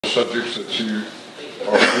subjects that you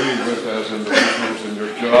are dealing with as individuals in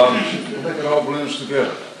your jobs. I think it all blends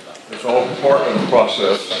together. It's all part of the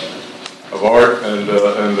process of art and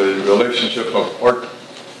the relationship of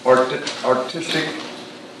artistic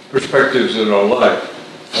perspectives in our life.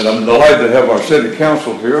 And I'm delighted to have our city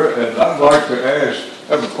council here, and I'd like to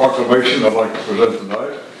have a proclamation I'd like to present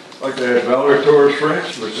tonight. I'd like to ask Valerie Torres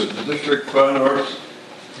French, which is the District Fine Arts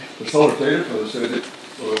Facilitator for the city.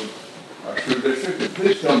 So our school district,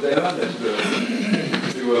 please come down and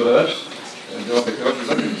be with us. And join the council.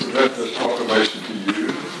 Let me present this proclamation to you.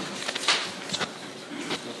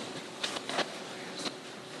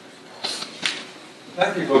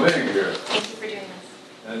 Thank you for being here. Thank you for doing this.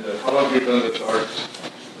 And how long have you done this art?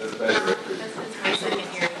 This This is my second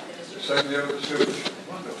year with the district. The second year with the students?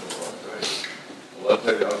 Wonderful. Well, I'll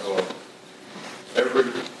tell you, I've every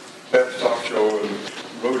pet talk show and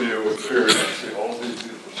rodeo appearance, I see all these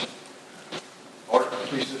beautiful art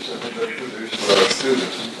pieces that have been produced by our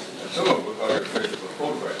students. And some of them are created with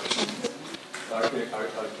photographs. I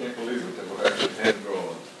can't believe it. They were actually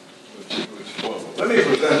hand-drawn, which is wonderful. Let me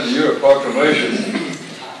present to you a proclamation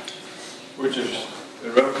which is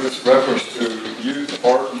in reference to Youth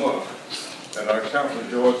Art Month. And our council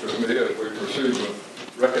joins with me as we proceed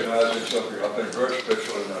with recognizing something I think very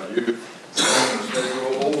special in our youth. As they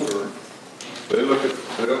grow older, they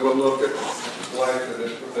will look at life and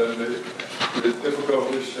the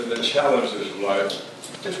difficulties and the challenges of life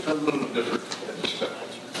just a little different in this time.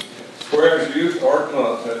 Whereas Youth Art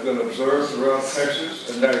Month has been observed throughout Texas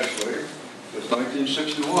and nationally since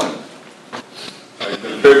 1961, and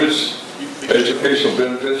contributes educational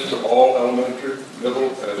benefits to all elementary,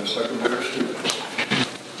 middle, and secondary students.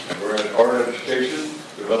 Whereas art education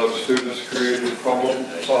develops students' creative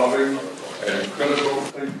problem-solving and critical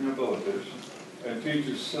thinking abilities, and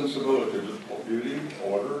teaches sensibilities of beauty,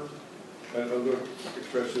 order, and other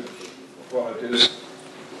expressive qualities.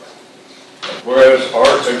 Whereas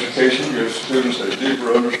art education gives students a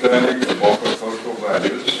deeper understanding of multicultural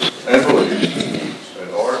values and beliefs,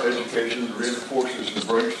 and art education reinforces and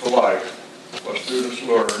brings to life what students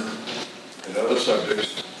learn in other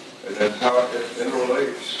subjects, and then how it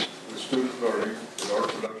interrelates with student learning in art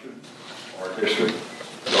production, art history,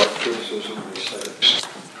 and art criticism and aesthetics.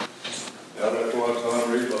 Now that's what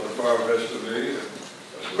Tom Reed on the far west of me, and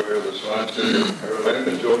that's where the fine City of Pearland,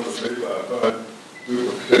 and joined with me by a fine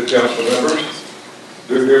group of city council members,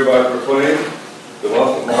 do hereby proclaim the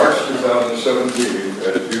month of March 2017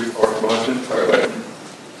 as Youth Art Month in Pearland.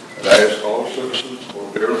 And I ask all citizens,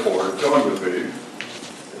 both near and far, to join with me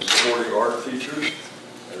in supporting art teachers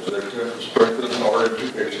as they attempt to strengthen art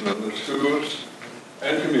education in their schools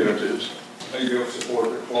and communities, and give support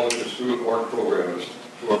to quality school art programs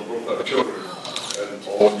to both our children and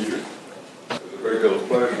all youth. It's a great deal of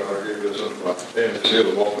pleasure. I gave this up my hand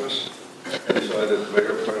seal of office, decided to make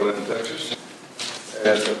up Pearland, Texas,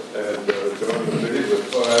 and join with me with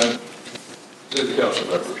fine city council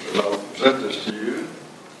members. And I'll present this to you.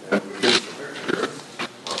 And we get the picture.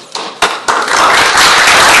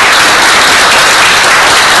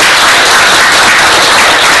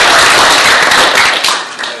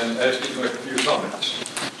 And ask you to make a few comments.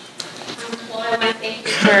 Well, I want to thank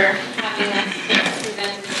you for having us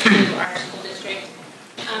present to our school district.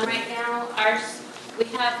 Right now, we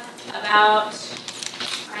have about,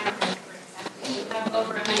 I don't remember exactly, we have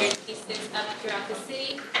over 100 pieces up throughout the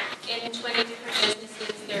city in 20 different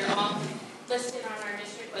businesses. They're all listed on our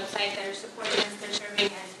district website that are supporting us. They're serving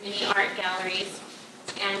as mini art galleries.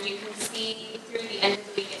 And you can see through the end of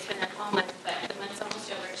the week, it's been up all month, but the month's almost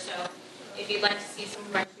over. So if you'd like to see some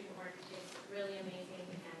of our student work, it's really amazing,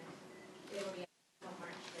 and it will be up on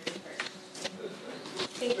March 31st.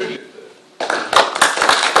 Thank you.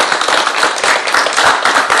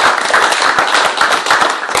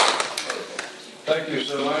 Thank you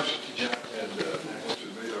so much, and this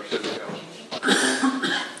would be our city council.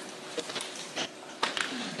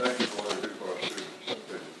 Thank you for what you do for our students.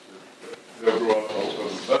 They'll grow up also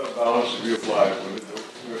with a better balance of your life when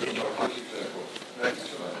they're some artistic example. Thank you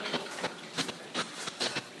so much.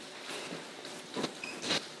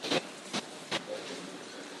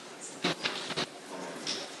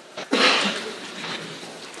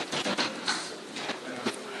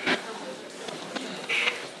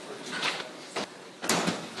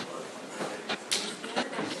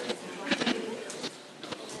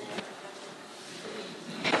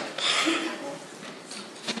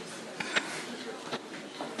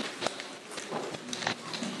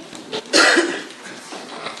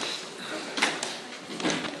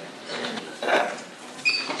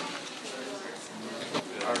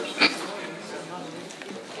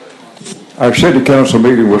 Our city council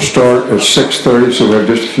meeting will start at 6:30, so we have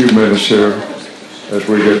just a few minutes here as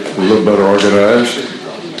we get a little better organized.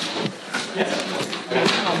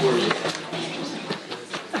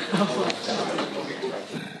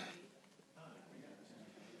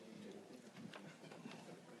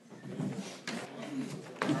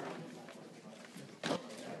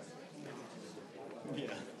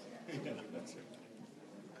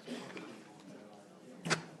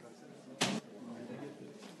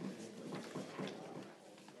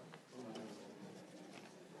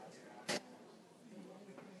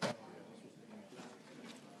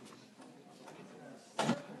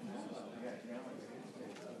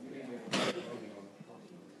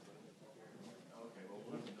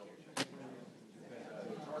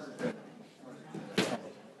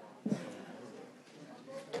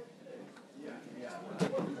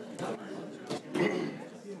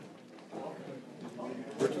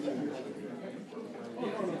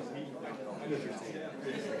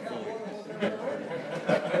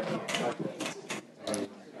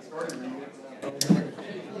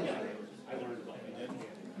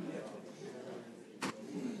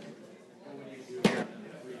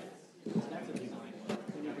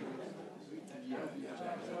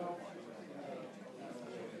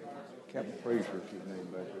 Captain Fraser, is his name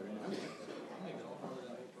back there.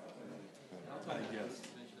 Yes,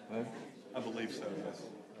 Huh? I believe so, yes.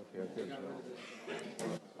 Okay, I think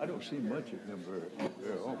so. I don't see much of him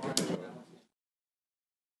very often.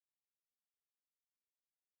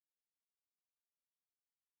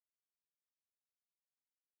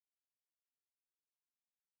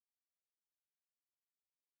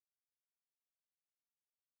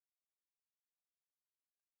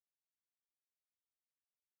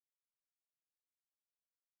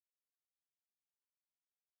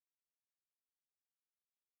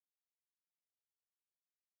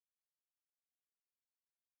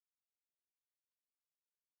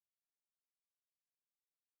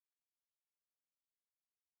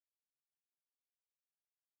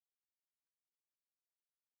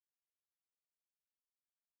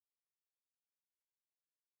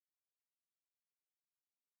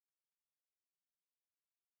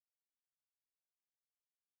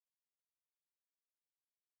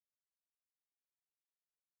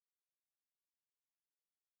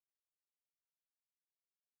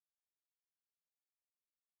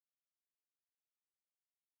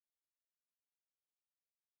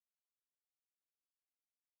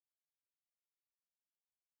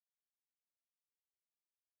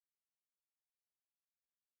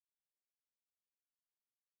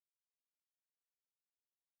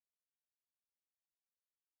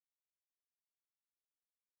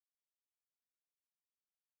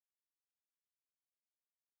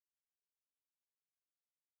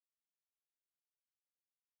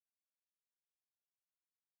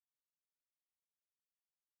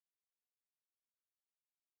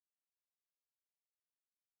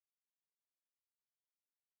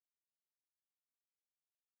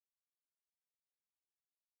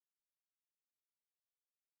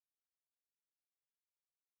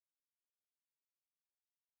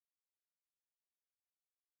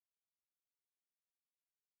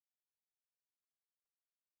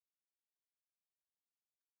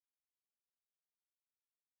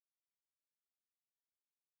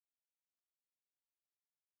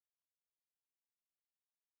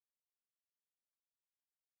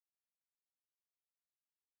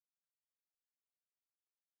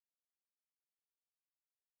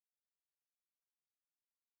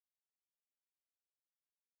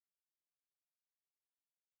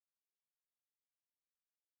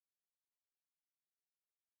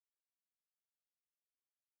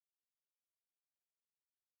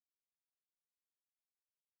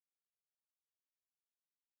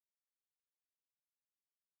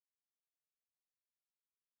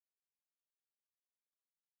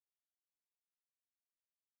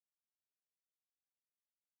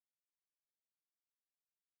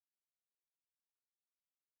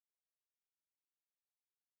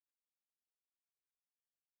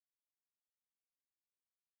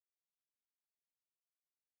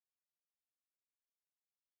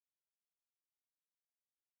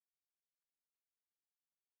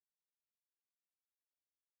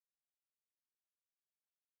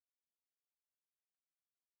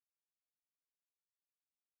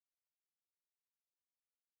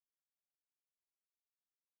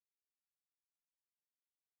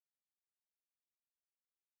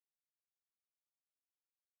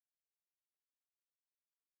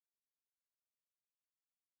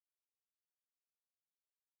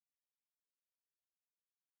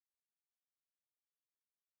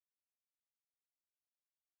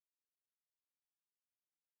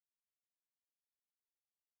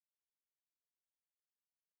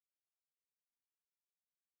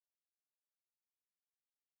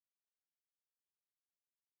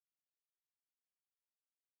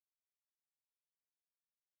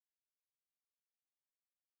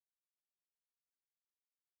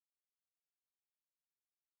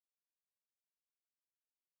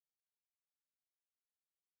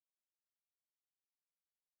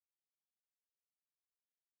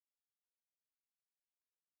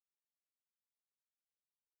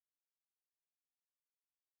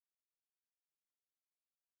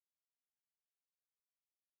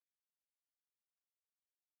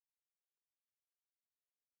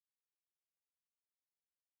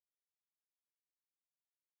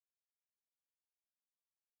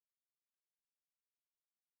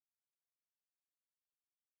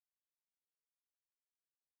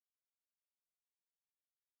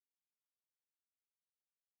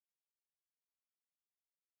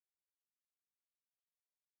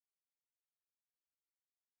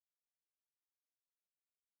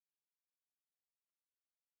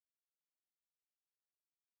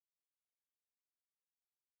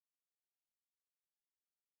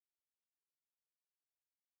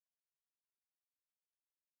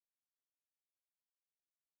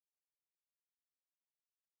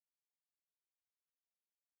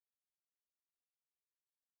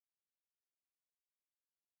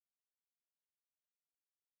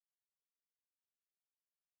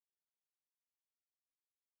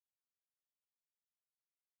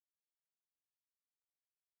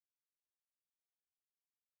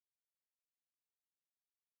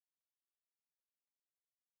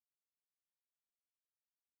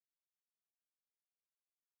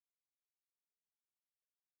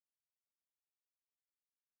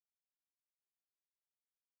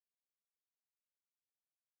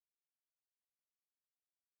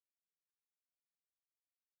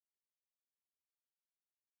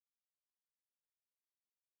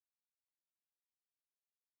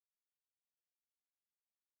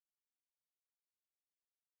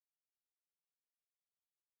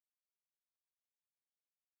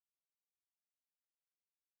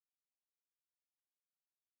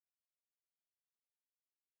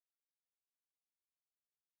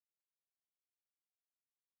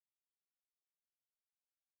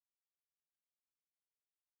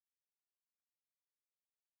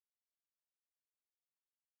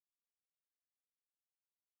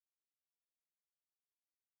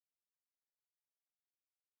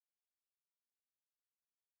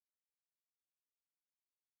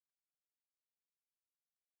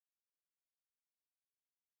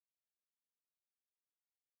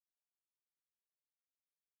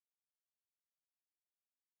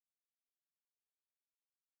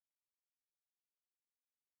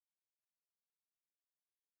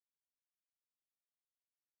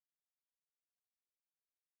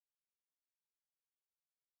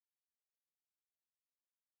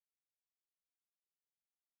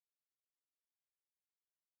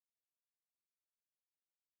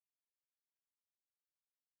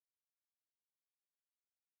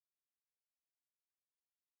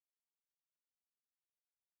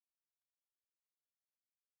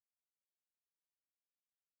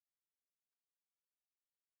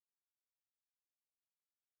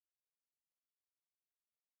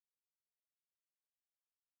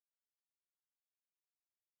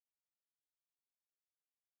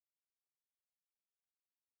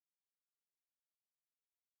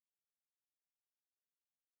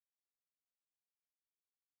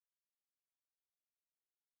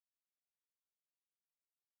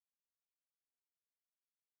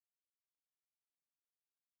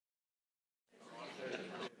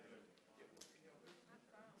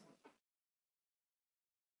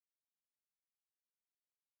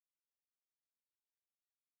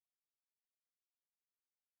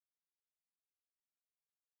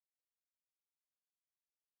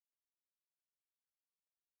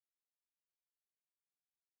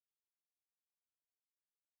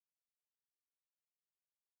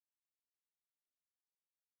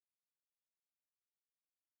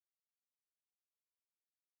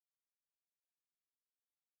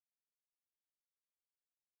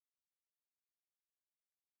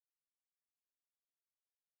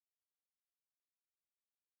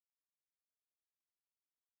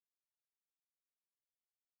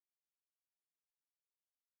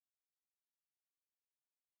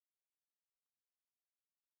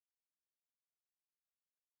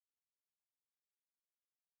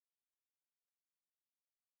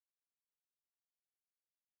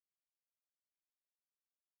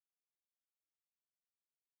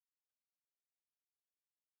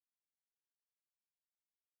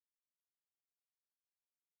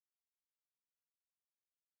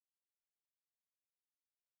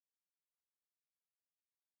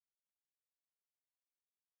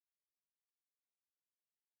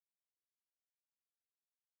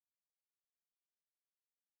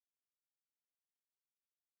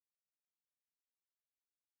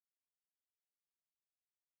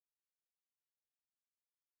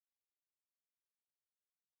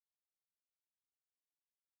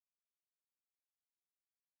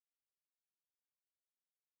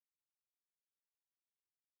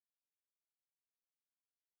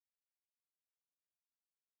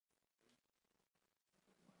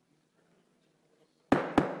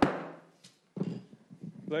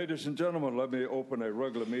 Ladies and gentlemen, let me open a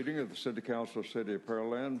regular meeting of the City Council of City of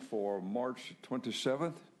Pearland for March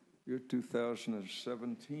 27th, year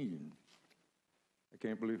 2017. I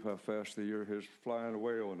can't believe how fast the year is flying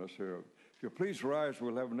away on us here. If you'll please rise,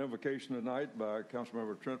 we'll have an invocation tonight by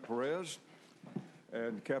Councilmember Trent Perez,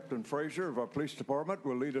 and Captain Frazier of our police department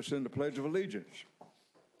will lead us in the Pledge of Allegiance.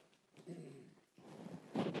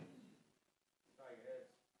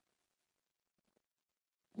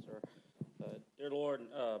 Sir. Dear Lord,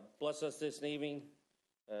 bless us this evening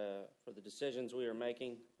for the decisions we are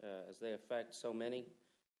making as they affect so many.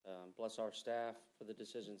 Bless our staff for the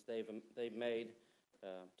decisions they've made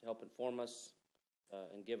to help inform us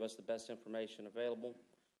and give us the best information available.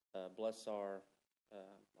 Bless our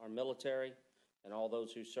military and all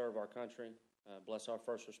those who serve our country. Bless our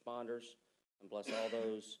first responders and bless all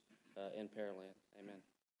those in Pearland. Amen.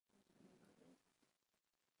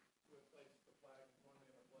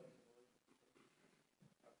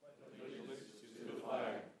 To the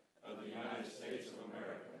flag of the United States of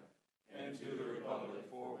America and to the republic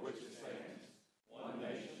for which it stands, one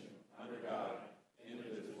nation, under God,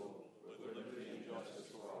 indivisible, with liberty and justice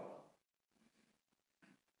for all.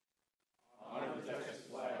 Honor the Texas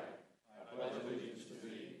flag. I pledge allegiance to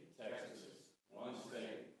thee, Texas, one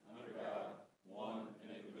state, under God, one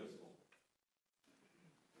and indivisible.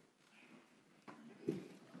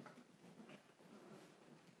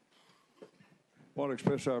 I want to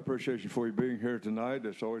express our appreciation for you being here tonight.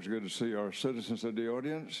 It's always good to see our citizens in the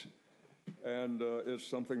audience, and it's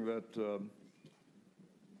something that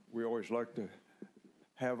we always like to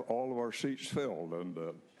have all of our seats filled, and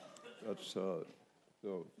that's so.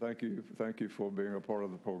 Thank you for being a part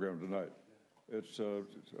of the program tonight. It's a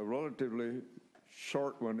relatively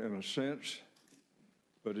short one in a sense,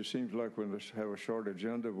 but it seems like when they have a short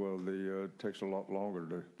agenda, well, it takes a lot longer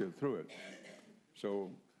to get through it.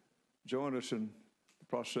 So join us in the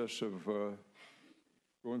process of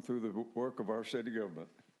going through the work of our city government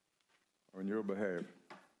on your behalf.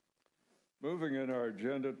 Moving in our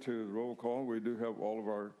agenda to the roll call, we do have all of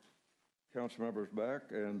our council members back,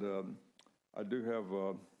 and I do have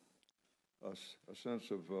a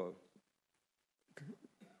sense of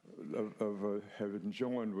having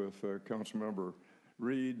joined with Councilmember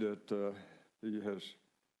Reed that he has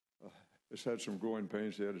had some growing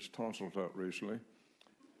pains. He had his tonsils out recently.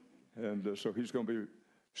 And so he's going to be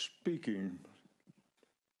speaking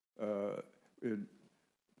in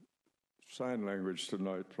sign language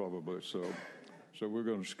tonight, probably. So we're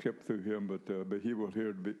going to skip through him, but he will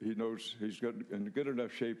hear. He knows he's got in good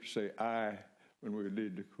enough shape to say "I" when we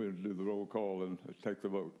need to do the roll call and take the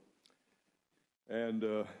vote. And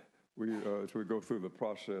as we go through the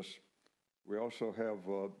process, we also have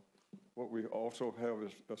what we also have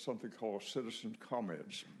is something called citizen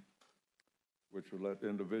comments, which will let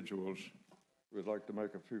individuals who'd like to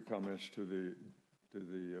make a few comments to the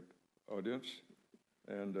audience.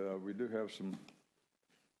 And we do have some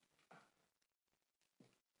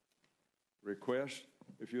requests.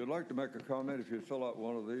 If you'd like to make a comment, if you fill out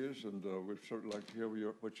one of these, and we'd certainly like to hear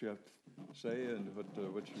what you have to say and what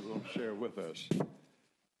you want to share with us.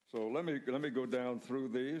 So let me go down through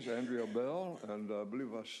these. Andrea Bell, and I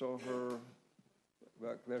believe I saw her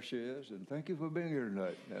back there. She is, and thank you for being here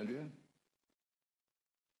tonight, Andrea.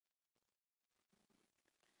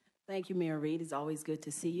 Thank you, Mayor Reed. It's always good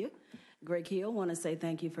to see you. Greg Hill, want to say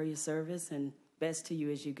thank you for your service and best to you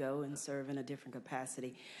as you go and serve in a different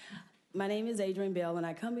capacity. My name is Adrian Bell, and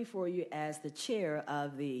I come before you as the chair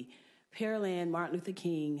of the Pearland Martin Luther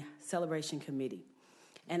King Celebration Committee.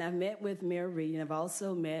 And I've met with Mayor Reed, and I've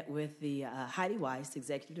also met with the Heidi Weiss,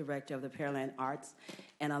 Executive Director of the Pearland Arts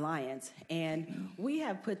and Alliance. And we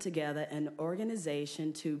have put together an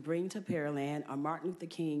organization to bring to Pearland a Martin Luther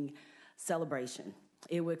King celebration.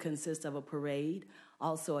 It would consist of a parade,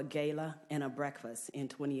 also a gala, and a breakfast in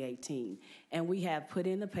 2018. And we have put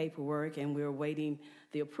in the paperwork, and we're awaiting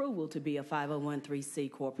the approval to be a 501(c)(3)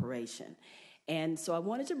 corporation. And so I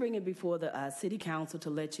wanted to bring it before the City Council to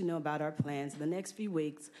let you know about our plans. In the next few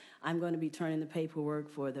weeks, I'm going to be turning the paperwork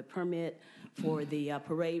for the permit for the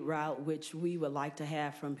parade route, which we would like to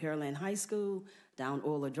have from Pearland High School down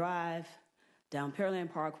Orla Drive, down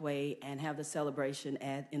Pearland Parkway, and have the celebration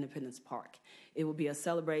at Independence Park. It will be a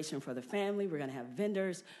celebration for the family. We're going to have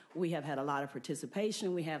vendors. We have had a lot of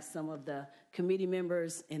participation. We have some of the committee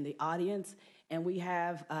members in the audience, and we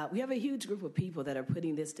have a huge group of people that are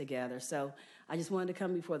putting this together. So I just wanted to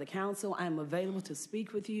come before the council. I'm available to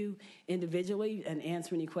speak with you individually and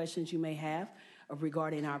answer any questions you may have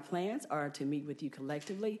regarding our plans or to meet with you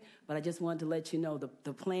collectively. But I just wanted to let you know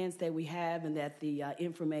the plans that we have and that the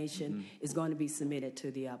information is going to be submitted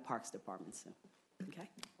to the Parks Department soon. Okay?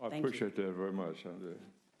 I appreciate that very much, Andrea.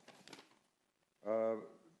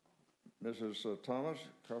 Mrs. Thomas,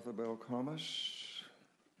 Cartha Bell Thomas.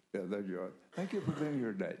 Yeah, there you are. Thank you for being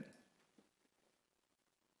here today.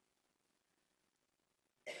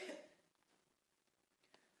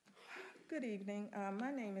 Good evening.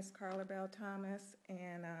 My name is Carla Bell Thomas,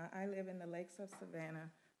 and I live in the Lakes of Savannah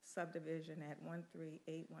subdivision at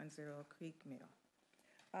 13810 Creek Mill.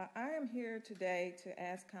 I am here today to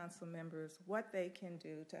ask council members what they can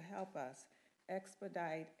do to help us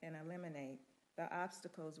expedite and eliminate the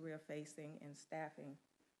obstacles we are facing in staffing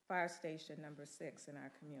Fire Station number 6 in our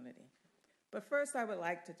community. But first, I would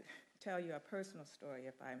like to tell you a personal story,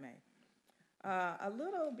 if I may. A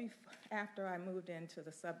little after I moved into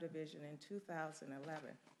the subdivision in 2011,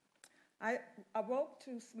 I awoke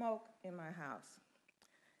to smoke in my house,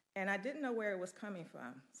 and I didn't know where it was coming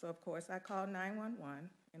from. So, of course, I called 911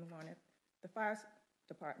 and wanted the fire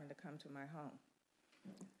department to come to my home.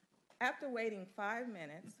 After waiting 5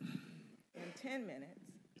 minutes and 10 minutes,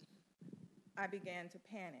 I began to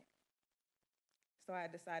panic. So I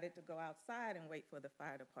decided to go outside and wait for the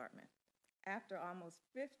fire department. After almost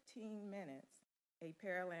 15 minutes, a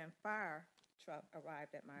Pearland fire truck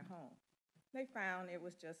arrived at my home. They found it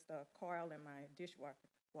was just a coil in my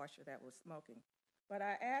dishwasher that was smoking. But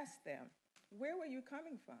I asked them, where were you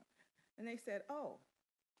coming from? And they said, oh,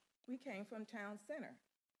 we came from Town Center,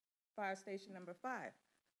 Fire Station number 5.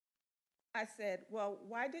 I said, well,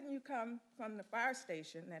 why didn't you come from the fire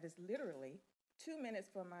station that is literally 2 minutes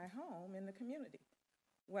from my home in the community?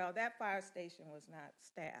 Well, that fire station was not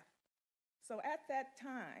staffed. So at that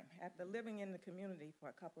time, after living in the community for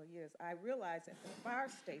a couple of years, I realized that the fire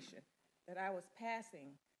station that I was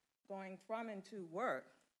passing, going from and to work,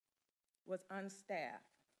 was unstaffed.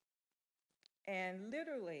 And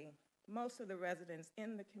literally, most of the residents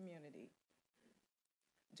in the community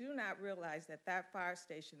do not realize that that fire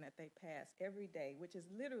station that they pass every day, which is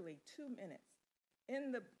literally 2 minutes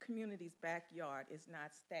in the community's backyard, is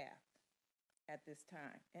not staffed at this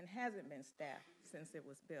time and hasn't been staffed since it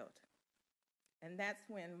was built. And that's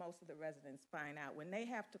when most of the residents find out, when they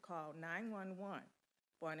have to call 911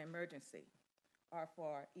 for an emergency or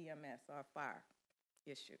for EMS or fire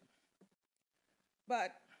issue.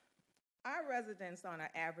 But our residents on an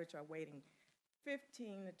average are waiting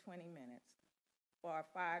 15 to 20 minutes for a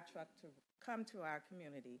fire truck to come to our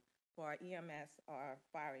community for EMS or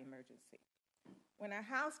fire emergency. When a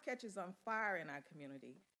house catches on fire in our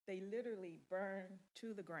community, they literally burn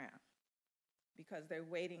to the ground because they're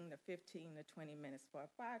waiting the 15 to 20 minutes for a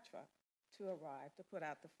fire truck to arrive to put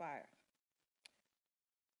out the fire.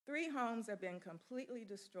 3 homes have been completely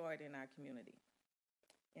destroyed in our community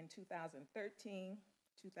in 2013,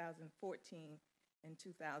 2014, and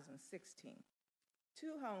 2016. 2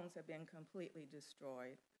 homes have been completely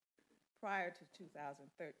destroyed prior to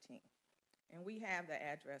 2013, and we have the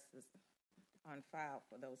addresses on file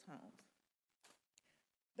for those homes.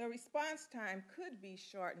 The response time could be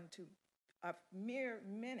shortened to a mere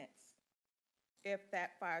minutes if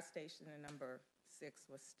that fire station in number 6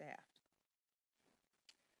 was staffed.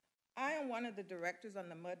 I am one of the directors on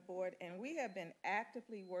the MUD board, and we have been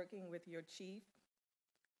actively working with your chief,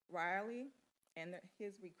 Riley, and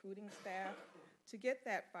his recruiting staff to get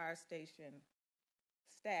that fire station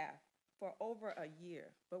staffed for over a year,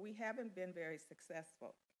 but we haven't been very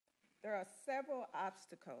successful. There are several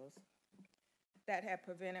obstacles that have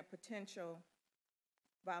prevented potential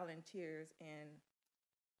volunteers in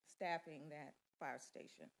staffing that fire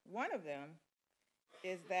station. One of them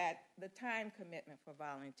is that the time commitment for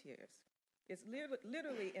volunteers. It's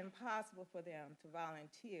literally impossible for them to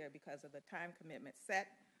volunteer because of the time commitment set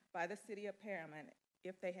by the City of Pearland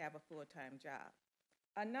if they have a full-time job.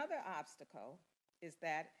 Another obstacle is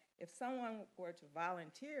that if someone were to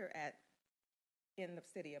volunteer in the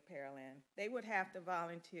City of Pearland, they would have to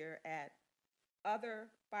volunteer at other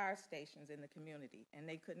fire stations in the community, and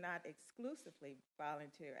they could not exclusively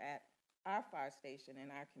volunteer at our fire station in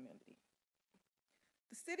our community.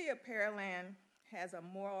 The City of Pearland has a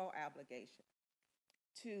moral obligation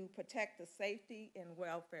to protect the safety and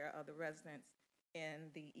welfare of the residents in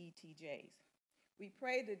the ETJs. We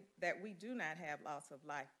pray that we do not have loss of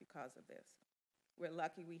life because of this. We're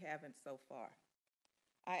lucky we haven't so far.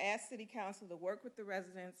 I ask City Council to work with the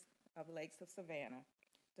residents of Lakes of Savannah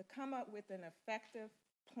to come up with an effective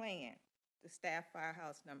plan to staff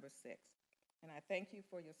Firehouse number 6. And I thank you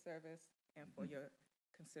for your service and for your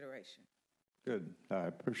consideration. Good. I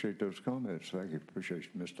appreciate those comments. Thank you. Appreciate you,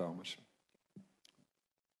 Ms. Thomas.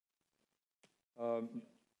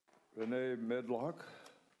 Renee Medlock.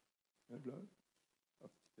 Medlock? Oh,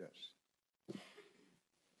 yes.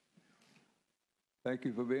 Thank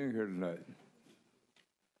you for being here tonight.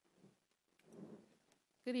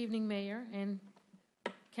 Good evening, Mayor and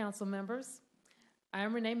council members. I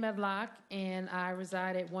am Renee Medlock, and I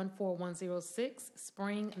reside at 14106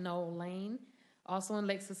 Spring Knoll Lane, also in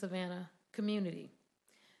Lakes of Savannah community.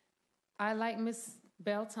 I, like Ms.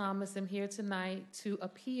 Bell Thomas, am here tonight to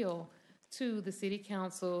appeal to the City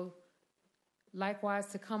Council, likewise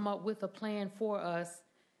to come up with a plan for us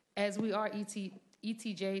as we are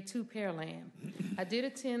ETJ to Pearland. I did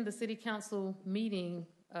attend the City Council meeting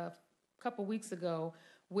a couple weeks ago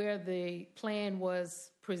where the plan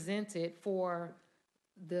was presented for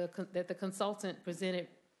that the consultant presented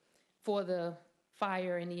for the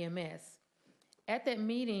fire and EMS. At that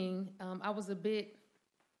meeting, I was a bit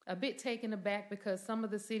taken aback because some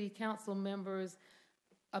of the City Council members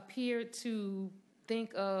appeared to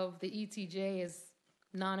think of the ETJ as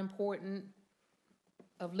non-important,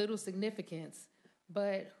 of little significance.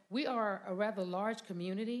 But we are a rather large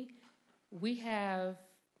community. We have,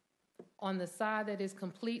 on the side that is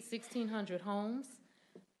complete, 1,600 homes.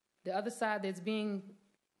 The other side that's being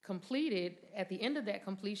completed, at the end of that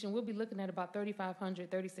completion, we'll be looking at about 3,500,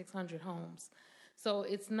 3,600 homes. So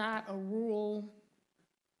it's not a rural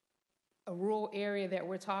area that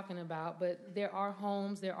we're talking about, but there are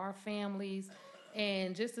homes, there are families,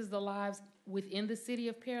 and just as the lives within the city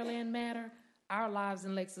of Pearland matter, our lives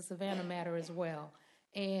in Lakes of Savannah matter as well.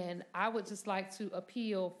 And I would just like to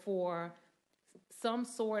appeal for some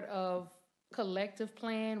sort of collective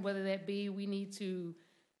plan, whether that be we need to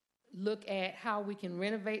look at how we can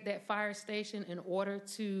renovate that fire station in order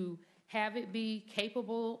to have it be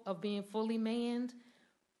capable of being fully manned.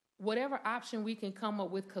 Whatever option we can come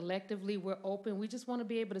up with collectively, we're open. We just want to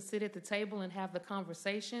be able to sit at the table and have the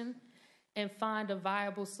conversation and find a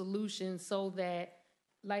viable solution so that,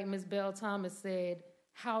 like Ms. Bell Thomas said,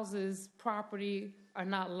 houses, property are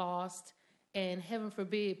not lost, and heaven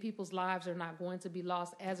forbid, people's lives are not going to be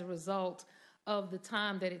lost as a result of the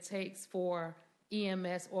time that it takes for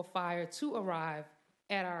EMS or fire to arrive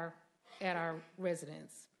at our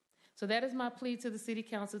residence. So that is my plea to the City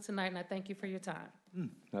Council tonight, and I thank you for your time.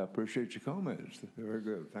 I appreciate your comments. Very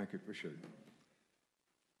good. Thank you. Appreciate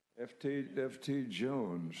it. F.T.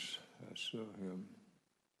 Jones. I saw him.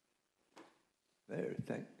 There.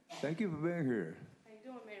 Thank you for being here. How you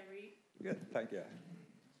doing, Mayor Reed? Good. Thank you.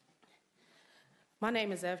 My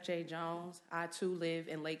name is F.J. Jones. I, too, live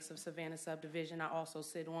in Lakes of Savannah subdivision. I also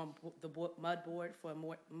sit on the MUD board for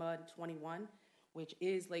MUD 21, which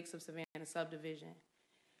is Lakes of Savannah subdivision.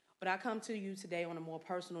 But I come to you today on a more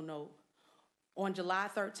personal note. On July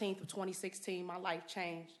 13th of 2016, my life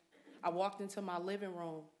changed. I walked into my living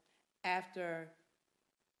room after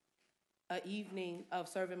an evening of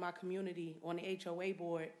serving my community on the HOA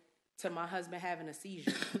board to my husband having a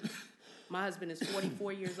seizure. My husband is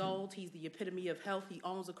 44 years old. He's the epitome of health. He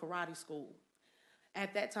owns a karate school.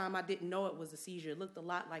 At that time, I didn't know it was a seizure. It looked a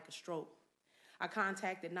lot like a stroke. I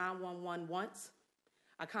contacted 911 once.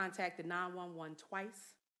 I contacted 911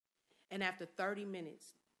 twice. And after 30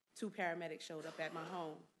 minutes, 2 paramedics showed up at my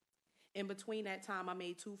home. In between that time, I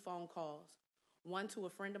made 2 phone calls, one to a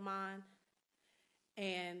friend of mine,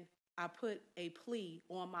 and I put a plea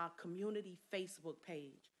on my community Facebook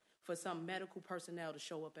page for some medical personnel to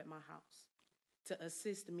show up at my house to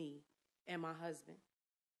assist me and my husband.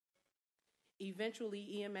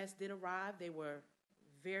 Eventually, EMS did arrive. They were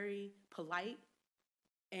very polite,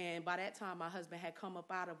 and by that time, my husband had come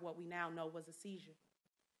up out of what we now know was a seizure.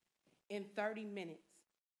 In 30 minutes,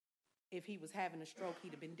 if he was having a stroke,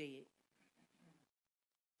 he'd have been dead.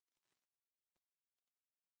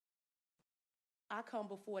 I come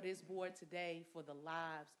before this board today for the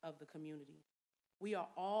lives of the community. We are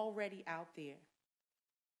already out there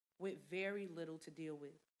with very little to deal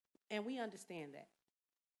with, and we understand that.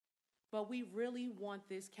 But we really want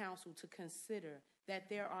this council to consider that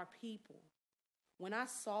there are people. When I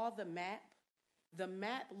saw the map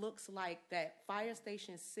looks like that Fire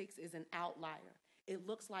Station 6 is an outlier. It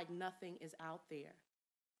looks like nothing is out there.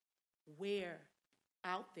 Where?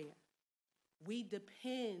 Out there. We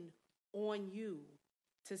depend on you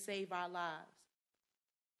to save our lives.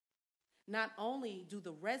 Not only do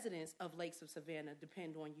the residents of Lakes of Savannah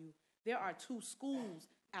depend on you, there are 2 schools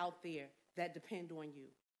out there that depend on you,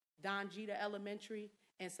 Don Jeter Elementary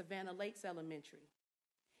and Savannah Lakes Elementary.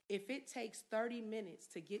 If it takes 30 minutes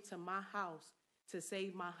to get to my house to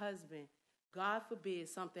save my husband, God forbid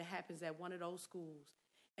something happens at one of those schools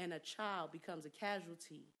and a child becomes a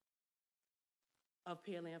casualty of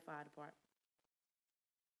Pearland Fire Department.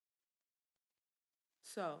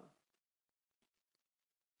 So,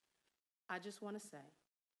 I just want to say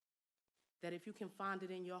that if you can find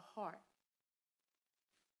it in your heart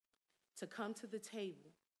to come to the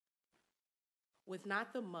table with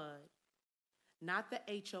not the MUD, not the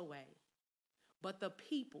HOA, but the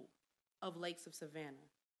people of Lakes of Savannah.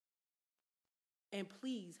 And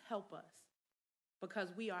please help us, because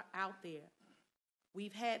we are out there.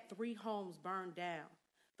 We've had 3 homes burned down.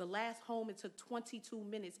 The last home, it took 22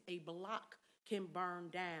 minutes. A block can burn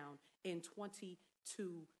down in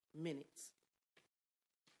 22 minutes.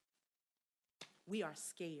 We are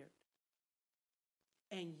scared.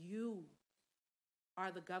 And you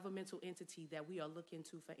are the governmental entity that we are looking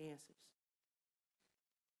to for answers.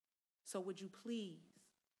 So would you please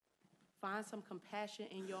find some compassion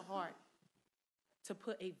in your heart to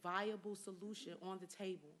put a viable solution on the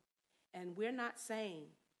table? And we're not saying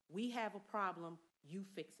we have a problem, you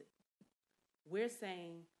fix it. We're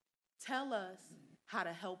saying, tell us how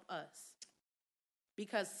to help us.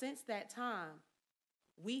 Because since that time,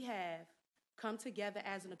 we have come together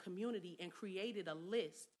as a community and created a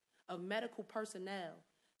list of medical personnel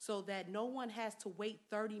so that no one has to wait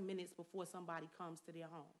 30 minutes before somebody comes to their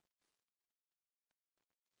home.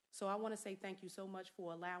 So I want to say thank you so much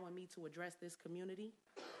for allowing me to address this community,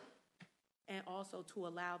 and also to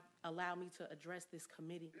allow me to address this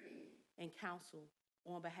committee and council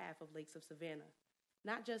on behalf of Lakes of Savannah.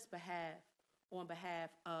 Not just on behalf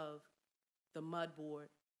of the Mud Board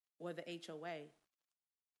or the HOA,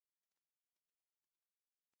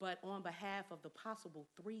 but on behalf of the possible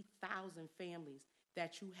 3,000 families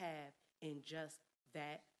that you have in just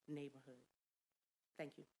that neighborhood.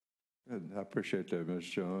 Thank you. Good. I appreciate that, Ms.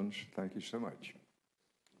 Jones. Thank you so much.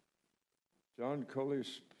 John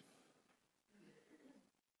Collis.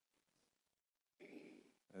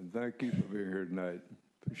 And thank you for being here tonight.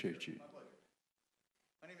 Appreciate you. My pleasure.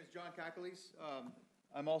 My name is John Kakeles.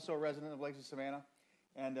 I'm also a resident of Lakes of Savannah.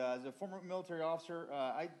 And as a former military officer,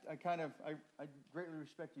 I greatly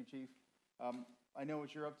respect you, Chief. I know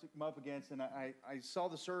what you're up against, and I saw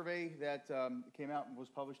the survey that came out and was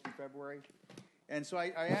published in February. And so I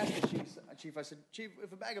asked the chief, I said, Chief,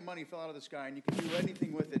 if a bag of money fell out of the sky and you could do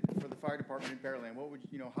anything with it for the fire department in Pearland,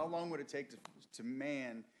 how long would it take to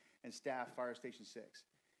man and staff Fire Station 6?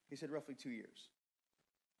 He said, roughly 2 years.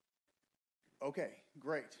 Okay,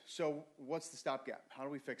 great. So what's the stopgap? How do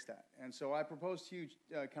we fix that? And so I proposed to you,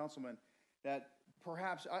 Councilman, that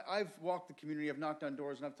perhaps I've walked the community, I've knocked on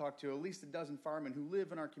doors, and I've talked to at least a dozen firemen who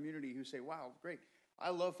live in our community who say, wow, great. I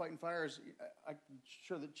love fighting fires. I'm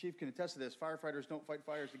sure the Chief can attest to this. Firefighters don't fight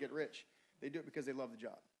fires to get rich. They do it because they love the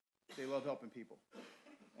job. They love helping people.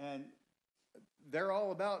 And they're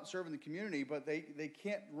all about serving the community, but they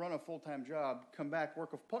can't run a full-time job, come back,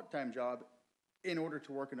 work a part-time job in order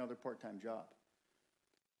to work another part-time job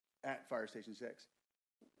at Fire Station 6.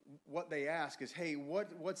 What they ask is, hey,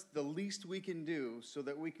 what's the least we can do so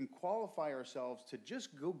that we can qualify ourselves to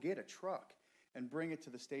just go get a truck and bring it to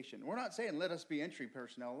the station? We're not saying let us be entry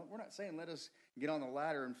personnel. We're not saying let us get on the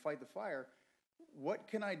ladder and fight the fire. What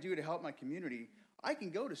can I do to help my community? I can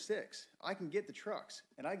go to 6. I can get the trucks,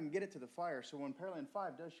 and I can get it to the fire, so when Pearland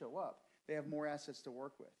 5 does show up, they have more assets to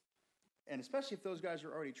work with. And especially if those guys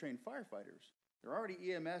are already trained firefighters, they're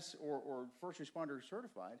already EMS or first responder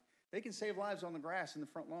certified, they can save lives on the grass in the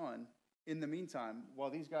front lawn in the meantime while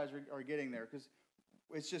these guys are getting there, because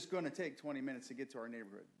it's just going to take 20 minutes to get to our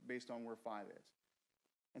neighborhood based on where 5 is.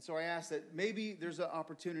 And so I asked that maybe there's an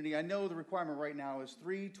opportunity. I know the requirement right now is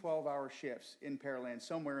 3 12-hour shifts in Pearland,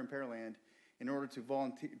 somewhere in Pearland, in order to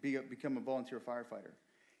become a volunteer firefighter.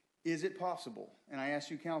 Is it possible, and I ask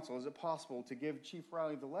you, council, is it possible to give Chief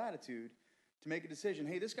Riley the latitude to make a decision?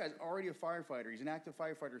 Hey, this guy's already a firefighter. He's an active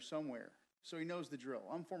firefighter somewhere, so he knows the drill.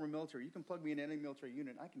 I'm former military. You can plug me in any military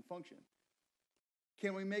unit. I can function.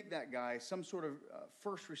 Can we make that guy some sort of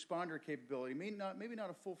first responder capability? Maybe not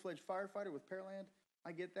a full-fledged firefighter with Pearland.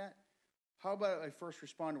 I get that. How about a first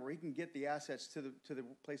responder where he can get the assets to the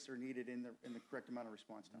place they're needed in the correct amount of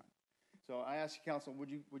response time? So I ask you, council, would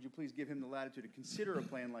you please give him the latitude to consider a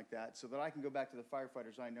plan like that so that I can go back to the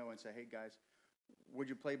firefighters I know and say, hey, guys, would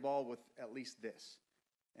you play ball with at least this?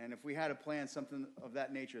 And if we had a plan, something of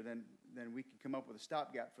that nature, then we could come up with a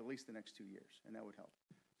stopgap for at least the next 2 years, and that would help.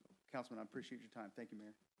 So, Councilman, I appreciate your time. Thank you,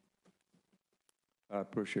 Mayor. I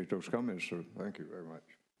appreciate those comments, sir. Thank you very much.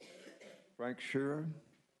 Frank Shearer.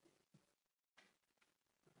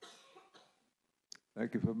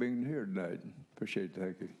 Thank you for being here tonight. Appreciate it.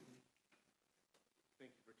 Thank you.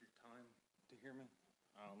 Thank you for your time to hear me.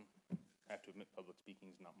 I have to admit, public speaking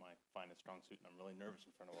is not my finest strong suit, and I'm really nervous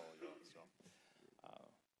in front of all of y'all. So,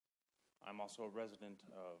 I'm also a resident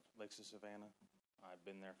of Lakes of Savannah. I've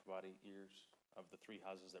been there for about 8 years. Of the 3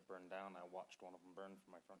 houses that burned down, I watched one of them burn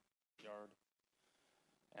from my front yard.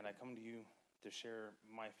 And I come to you to share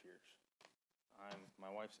my fears. My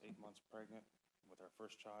wife's 8 months pregnant with our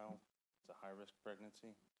first child. It's a high-risk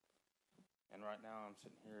pregnancy. And right now I'm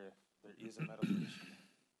sitting here, there is a medical issue,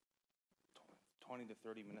 20 to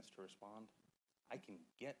 30 minutes to respond, I can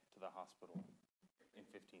get to the hospital in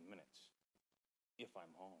 15 minutes if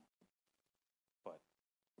I'm home. But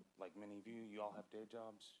like many of you, you all have day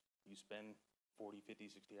jobs. You spend 40, 50,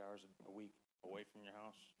 60 hours a week away from your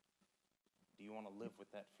house. Do you want to live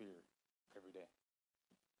with that fear every day?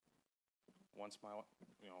 Once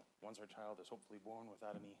once our child is hopefully born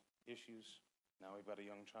without any issues, now we've got a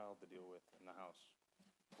young child to deal with in the house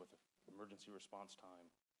with emergency response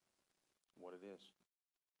time, what it is.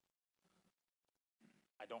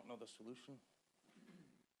 I don't know the solution.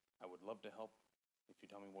 I would love to help if you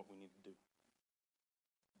tell me what we need to do.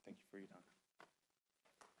 Thank you for your time.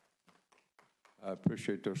 I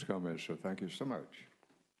appreciate those comments, so thank you so much.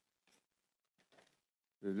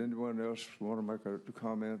 Did anyone else want to make a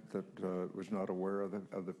comment that was not aware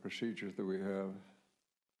of the procedures that we have?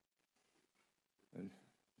 And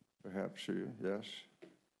perhaps you, yes?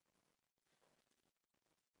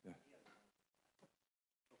 Yeah.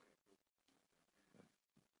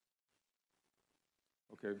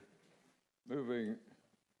 Okay, moving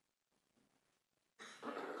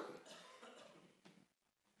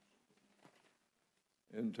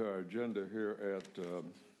into our agenda here at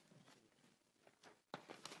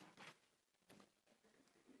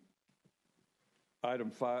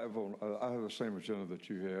item 5. I have the same agenda that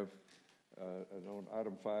you have. And on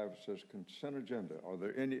item 5, it says consent agenda. Are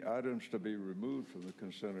there any items to be removed from the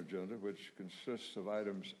consent agenda, which consists of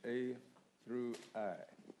items A through I?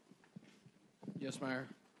 Yes, Mayor.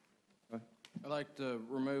 Huh? I'd like to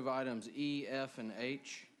remove items E, F, and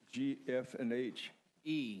H. G, F, and H.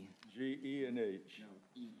 E. G, E, and H. No,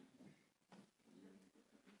 E.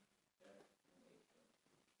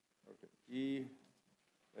 Okay. E,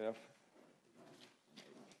 F,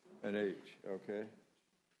 and H. Okay.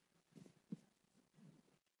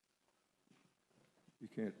 You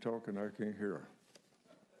can't talk and I can't hear.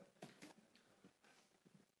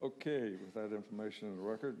 Okay, with that information in the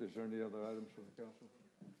record, is there any other items from the council?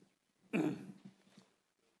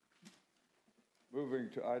 Moving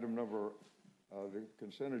to item number, the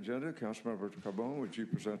consent agenda, Councilmember Carbone, would you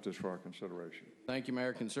present this for our consideration? Thank you,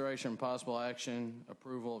 Mayor. Consideration and possible action,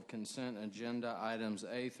 approval of consent agenda items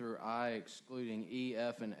A through I, excluding E,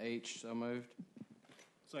 F, and H. So moved.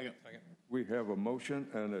 Second. We have a motion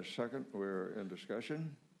and a second. We're in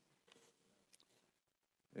discussion.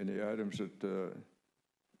 Any items that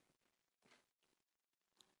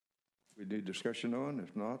we need discussion on?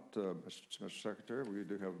 If not, Mr. Secretary, we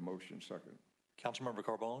do have a motion second. Councilmember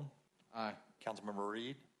Carbone? Aye. Councilmember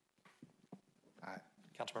Reed? Aye.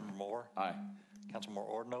 Councilmember Moore? Aye. Councilmember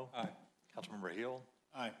Ordinance? Aye. Councilmember Hill?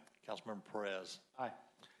 Aye. Councilmember Perez? Aye.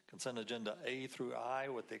 Consent agenda A through I,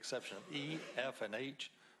 with the exception of E, F, and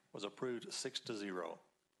H, was approved 6-0.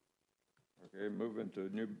 Okay, moving to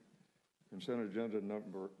new consent agenda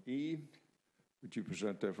number E. Would you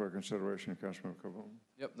present that for consideration, Councilmember Carbone?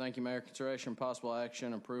 Yep, thank you, Mayor. Consideration and possible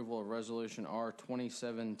action, approval of Resolution R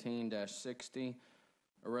 2017-60,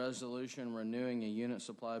 a resolution renewing a unit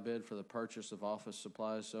supply bid for the purchase of office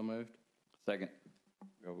supplies. So moved. Second.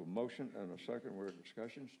 We have a motion and a second. We're in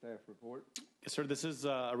discussion. Staff report. Yes, sir. This is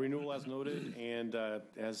a renewal as noted, and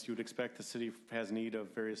as you would expect, the city has need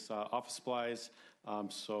of various office supplies,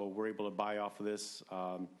 so we're able to buy off of this,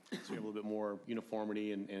 so we have a little bit more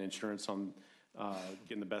uniformity and insurance on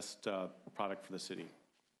getting the best product for the city.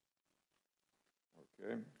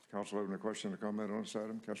 Okay. Council having a question or comment on this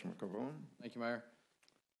item? Councilman Carbone? Thank you, Mayor.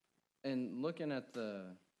 And looking at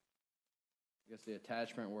the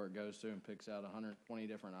attachment where it goes through and picks out 120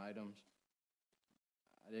 different items,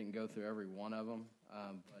 I didn't go through every one of them,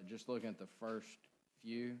 but just looking at the first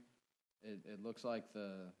few, it looks like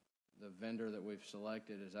the vendor that we've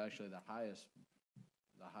selected is actually the highest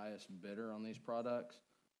bidder on these products.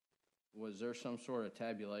 Was there some sort of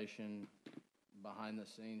tabulation behind the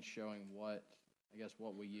scenes showing what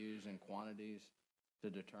we use in quantities to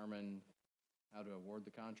determine how to award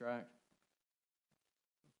the contract?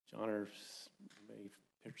 John or maybe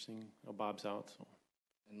Peterson, Bob's out. So.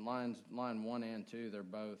 And line 1 and 2, they're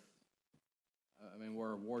both,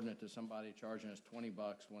 we're awarding it to somebody charging us $20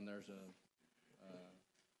 when there's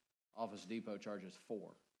Office Depot charges $4.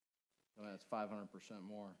 So that's 500%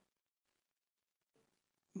 more.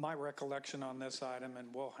 My recollection on this item,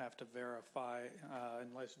 and we'll have to verify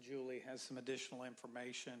unless Julie has some additional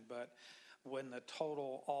information, but when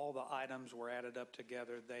all the items were added up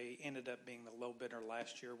together, they ended up being the low bidder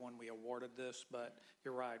last year when we awarded this. But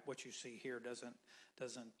you're right, what you see here doesn't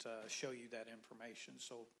show you that information.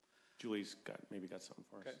 So Julie's maybe got something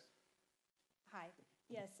for us. Hi.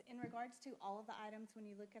 Yes, in regards to all of the items, when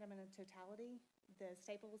you look at them in a totality, the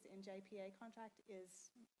Staples NJPA contract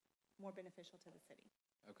is more beneficial to the city.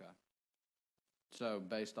 Okay. So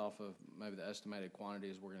based off of maybe the estimated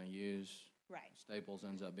quantities we're going to use, Right. Staples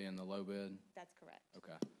ends up being the low bid? That's correct.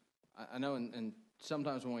 Okay. I know, and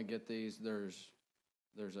sometimes when we get these, there's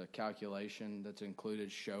a calculation that's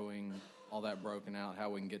included showing all that broken out, how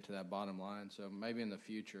we can get to that bottom line. So maybe in the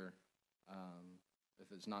future,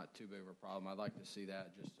 if it's not too big of a problem, I'd like to see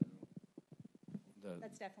that just so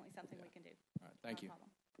That's definitely something we can do. All right, thank No you. problem.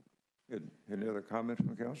 Good. Any other comments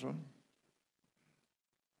from council?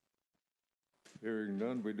 Hearing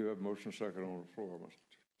none, we do have motion second on the floor, Mr.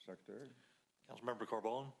 Secretary. Councilmember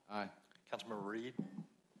Carbone? Aye. Councilmember Reed?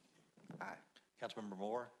 Aye. Councilmember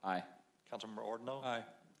Moore? Aye. Councilmember Ordinance? Aye.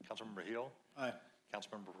 Councilmember Hill? Aye.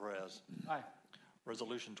 Councilmember Perez? Aye.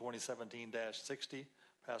 Resolution 2017-60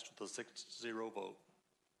 passed with a 6-0 vote.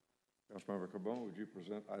 Councilmember Carbone, would you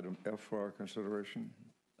present item F for our consideration?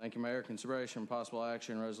 Thank you, Mayor. Consideration and possible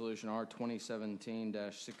action, Resolution R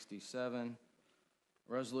 2017-67.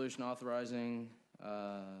 Resolution authorizing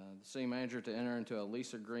the city manager to enter into a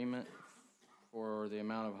lease agreement for the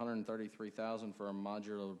amount of $133,000 for a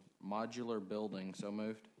modular building. So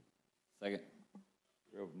moved. Second.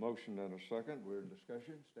 We have a motion and a second. We're in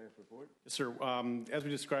discussion. Staff report. Yes, sir. As we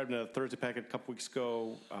described in a Thursday packet a couple weeks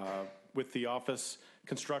ago, with the office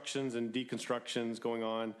constructions and deconstructions going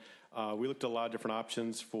on, we looked at a lot of different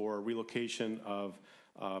options for relocation of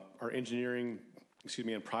our engineering,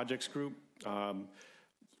 and projects group,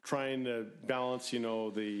 trying to balance,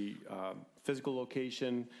 the physical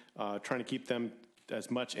location, trying to keep them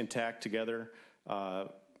as much intact together,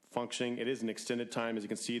 functioning. It is an extended time, as you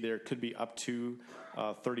can see there. It could be up to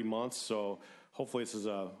 30 months. So hopefully this is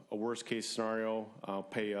a worst case scenario. I'll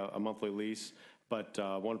pay a monthly lease, but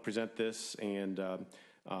I want to present this, and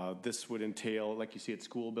this would entail, like you see at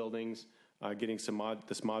school buildings, getting this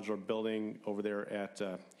modular building over there at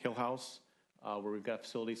Hill House, where we've got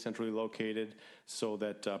facilities centrally located, so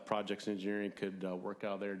that projects and engineering could work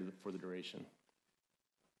out there for the duration.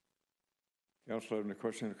 Council, have any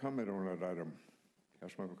question or comment on that item?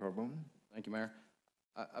 Councilmember Carbone? Thank you, Mayor.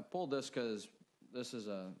 I pulled this because this is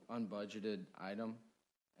an unbudgeted item,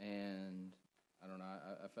 and I don't know,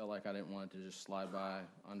 I felt like I didn't want it to just slide by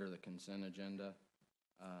under the consent agenda.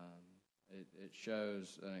 It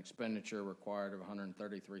shows an expenditure required of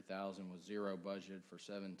 $133,000 with zero budget for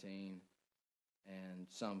 17, and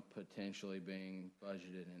some potentially being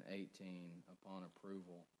budgeted in 18 upon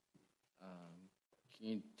approval. Can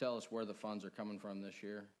you tell us where the funds are coming from this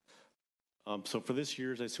year? So for this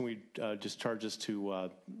year's, I assume we just charge this to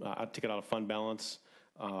take it out of fund balance.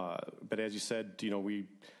 But as you said, we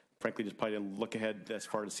frankly just probably didn't look ahead as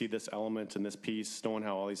far to see this element and this piece, knowing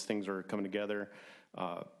how all these things are coming together.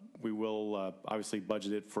 We will obviously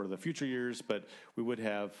budget it for the future years, but we would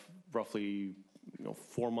have roughly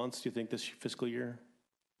 4 months, do you think, this fiscal year?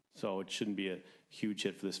 So it shouldn't be a huge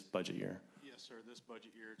hit for this budget year. Yes, sir. This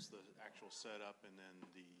budget year, it's the actual setup and then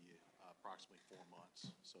the approximately 4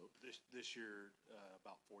 months. So this year,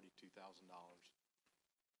 about $42,000.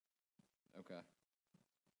 Okay.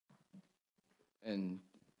 And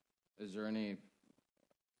is there any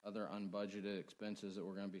other unbudgeted expenses that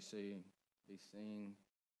we're going to be seeing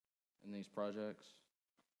in these projects?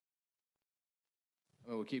 I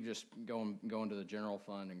mean, we keep just going to the general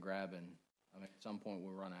fund and grabbing. I mean, at some point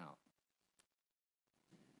we'll run out.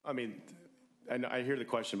 I mean, I hear the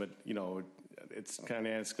question, but it's kind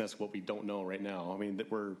of asking us what we don't know right now. I mean,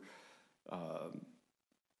 that we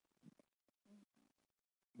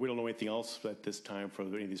don't know anything else at this time for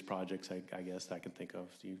any of these projects, I guess, I can think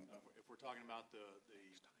of. Steve? If we're talking about the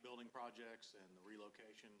building projects and the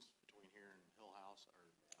relocations between here and Hill House, or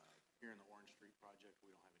here in the Orange Street project, we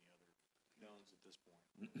don't have any other knowns at this point.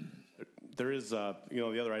 There is, the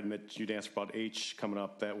other item that you'd asked about, H, coming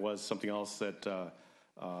up. That was something else that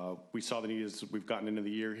we saw the need as we've gotten into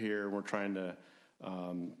the year here. We're trying to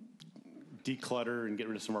declutter and get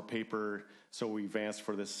rid of some more paper. So we've asked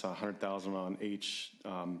for this $100,000 on H.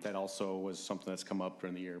 That also was something that's come up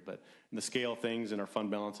during the year. But in the scale of things and our fund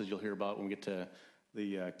balances, you'll hear about when we get to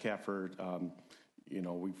the CAFR,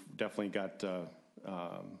 we've definitely got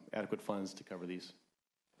adequate funds to cover these.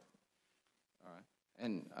 All right.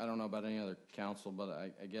 And I don't know about any other council, but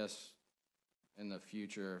I guess in the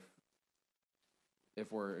future, if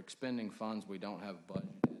we're expending funds we don't have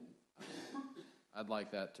budgeted, I'd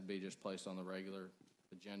like that to be just placed on the regular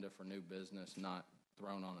agenda for new business, not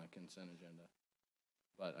thrown on a consent agenda.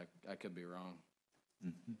 But I could be wrong.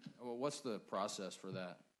 Mm-hmm. Well, what's the process for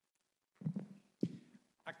that?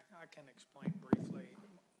 I can explain briefly.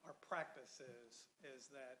 Our practice is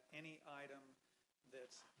that any item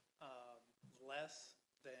that's less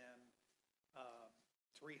than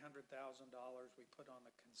 $300,000 we put on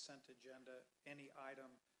the consent agenda. Any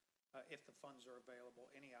item, if the funds are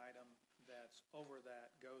available, any item that's over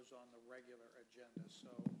that goes on the regular agenda.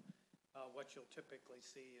 So what you'll typically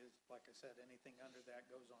see is, like I said, anything under that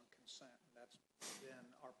goes on consent. And that's been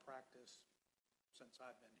our practice since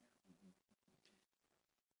I've been here.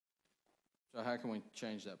 So how can we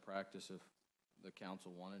change that practice if the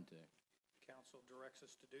council wanted to? Council directs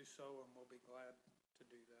us to do so, and we'll be glad to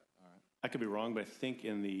do that. All right. I could be wrong, but I think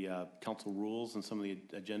in the council rules and some of the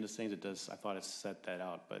agenda things, it does, I thought it set that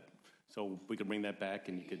out, but, so we could bring that back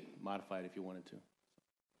and you could modify it if you wanted to.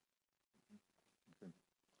 Or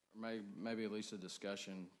maybe at least a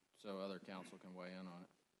discussion so other council can weigh in on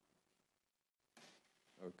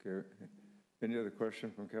it. Okay. Any other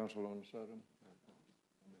question from council on this item?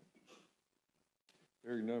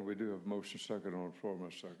 Hearing none, we do have motion second on the floor,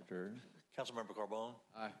 Mr. Secretary. Councilmember Carbone?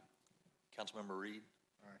 Aye. Councilmember Reed?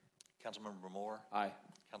 Aye. Councilmember Moore? Aye.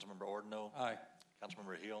 Councilmember Ordinance? Aye.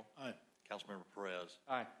 Councilmember Hill? Aye. Councilmember Perez?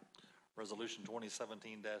 Aye. Resolution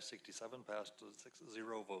 2017-67 passed to a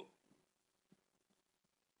 6-0 vote.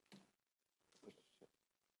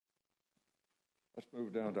 Let's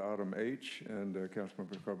move down to item H, and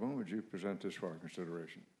Councilmember Carbone, would you present this for our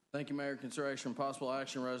consideration? Thank you, Mayor. Consideration possible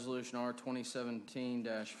action, Resolution R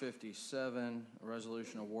 2017-57, a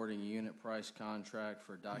resolution awarding a unit price contract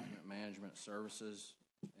for document management services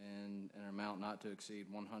in an amount not to exceed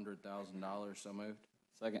 $100,000. So moved.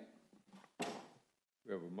 Second.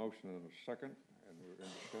 We have a motion and a second, and we're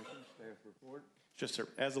in discussion. Staff report. Yes, sir.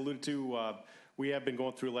 As alluded to, we have been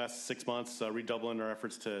going through the last 6 months, redoubling our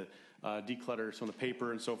efforts to declutter some of the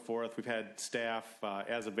paper and so forth. We've had staff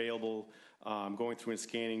as available going through and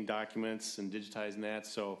scanning documents and digitizing that.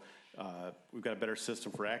 So we've got a better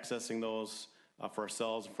system for accessing those for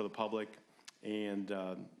ourselves and for the public. And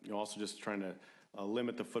also just trying to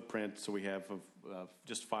limit the footprint so we have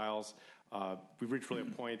just files. We've reached really a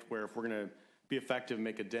point where if we're going to be effective and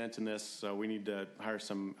make a dent in this, we need to hire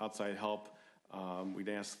some outside help. We'd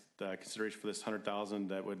ask consideration for this $100,000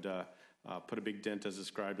 that would put a big dent as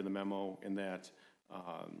described in the memo in that,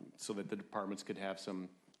 so that the departments could have some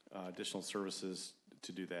additional services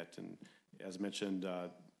to do that. And as mentioned,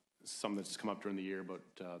 some that's come up during the year, but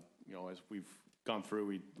as we've gone through,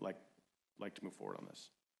 we'd like to move forward on this.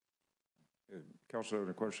 Council, have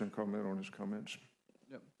any question, comment on his comments?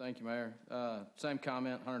 Yep. Thank you, Mayor. Same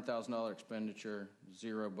comment, $100,000 expenditure,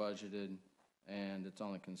 zero budgeted, and it's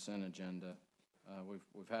on the consent agenda.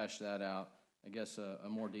 We've hashed that out. I guess a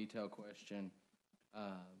more detailed question.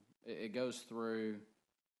 It goes through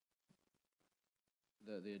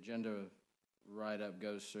the agenda write-up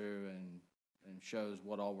goes through and shows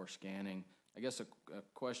what all we're scanning. I guess a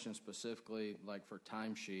question specifically, like for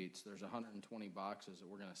timesheets, there's 120 boxes that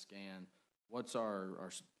we're going to scan. What's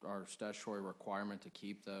our statutory requirement to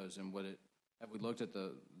keep those, and have we looked at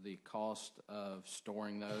the cost of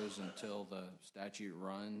storing those until the statute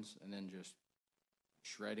runs and then just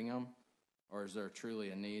shredding them, or is there truly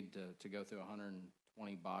a need to go through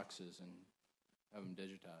 120 boxes and have them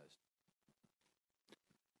digitized?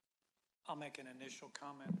 I'll make an initial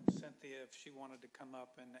comment. Cynthia, if she wanted to come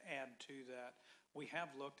up and add to that. We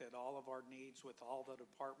have looked at all of our needs with all the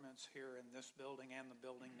departments here in this building and the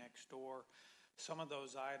building next door. Some of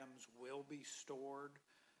those items will be stored.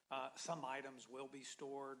 Some items will be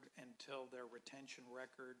stored until their retention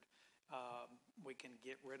record. We can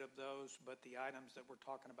get rid of those, but the items that we're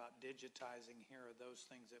talking about digitizing here are those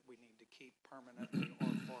things that we need to keep permanently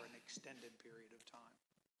or for an extended period of time.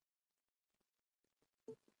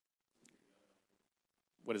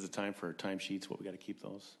 What is the time for timesheets? What we got to keep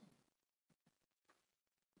those?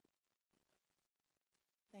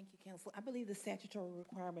 Thank you, Council. I believe the statutory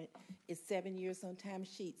requirement is 7 years on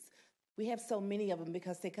timesheets. We have so many of them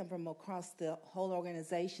because they come from across the whole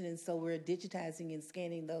organization, and so we're digitizing and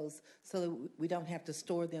scanning those so that we don't have to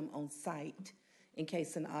store them on site in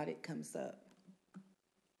case an audit comes up.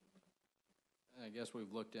 I guess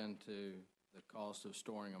we've looked into the cost of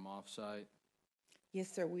storing them off-site. Yes,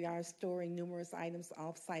 sir. We are storing numerous items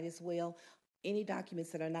off-site as well. Any documents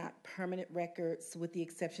that are not permanent records, with the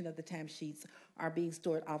exception of the timesheets, are being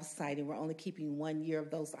stored off-site, and we're only keeping 1 year of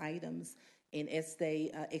those items. And as they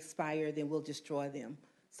expire, then we'll destroy them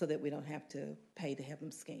so that we don't have to pay to have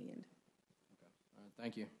them scanned. Okay. All right.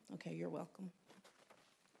 Thank you. Okay, you're welcome.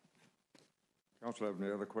 Council, have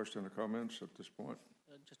any other questions or comments at this point?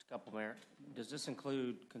 Just a couple, Mayor. Does this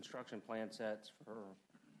include construction plan sets for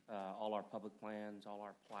all our public plans, all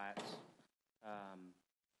our plats?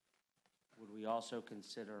 Would we also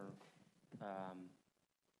consider,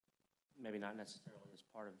 maybe not necessarily as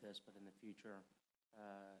part of this, but in the future,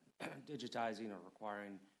 digitizing or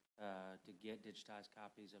requiring to get digitized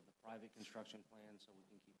copies of the private construction plans so we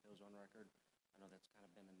can keep those on record. I know that's kind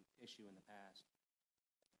of been an issue in the past.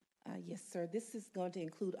 Yes, sir. This is going to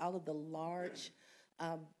include all of the large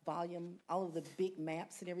volume, all of the big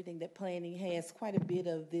maps and everything that planning has. Quite a bit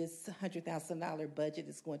of this $100,000 budget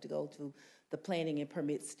is going to go to the Planning and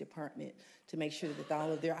Permits Department to make sure that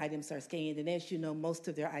all of their items are scanned. And as you know, most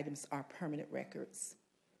of their items are permanent records.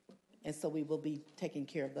 And so we will be taking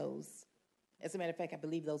care of those. As a matter of fact, I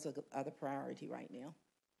believe those are the priority right now.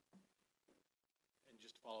 And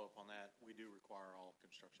just to follow up on that, we do require all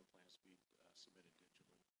construction plans to be submitted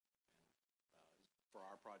digitally for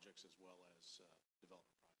our projects as well as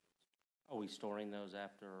development projects. Are we storing those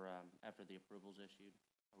after the approval's issued?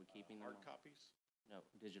 Are we keeping them? Hard copies? No,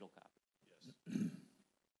 digital copies. Yes.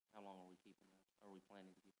 How long are we keeping those? Are we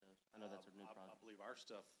planning to keep those? I know that's a new project. I believe our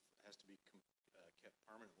stuff has to be kept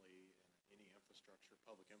permanently, and any infrastructure,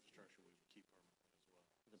 public infrastructure, we would keep permanently as well.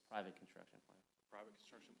 The private construction plans. Private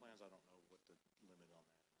construction plans, I don't know what the limit on that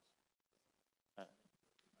is. I'd have to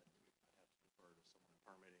defer to someone in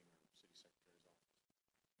permitting or city secretary's office.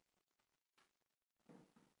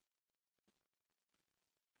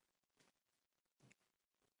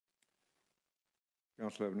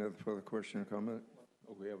 Council have any other further question or comment?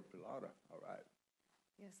 Oh, we have a lot of, all right.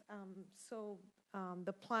 Yes,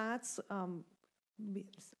 the plats, a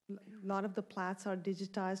lot of the plats are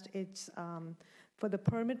digitized. It's for the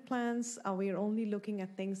permit plans, we are only looking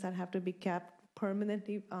at things that have to be kept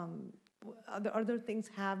permanently. Other things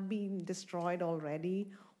have been destroyed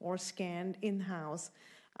already or scanned in-house.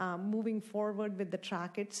 Moving forward with the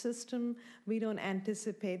trackage system, we don't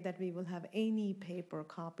anticipate that we will have any paper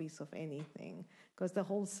copies of anything because the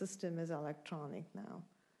whole system is electronic now.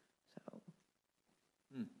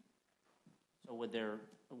 So would there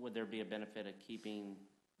be a benefit of keeping?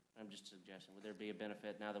 I'm just suggesting. Would there be a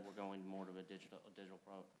benefit now that we're going more to a digital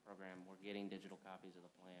program? We're getting digital copies of the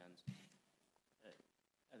plans.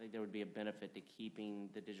 I think there would be a benefit to keeping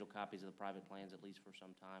the digital copies of the private plans at least for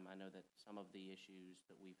some time. I know that some of the issues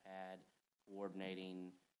that we've had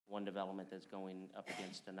coordinating one development that's going up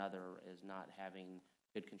against another is not having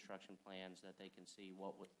good construction plans that they can see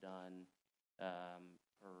what was done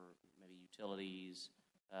for maybe utilities,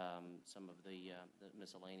 some of the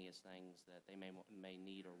miscellaneous things that they may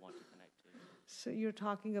need or want to connect to. So you're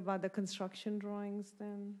talking about the construction drawings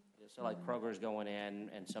then? Yeah, so like Kroger's going in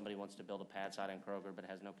and somebody wants to build a pad site in Kroger but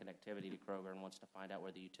has no connectivity to Kroger and wants to find out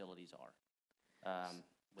where the utilities are.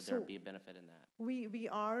 Would there be a benefit in that? We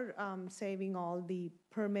are saving all the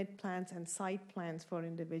permit plans and site plans for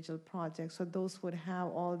individual projects. So those would have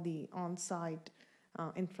all the on-site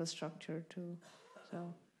infrastructure too.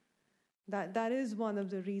 So that is one of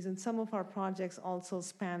the reasons. Some of our projects also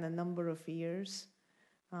span a number of years,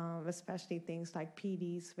 especially things like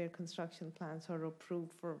PDs where construction plans are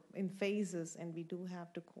approved in phases, and we do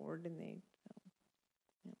have to coordinate. So,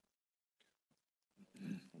 yeah.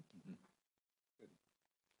 Thank you.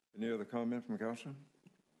 Any other comment from council?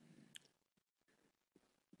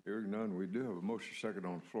 Hearing none, we do have a motion second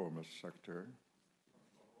on the floor, Mr. Secretary.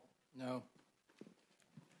 No.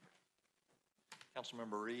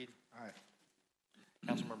 Councilmember Reed? Aye.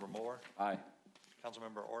 Councilmember Moore? Aye.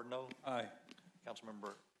 Councilmember Ordinance? Aye.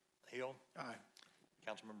 Councilmember Hill? Aye.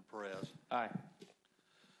 Councilmember Perez? Aye.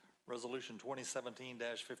 Resolution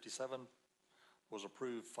 2017-57 was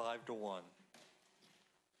approved 5-1.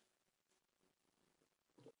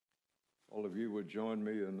 All of you would join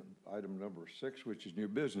me in item number 6, which is new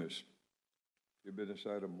business. New business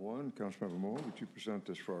item 1, Councilmember Moore, would you present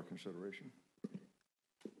this for our consideration?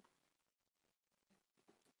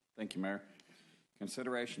 Thank you, Mayor.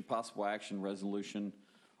 Consideration possible action resolution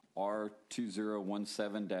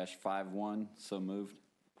R2017-51. So moved.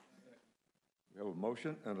 We have a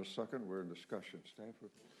motion and a second. We're in discussion.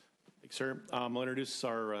 Stanford. Thanks, sir. I'll introduce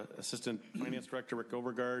our Assistant Finance Director, Rick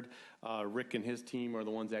Overgaard. Rick and his team are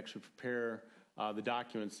the ones that actually prepare the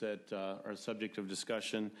documents that are subject of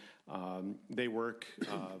discussion. They work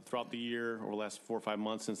throughout the year, over the last 4 or 5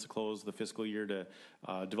 months since the close of the fiscal year, to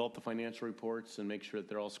develop the financial reports and make sure that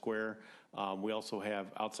they're all square. We also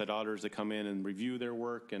have outside auditors that come in and review their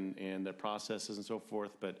work and their processes and so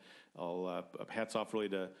forth. But I'll hats off really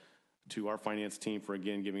to our finance team for,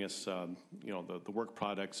 again, giving us the work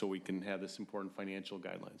product so we can have this important financial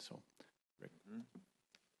guidelines. So, Rick.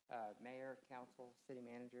 Mayor, Council, City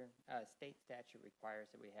Manager, state statute requires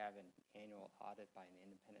that we have an annual audit by an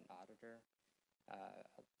independent auditor.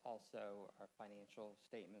 Also, our financial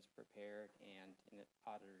statements prepared and an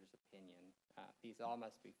auditor's opinion. These all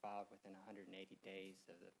must be filed within 180 days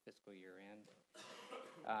of the fiscal year end.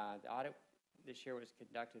 The audit this year was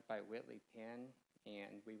conducted by Whitley Penn,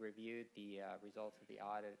 and we reviewed the results of the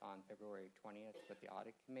audit on February 20th with the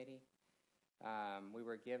audit committee. We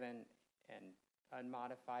were given an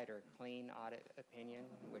unmodified or clean audit opinion,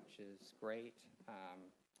 which is great.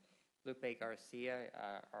 Lupe Garcia,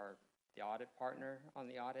 the audit partner on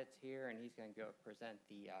the audits here, and he's going to go present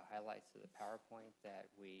the highlights of the PowerPoint that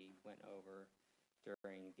we went over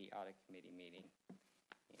during the audit committee meeting.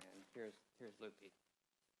 And here's Lupe.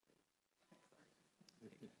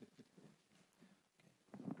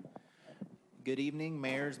 Good evening,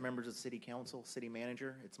 mayors, members of the City Council, City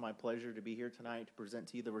Manager. It's my pleasure to be here tonight to present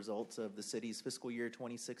to you the results of the city's fiscal year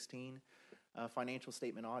 2016 financial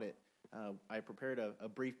statement audit. I prepared a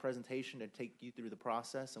brief presentation to take you through the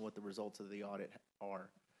process and what the results of the audit are.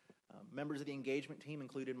 Members of the engagement team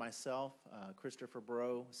included myself, Christopher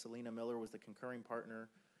Bro, Selena Miller was the concurring partner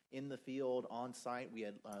in the field on site. We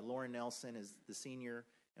had Lauren Nelson as the senior,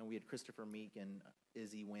 and we had Christopher Meek and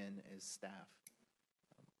Izzy Wynn as staff.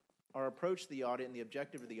 Our approach to the audit and the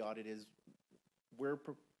objective of the audit is we're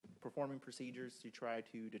performing procedures to try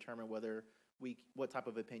to determine what type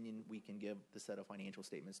of opinion we can give the set of financial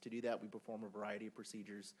statements. To do that, we perform a variety of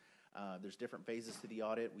procedures. There's different phases to the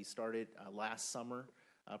audit. We started last summer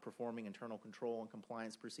performing internal control and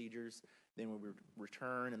compliance procedures. Then we would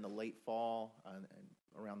return in the late fall,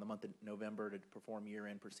 around the month of November, to perform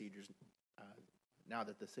year-end procedures now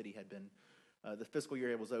that the city had been the fiscal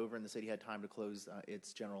year was over and the city had time to close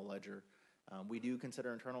its general ledger. We do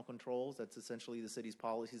consider internal controls. That's essentially the city's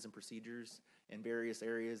policies and procedures in various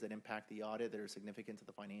areas that impact the audit that are significant to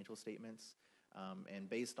the financial statements. And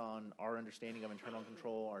based on our understanding of internal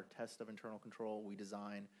control, our test of internal control, we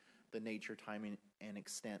design the nature, timing, and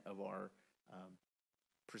extent of our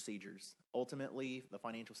procedures. Ultimately, the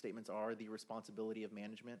financial statements are the responsibility of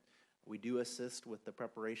management. We do assist with the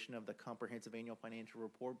preparation of the comprehensive annual financial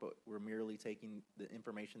report, but we're merely taking the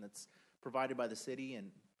information that's provided by the city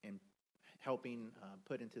and helping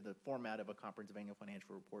put into the format of a comprehensive annual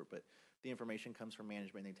financial report. But the information comes from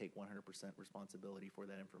management. They take 100% responsibility for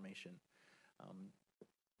that information.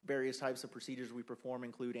 Various types of procedures we perform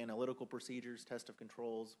include analytical procedures, test of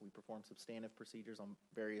controls. We perform substantive procedures on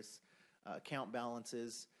various account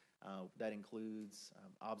balances. That includes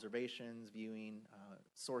observations, viewing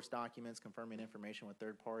source documents, confirming information with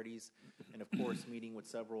third parties, and of course meeting with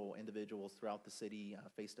several individuals throughout the city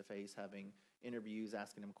face-to-face, having interviews,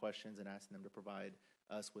 asking them questions, and asking them to provide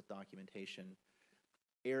us with documentation.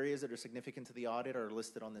 Areas that are significant to the audit are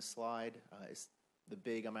listed on this slide. It's the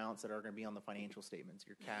big amounts that are going to be on the financial statements,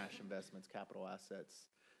 your cash, investments, capital assets,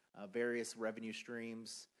 various revenue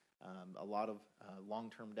streams, a lot of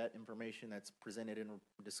long-term debt information that's presented and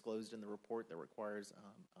disclosed in the report that requires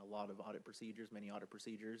a lot of audit procedures, many audit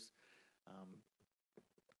procedures.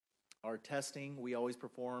 Our testing, we always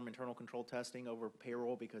perform internal control testing over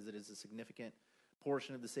payroll because it is a significant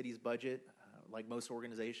portion of the city's budget, like most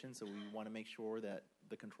organizations, so we want to make sure that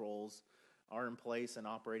the controls are in place and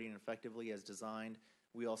operating effectively as designed.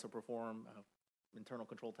 We also perform internal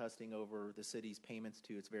control testing over the city's payments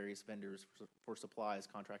to its various vendors for supplies,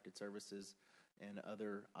 contracted services, and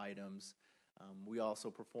other items. We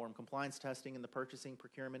also perform compliance testing in the purchasing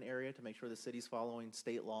procurement area to make sure the city's following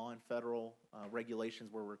state law and federal regulations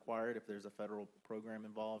where required if there's a federal program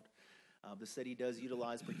involved. The city does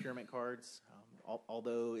utilize procurement cards,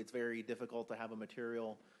 although it's very difficult to have a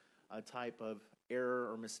material type of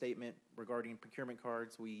error or misstatement regarding procurement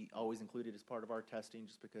cards. We always include it as part of our testing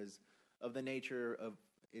just because of the nature of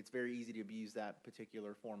it's very easy to abuse that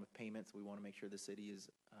particular form of payments. We want to make sure the city is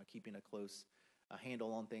keeping a close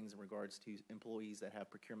handle on things in regards to employees that have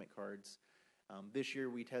procurement cards. This year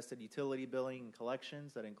we tested utility billing and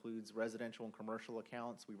collections. That includes residential and commercial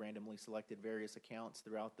accounts. We randomly selected various accounts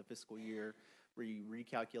throughout the fiscal year. We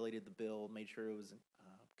recalculated the bill, made sure it was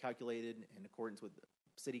calculated in accordance with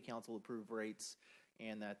city council approved rates,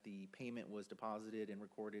 and that the payment was deposited and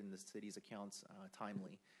recorded in the city's accounts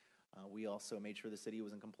timely. We also made sure the city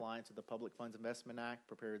was in compliance with the Public Funds Investment Act,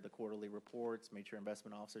 prepared the quarterly reports, made sure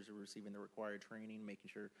investment officers were receiving the required training, making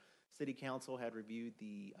sure city council had reviewed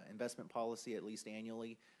the investment policy at least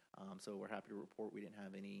annually. So we're happy to report we didn't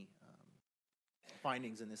have any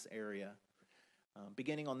findings in this area.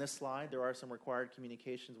 Beginning on this slide, there are some required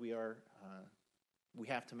communications we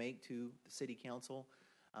have to make to the city council.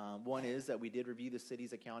 One is that we did review the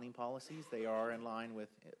city's accounting policies. They are in line with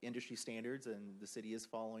industry standards, and the city is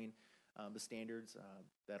following the standards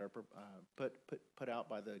that are put out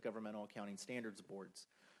by the governmental accounting standards boards.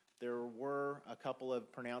 There were a couple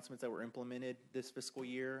of pronouncements that were implemented this fiscal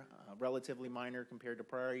year, relatively minor compared to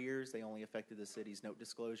prior years. They only affected the city's note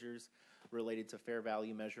disclosures related to fair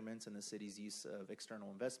value measurements and the city's use of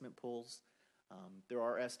external investment pools. There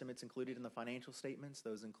are estimates included in the financial statements.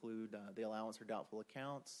 Those include the allowance for doubtful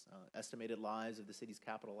accounts, estimated lives of the city's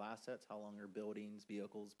capital assets, how long are buildings,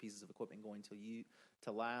 vehicles, pieces of equipment going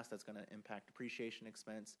to last. That's going to impact depreciation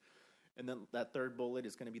expense. And then that third bullet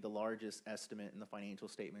is going to be the largest estimate in the financial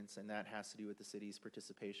statements, and that has to do with the city's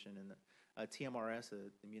participation in the TMRS,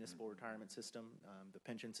 the municipal retirement system, the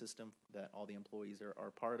pension system that all the employees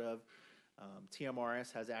are part of.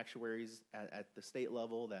 TMRS has actuaries at the state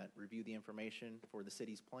level that review the information for the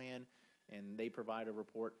city's plan, and they provide a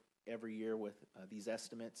report every year with these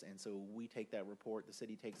estimates. And so we take that report, the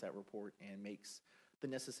city takes that report and makes the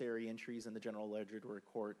necessary entries in the general ledger to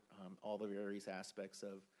record all the various aspects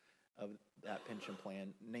of that pension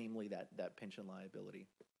plan, namely that pension liability.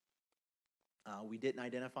 We didn't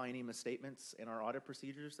identify any misstatements in our audit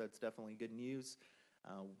procedures. That's definitely good news.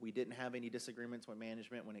 We didn't have any disagreements with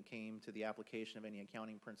management when it came to the application of any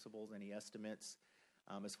accounting principles, any estimates.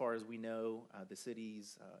 As far as we know, the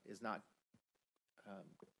city's is not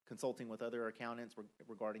consulting with other accountants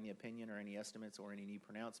regarding the opinion or any estimates or any new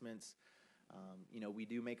pronouncements. We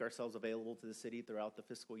do make ourselves available to the city throughout the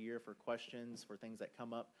fiscal year for questions, for things that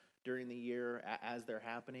come up during the year as they're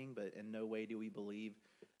happening, but in no way do we believe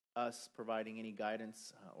us providing any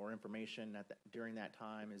guidance or information during that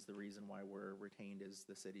time is the reason why we're retained as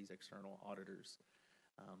the city's external auditors.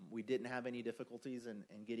 We didn't have any difficulties in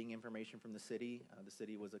getting information from the city. The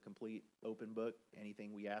city was a complete open book.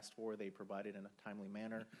 Anything we asked for, they provided in a timely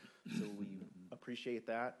manner, so we appreciate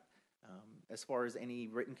that. As far as any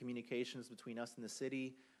written communications between us and the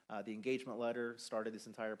city, the engagement letter started this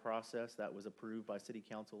entire process. That was approved by City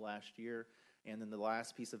Council last year. And then the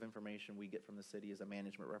last piece of information we get from the city is a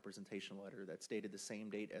management representation letter that stated the same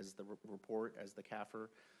date as the report, as the CAFR.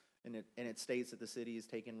 And it states that the city has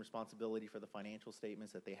taken responsibility for the financial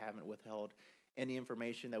statements, that they haven't withheld any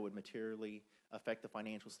information that would materially affect the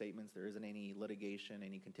financial statements. There isn't any litigation,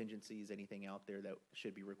 any contingencies, anything out there that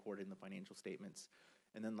should be recorded in the financial statements.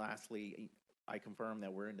 And then lastly, I confirm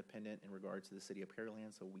that we're independent in regards to the City of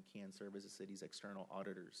Pearland, so we can serve as the city's external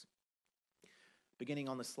auditors. Beginning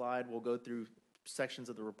on the slide, we'll go through sections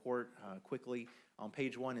of the report quickly. On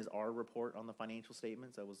page 1 is our report on the financial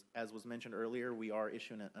statements. As was mentioned earlier, we are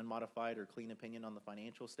issuing an unmodified or clean opinion on the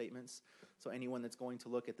financial statements. So anyone that's going to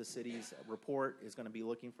look at the city's report is going to be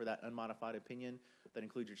looking for that unmodified opinion. That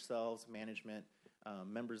includes yourselves, management,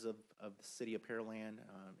 members of the City of Pearland,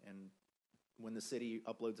 and when the city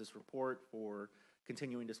uploads this report for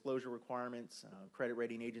continuing disclosure requirements, credit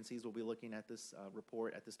rating agencies will be looking at this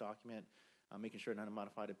report, at this document, making sure an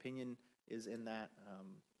unmodified opinion is in that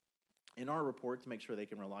in our report to make sure they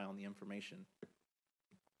can rely on the information.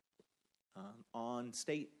 On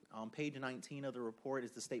page 19 of the report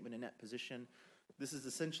is the statement of net position. This is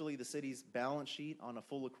essentially the city's balance sheet on a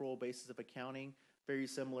full accrual basis of accounting, very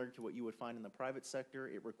similar to what you would find in the private sector.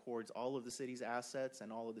 It records all of the city's assets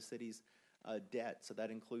and all of the city's debt. So that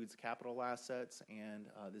includes capital assets and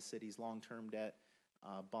the city's long-term debt,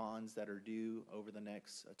 bonds that are due over the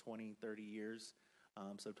next 20, 30 years.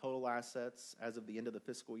 So total assets as of the end of the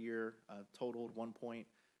fiscal year totaled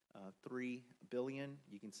 $1.3 billion.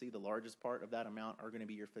 You can see the largest part of that amount are going to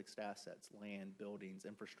be your fixed assets, land, buildings,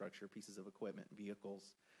 infrastructure, pieces of equipment,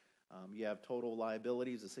 vehicles. You have total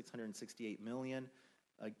liabilities of $668 million.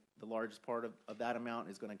 The largest part of that amount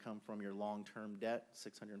is going to come from your long-term debt,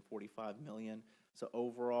 $645 million. So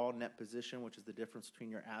overall net position, which is the difference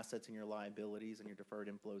between your assets and your liabilities and your deferred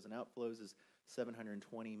inflows and outflows, is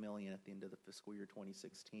 $720 million at the end of the fiscal year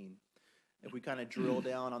 2016. If we kind of drill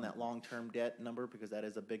down on that long-term debt number, because that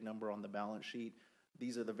is a big number on the balance sheet,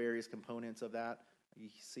 these are the various components of that. You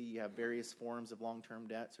see you have various forms of long-term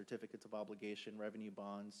debt: certificates of obligation, revenue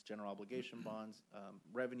bonds, general obligation bonds,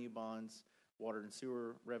 revenue bonds, water and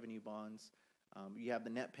sewer revenue bonds. You have the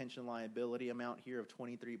net pension liability amount here of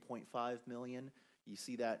 $23.5 million. You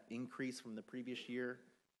see that increase from the previous year,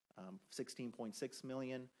 $16.6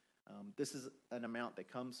 million. This is an amount that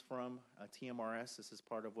comes from TMRS. This is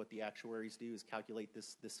part of what the actuaries do, is calculate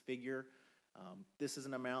this figure. This is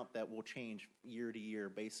an amount that will change year to year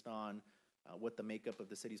based on what the makeup of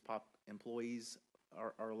the city's employees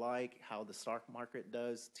are like, how the stock market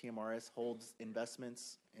does. TMRS holds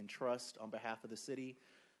investments and trust on behalf of the city.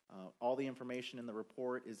 All the information in the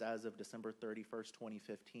report is as of December 31st,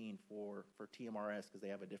 2015 for TMRS, because they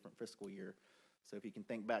have a different fiscal year. So if you can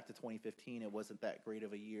think back to 2015, it wasn't that great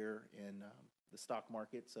of a year in the stock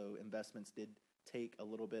market, so investments did take a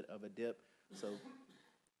little bit of a dip. So,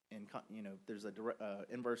 there's a direct,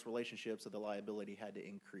 inverse relationship, so the liability had to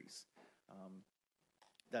increase.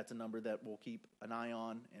 That's a number that we'll keep an eye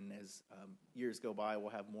on, and as years go by, we'll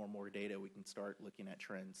have more and more data. We can start looking at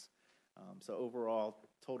trends. So overall,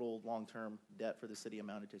 total long-term debt for the city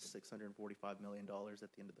amounted to $645 million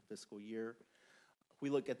at the end of the fiscal year. We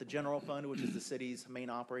look at the general fund, which is the city's main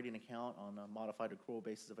operating account on a modified accrual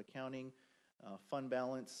basis of accounting. Fund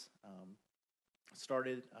balance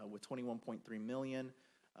started with $21.3 million.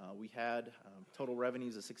 We had total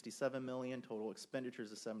revenues of $67 million, total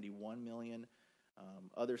expenditures of $71 million,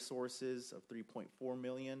 other sources of $3.4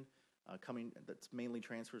 million that's mainly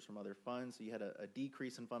transfers from other funds. So you had a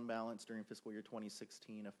decrease in fund balance during fiscal year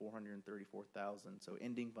 2016 of $434,000. So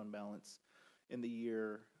ending fund balance in the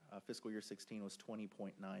year fiscal year 16 was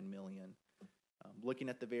 $20.9 million. Looking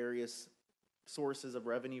at the various sources of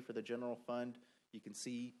revenue for the general fund, you can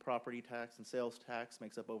see property tax and sales tax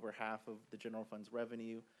makes up over half of the general fund's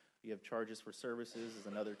revenue. You have charges for services is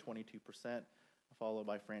another 22%, followed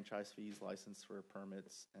by franchise fees, license for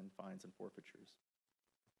permits, and fines and forfeitures.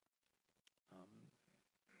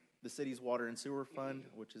 The city's water and sewer fund,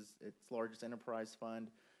 which is its largest enterprise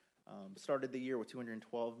fund, started the year with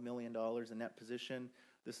 $212 million in net position.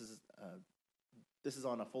 This is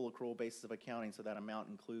on a full accrual basis of accounting, so that amount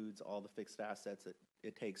includes all the fixed assets that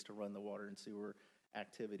it takes to run the water and sewer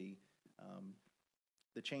activity.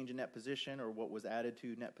 The change in net position, or what was added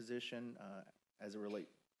to net position, as it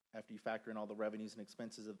relates after you factor in all the revenues and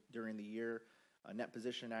expenses during the year, net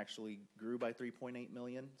position actually grew by $3.8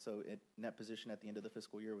 million. So net position at the end of the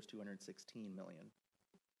fiscal year was $216 million.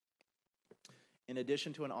 In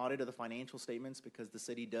addition to an audit of the financial statements, because the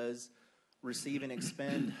city does receive and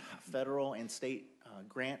expend federal and state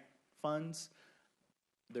grant funds,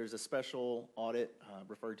 there's a special audit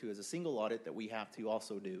referred to as a single audit that we have to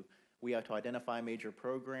also do. We have to identify major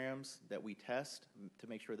programs that we test to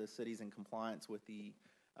make sure the city's in compliance with the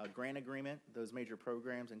grant agreement. Those major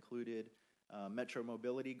programs included Metro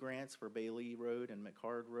Mobility grants for Bailey Road and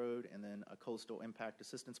McCard Road, and then a Coastal Impact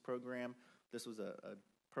Assistance Program. This was a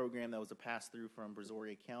program that was a pass-through from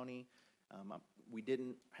Brazoria County. We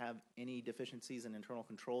didn't have any deficiencies in internal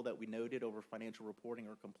control that we noted over financial reporting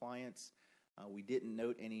or compliance. We didn't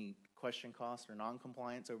note any question costs or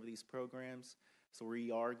non-compliance over these programs. So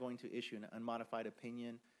we are going to issue an unmodified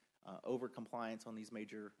opinion over compliance on these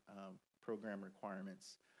major program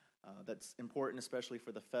requirements. That's important, especially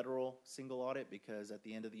for the federal single audit, because at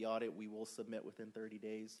the end of the audit, we will submit within 30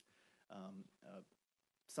 days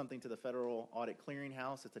something to the Federal Audit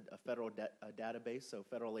Clearinghouse. It's a federal database, so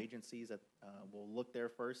federal agencies that will look there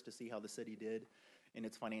first to see how the city did in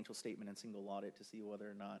its financial statement and single audit to see whether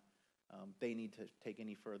or not they need to take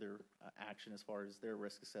any further action as far as their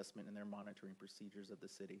risk assessment and their monitoring procedures of the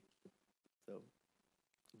city. So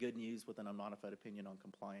good news with an unmodified opinion on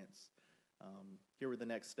compliance. Here were the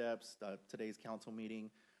next steps. Today's council meeting.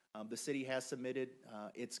 The city has submitted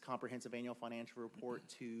its comprehensive annual financial report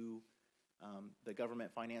to the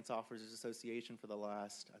Government Finance Officers Association for the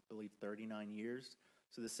last, I believe, 39 years.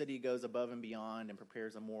 So the city goes above and beyond and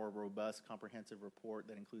prepares a more robust, comprehensive report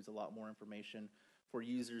that includes a lot more information for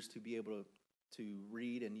users to be able to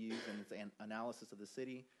read and use in its analysis of the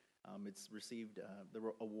city. It's received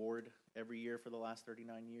the award every year for the last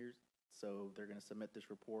 39 years. So they're going to submit this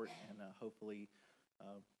report and hopefully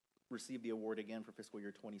receive the award again for fiscal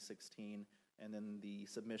year 2016. And then the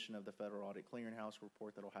submission of the Federal Audit Clearinghouse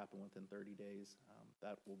report that will happen within 30 days.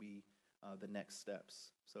 That will be the next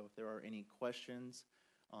steps. So if there are any questions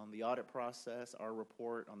on the audit process, our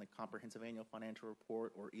report, on the comprehensive annual financial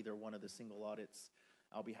report, or either one of the single audits,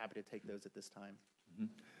 I'll be happy to take those at this time. Mm-hmm.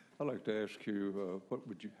 I'd like to ask you,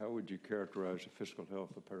 how would you characterize the fiscal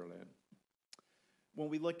health of Pearland? When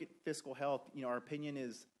we look at fiscal health, our opinion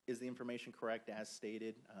is the information correct as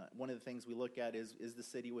stated? One of the things we look at is the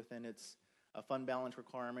city within its fund balance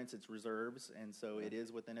requirements, its reserves, and so it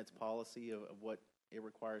is within its policy of what it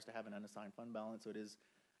requires to have an unassigned fund balance. So it is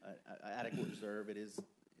an adequate reserve. It is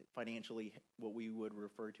financially what we would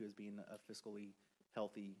refer to as being a fiscally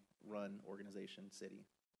healthy run organization, city.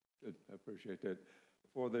 Good. I appreciate that.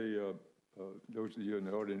 For the those of you in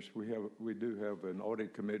the audience, we do have an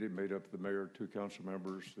audit committee made up of the mayor, 2 council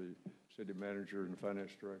members, the city manager and the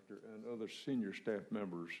finance director, and other senior staff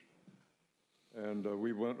members. And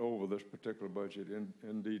we went over this particular budget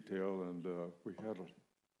in detail, and we had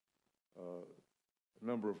a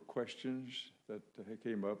number of questions that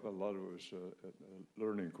came up. A lot of it was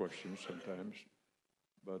learning questions sometimes,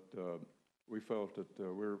 but we felt that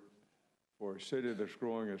we're, for a city that's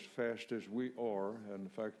growing as fast as we are, and the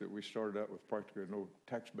fact that we started out with practically no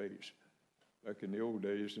tax base back in the old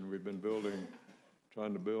days, and we've been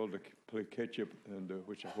trying to build to play catch up, and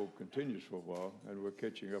which I hope continues for a while, and we're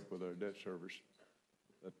catching up with our debt service.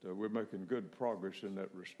 That we're making good progress in that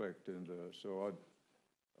respect, and so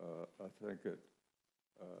I think that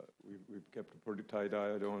we've kept a pretty tight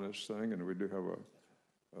eye on this thing, and we do have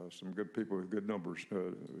some good people with good numbers,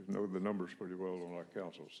 who know the numbers pretty well on our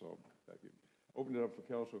council, so thank you. Open it up for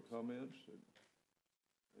council comments.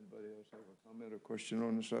 Anybody else have a comment or question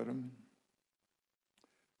on this item?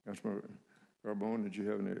 Councilman Carbone, did you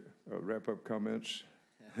have any wrap-up comments?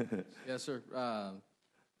 Yes, sir.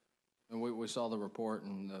 And we saw the report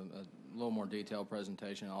and a little more detailed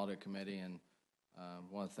presentation, audit committee, and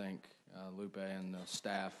want to thank Lupe and the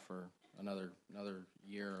staff for another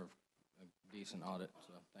year of a decent audit.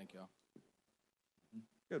 So thank you all.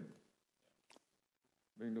 Good.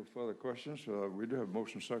 Being no further questions, we do have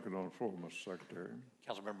motion second on the floor, Mr. Secretary.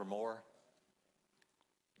 Councilmember Moore?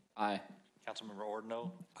 Aye. Councilmember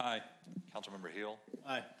Ordino? Aye. Councilmember Hill?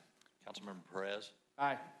 Aye. Councilmember Perez?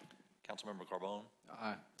 Aye. Councilmember Carbone?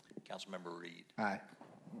 Aye. Councilmember Reed? Aye.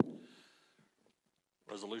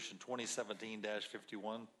 Resolution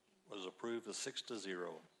 2017-51 was approved with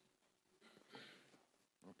 6-0.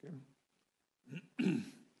 Okay.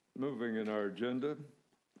 Moving in our agenda,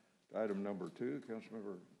 item number 2,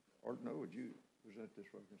 Councilmember Ordino, would you present this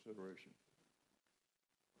for consideration?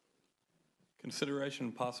 Consideration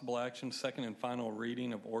and possible action, second and final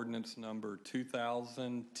reading of ordinance number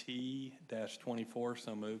 2000T-24.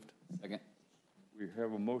 So moved. Second. We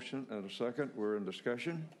have a motion and a second. We're in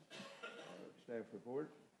discussion. Staff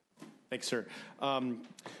report. Thanks, sir.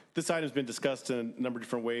 This item's been discussed in a number of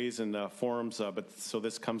different ways and forums, but so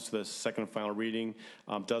this comes to the second and final reading.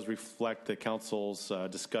 Does reflect the council's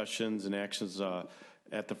discussions and actions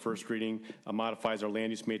at the first reading. Modifies our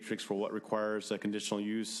land use matrix for what requires a conditional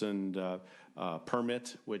use and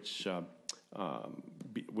permit, which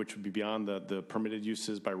would be beyond the permitted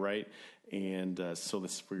uses by right. And so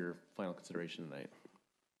this is for your final consideration tonight.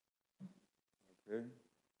 Okay.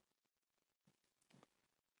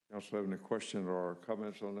 Council have any questions or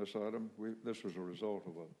comments on this item? This was a result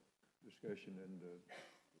of a discussion in the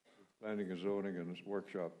planning and zoning and this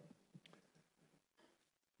workshop.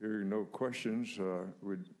 Hearing no questions,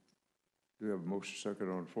 we do have a motion second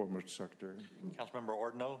on the floor, Mr. Secretary. Councilmember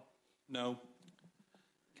Ordino? No.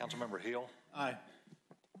 Councilmember Hill? Aye.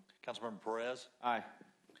 Councilmember Perez? Aye.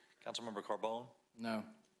 Councilmember Carbone? No.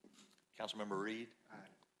 Councilmember Reed? Aye.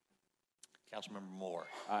 Councilmember Moore?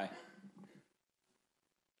 Aye.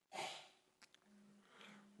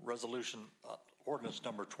 Resolution, ordinance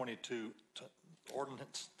number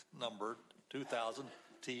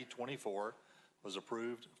 2000T-24 was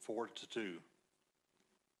approved 4-2.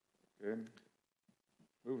 Okay.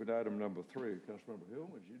 Moving to item number 3, Councilmember Hill,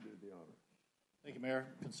 would you do the honor? Thank you, Mayor.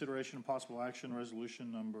 Consideration and possible action,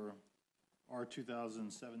 resolution number R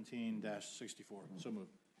 2017-64. So moved.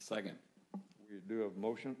 Second. We do have a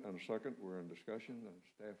motion and a second. We're in discussion and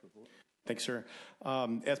staff report. Thanks, sir.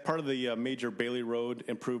 As part of the major Bailey Road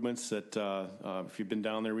improvements that if you've been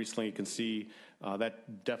down there recently, you can see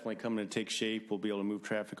that definitely coming to take shape. We'll be able to move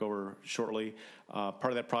traffic over shortly. Part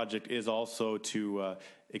of that project is also to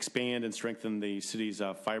expand and strengthen the city's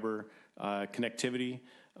fiber connectivity.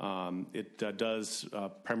 It does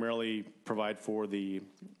primarily provide for the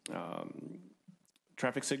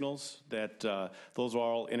traffic signals that those are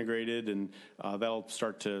all integrated, and that'll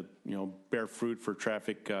start to bear fruit for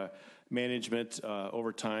traffic management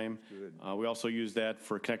over time. We also use that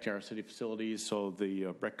for connecting our city facilities, so the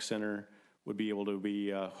rec center would be able to be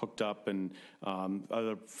hooked up, and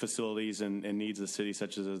other facilities and needs of the city,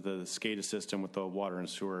 such as the SCADA system with the water and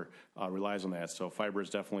sewer, relies on that. So fiber is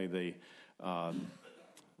definitely the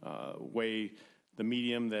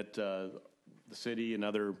medium that the city and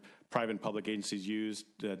other private and public agencies use,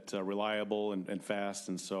 that reliable and fast,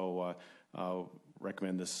 and so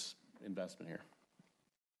recommend this investment here.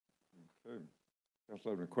 Okay.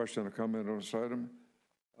 Council, have any question or comment on this item?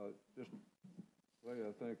 Just say,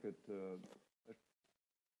 I think it's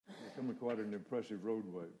becoming quite an impressive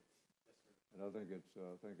roadway, and I think it's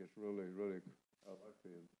really I like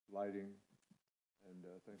the lighting, and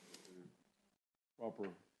I think the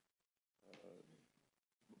proper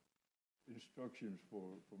instructions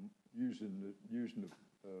for using the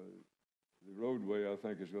roadway, I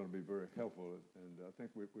think, is going to be very helpful, and I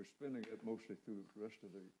think we're spending it mostly through the rest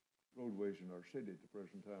of the roadways in our city at the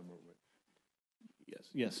present time, aren't we?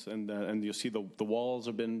 Yes, and you'll see the walls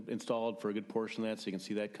have been installed for a good portion of that, so you can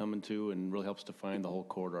see that coming too, and really helps define the whole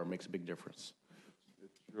corridor. Makes a big difference.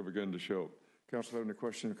 It's sure beginning to show. Council, have any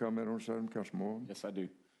question or comment on this item? Councilman Moore? Yes, I do.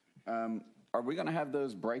 Are we going to have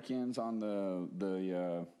those break-ins on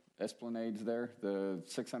the esplanades there, the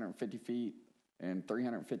 650 feet and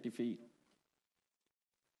 350 feet?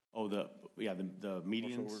 Oh, the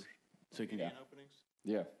medians? So you can, openings?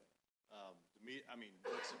 Yeah. I mean,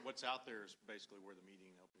 what's out there is basically where the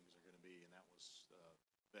median openings are going to be, and that was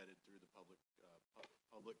vetted through the public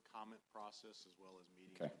comment process as well as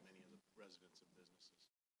meetings Okay. with many of the residents and businesses.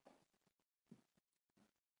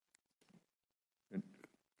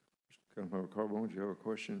 Councilmember Carbone, do you have a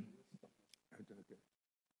question?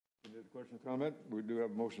 Any other question or comment? We do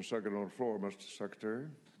have a motion second on the floor, Mr. Secretary.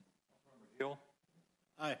 Hill.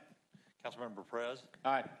 Aye. Councilmember Perez.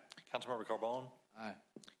 Aye. Councilmember Carbone. Aye.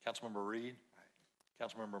 Councilmember Reed.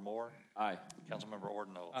 Councilmember Moore. Aye. Councilmember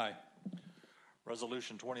Ordinance. Aye.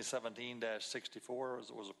 Resolution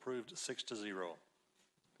 2017-64 was approved 6-0.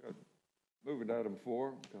 Good. Moving to item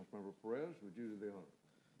 4, Councilmember Perez, would you do the honor?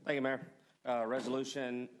 Thank you, Mayor.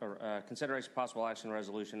 Resolution, or consideration possible action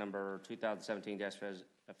resolution number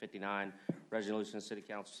 2017-59, resolution of City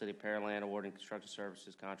Council, City of Pearland, awarding construction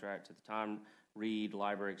services contract to the Tom Reed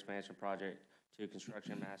Library Expansion Project to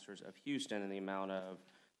Construction Masters of Houston in the amount of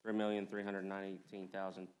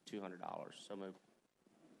 $3,319,200. So moved.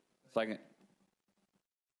 Second.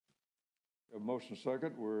 A motion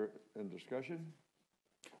second, we're in discussion.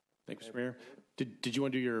 Thank you, Mr. Mayor. Did you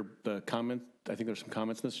want to do the comment? I think there's some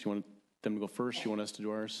comments in this. You want them to go first? You want us to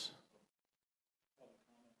do ours?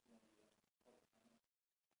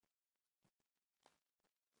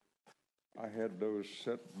 I had those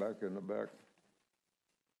set back in the back.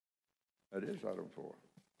 That is item 4.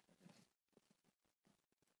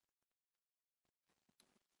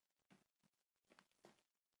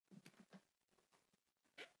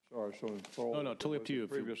 Sorry, so No, totally up to you.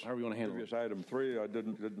 However you want to handle it. Previous item 3, I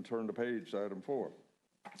didn't turn the page to item 4.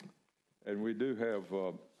 And we do have,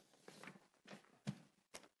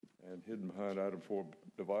 and hidden behind item 4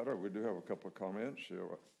 divider, we do have a couple of comments.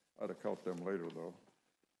 I'd have caught them later, though.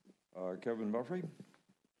 Kevin Murphy,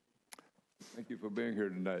 thank you for being here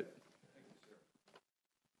tonight.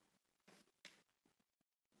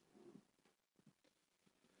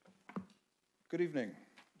 Good evening,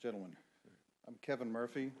 gentlemen. I'm Kevin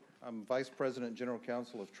Murphy. I'm Vice President, General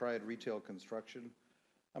Counsel of Triad Retail Construction.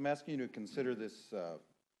 I'm asking you to consider this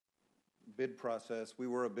bid process. We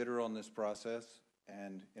were a bidder on this process,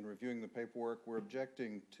 and in reviewing the paperwork, we're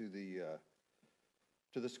objecting to the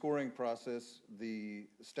scoring process. The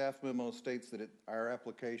staff memo states that our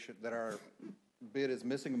bid is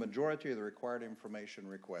missing a majority of the required information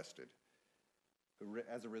requested.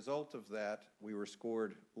 As a result of that, we were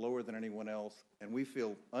scored lower than anyone else, and we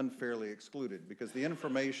feel unfairly excluded because the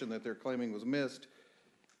information that they're claiming was missed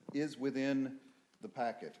is within the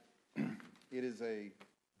packet. It is and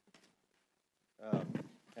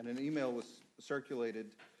an email was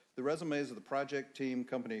circulated. The resumes of the project team,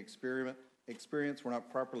 company experience were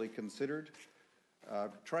not properly considered.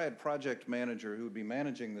 Triad project manager, who would be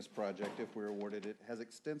managing this project if we're awarded it, has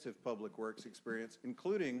extensive public works experience,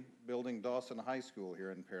 including building Dawson High School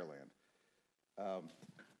here in Pearland.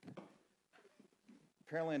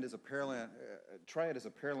 Triad is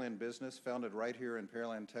a Pearland business founded right here in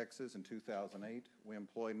Pearland, Texas in 2008. We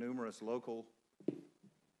employ numerous local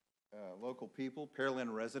people,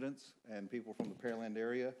 Pearland residents, and people from the Pearland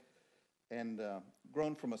area, and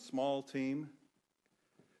grown from a small team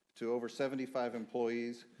to over 75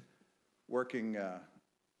 employees working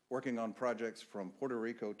on projects from Puerto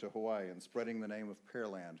Rico to Hawaii and spreading the name of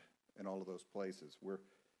Pearland in all of those places. We're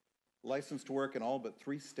licensed to work in all but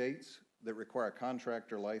 3 states that require a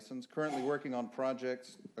contractor license, currently working on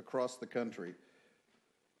projects across the country.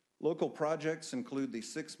 Local projects include the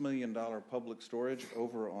 $6 million public storage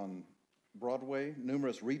over on Broadway,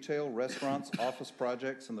 numerous retail, restaurants, office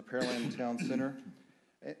projects in the Pearland Town Center,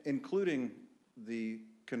 including the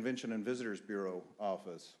Convention and Visitors Bureau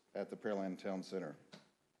office at the Pearland Town Center.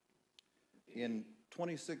 In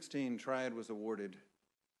 2016, Triad was awarded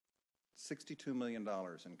 $62 million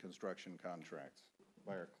in construction contracts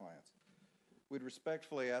by our clients. We'd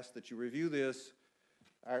respectfully ask that you review this.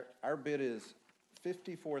 Our bid is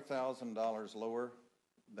 $54,000 lower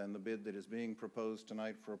than the bid that is being proposed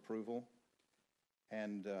tonight for approval.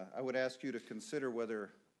 And I would ask you to consider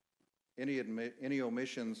whether any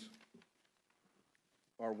omissions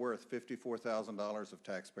are worth $54,000 of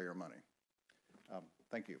taxpayer money.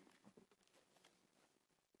 Thank you.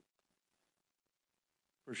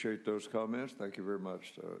 Appreciate those comments. Thank you very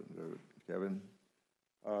much, Kevin.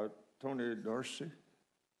 Tony Dorsey,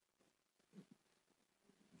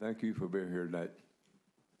 thank you for being here tonight.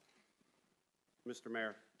 Mr.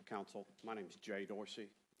 Mayor, Council, my name is Jay Dorsey.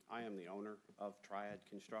 I am the owner of Triad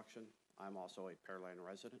Construction. I'm also a Pearland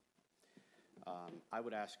resident. I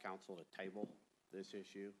would ask Council to table this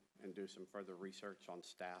issue and do some further research on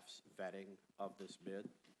staff's vetting of this bid.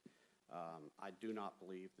 I do not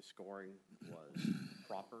believe the scoring was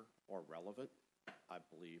proper or relevant. I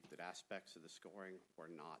believe that aspects of the scoring were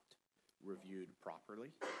not reviewed properly.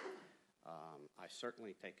 I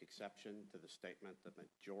certainly take exception to the statement that the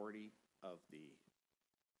majority of the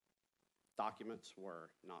documents were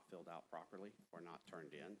not filled out properly or not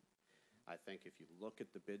turned in. I think if you look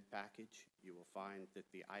at the bid package, you will find that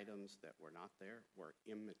the items that were not there were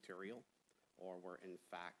immaterial or were in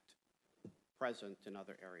fact present in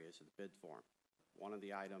other areas of the bid form. One of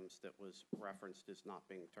the items that was referenced as not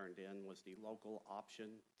being turned in was the local option,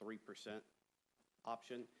 3%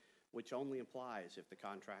 option, which only applies if the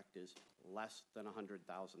contract is less than $100,000.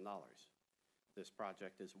 This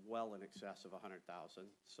project is well in excess of $100,000,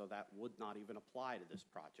 so that would not even apply to this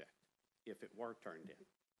project if it were turned in.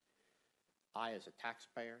 I, as a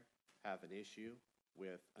taxpayer, have an issue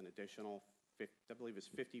with an additional, I believe it's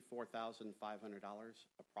 $54,500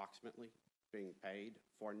 approximately being paid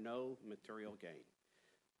for no material gain.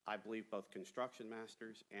 I believe both Construction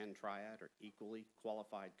Masters and Triad are equally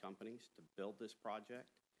qualified companies to build this project.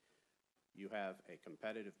 You have a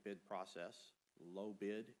competitive bid process. Low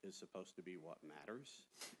bid is supposed to be what matters.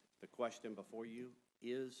 The question before you,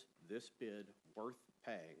 is this bid worth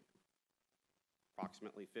paying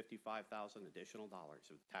approximately $55,000 additional dollars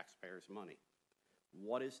of the taxpayers' money?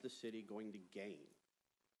 What is the city going to gain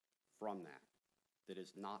from that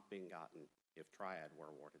is not being gotten if Triad were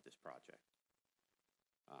awarded this project?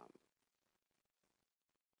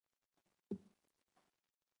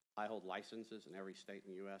 I hold licenses in every state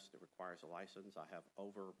in the U.S. that requires a license. I have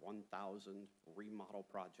over 1,000 remodel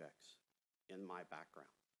projects in my background.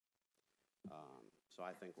 So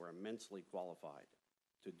I think we're immensely qualified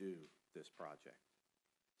to do this project.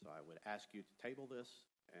 So I would ask you to table this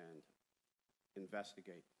and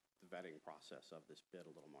investigate the vetting process of this bid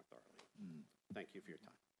a little more thoroughly. Thank you for your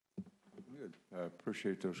time. Good. I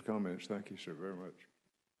appreciate those comments. Thank you, sir, very much.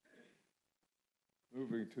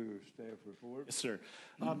 Moving to staff report. Yes, sir.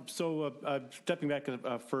 Stepping back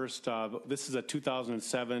first, this is a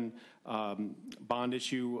 2007 bond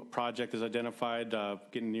issue project is identified,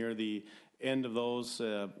 getting near the end of those.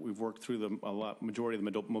 We've worked through the majority of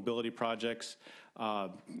the mobility projects,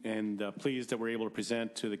 and pleased that we're able to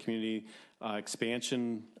present to the community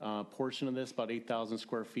expansion portion of this, about 8,000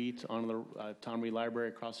 square feet on the Tom Reed Library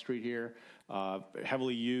across the street here.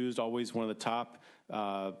 Heavily used, always one of the top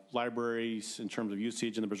libraries in terms of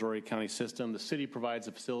usage in the Brazoria County system. The city provides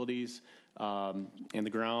the facilities and the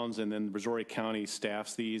grounds, and then Brazoria County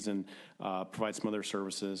staffs these and provides some other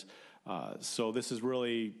services. So this is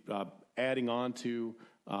really adding on to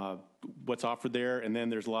what's offered there, and then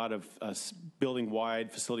there's a lot of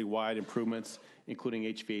building-wide, facility-wide improvements, including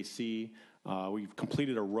HVAC. We've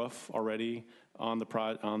completed a roof already on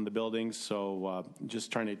the buildings, so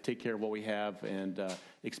just trying to take care of what we have and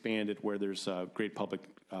expand it where there's great public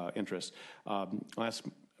interest. I'll ask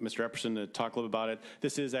Mr. Epperson to talk a little bit about it.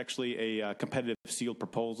 This is actually a competitive sealed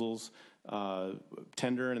proposals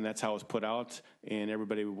tender, and that's how it was put out, and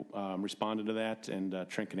everybody responded to that, and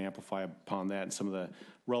Trent can amplify upon that and some of the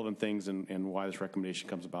relevant things and why this recommendation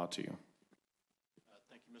comes about to you.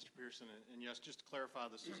 Thank you, Mr. Pearson. And yes, just to clarify,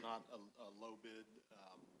 this is not a low bid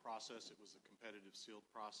process. It was a competitive sealed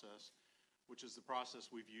process, which is the process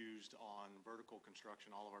we've used on vertical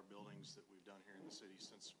construction, all of our buildings that we've done here in the city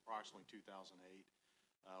since approximately 2008.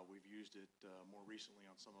 We've used it more recently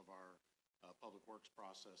on some of our public works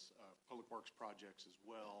projects as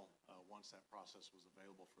well, once that process was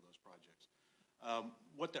available for those projects.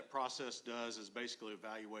 What that process does is basically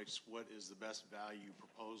evaluates what is the best value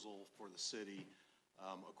proposal for the city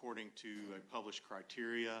according to a published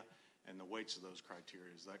criteria and the weights of those criteria.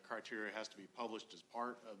 That criteria has to be published as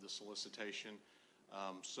part of the solicitation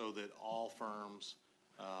so that all firms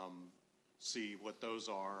see what those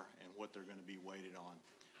are and what they're going to be weighted on.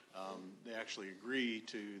 They actually agree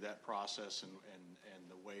to that process and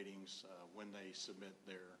the weightings when they submit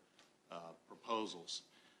their proposals.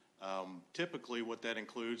 Typically what that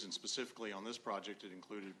includes, and specifically on this project, it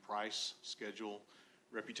included price, schedule,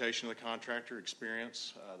 reputation of the contractor,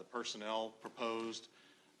 experience, the personnel proposed,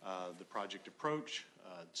 the project approach,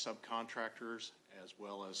 subcontractors, as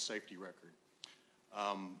well as safety record.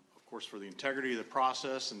 Of course, for the integrity of the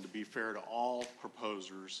process and to be fair to all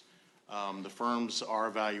proposers, the firms are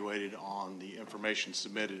evaluated on the information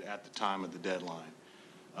submitted at the time of the deadline.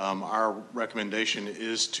 Our recommendation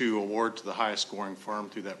is to award to the highest scoring firm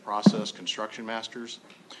through that process, Construction Masters.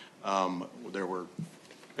 There were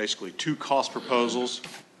basically two cost proposals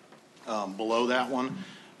below that one.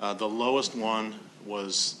 The lowest one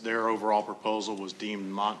was their overall proposal was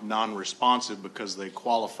deemed non-responsive because they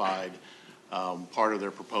qualified part of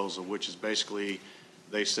their proposal, which is basically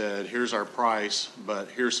they said, here's our price, but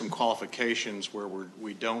here's some qualifications where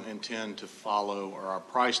we don't intend to follow, or our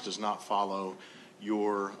price does not follow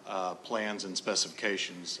your plans and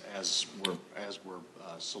specifications as were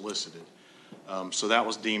solicited. So that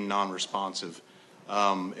was deemed non-responsive.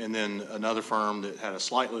 And then another firm that had a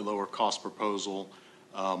slightly lower cost proposal,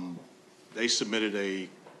 they submitted a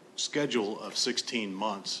schedule of 16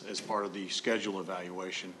 months as part of the schedule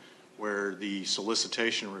evaluation, where the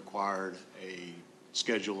solicitation required a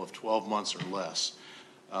schedule of 12 months or less.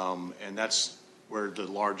 And that's where the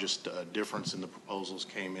largest difference in the proposals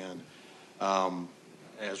came in,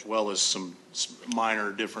 as well as some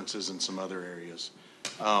minor differences in some other areas.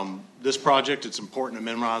 This project, it's important to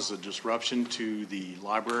minimize the disruption to the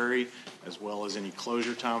library as well as any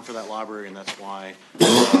closure time for that library, and that's why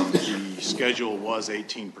the schedule was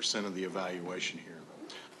 18% of the evaluation here.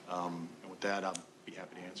 And with that, I'll be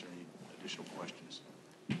happy to answer any additional questions.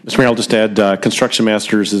 Mr. Mayor, I'll just add, Construction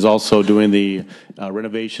Masters is also doing the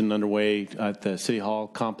renovation underway at the City Hall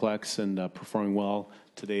complex and performing well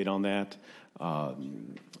to date on that.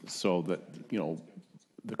 So that,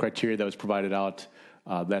 the criteria that was provided out,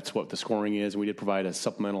 that's what the scoring is. We did provide a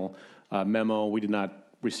supplemental memo. We did not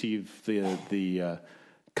receive the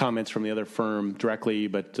comments from the other firm directly,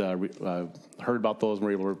 but heard about those and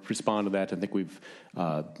were able to respond to that. I think we've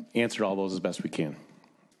answered all those as best we can.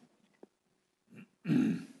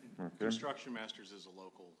 Okay. Construction Masters is a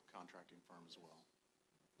local contracting firm as well.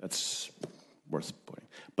 That's worth pointing.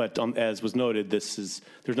 But as was noted, there's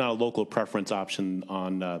not a local preference option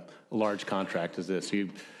on a large contract as this.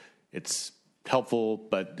 It's helpful,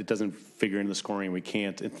 but it doesn't figure into the scoring. We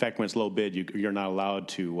can't. In fact, when it's low bid, you're not allowed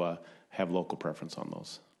to have local preference on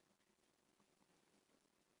those.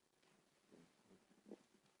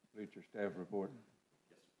 Complete your staff report.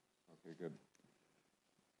 Okay, good.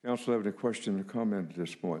 Council have any question or comment at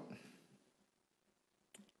this point?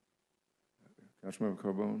 Councilmember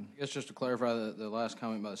Carbone? I guess just to clarify the last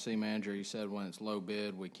comment by the city manager, he said when it's low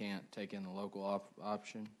bid, we can't take in the local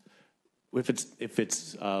option. If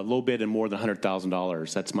it's low bid and more than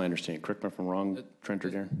 $100,000, that's my understanding. Correct me if I'm wrong, Trent or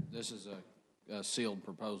Darren? This is a sealed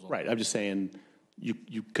proposal. Right. I'm just saying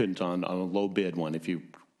you couldn't on a low bid one if you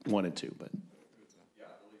wanted to, but. Yeah,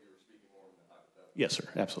 I believe you were speaking more than hypothetical. Yes, sir.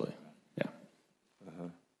 Absolutely. Yeah. Uh-huh.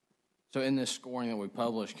 So in this scoring that we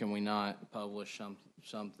publish, can we not publish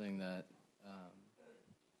something that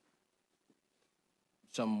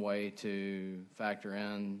some way to factor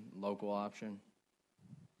in local option?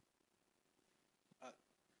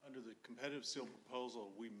 Under the competitive seal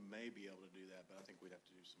proposal, we may be able to do that, but I think we'd have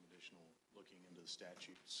to do some additional looking into the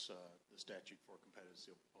statutes, the statute for competitive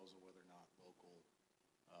seal proposal, whether or not local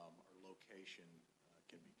or location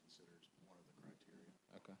can be considered one of the criteria.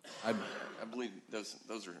 Okay. I believe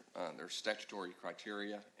those are they're statutory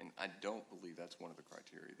criteria, and I don't believe that's one of the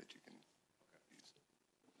criteria that you can use.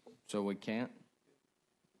 So we can't?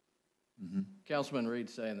 Mm-hmm. Councilman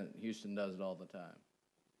Reed's saying that Houston does it all the time.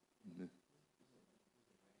 Mm-hmm.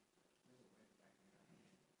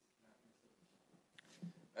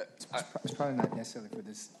 It's probably not necessarily for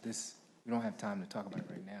this. We don't have time to talk about it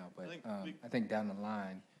right now, but I think down the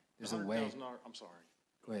line, there's a way. I'm sorry.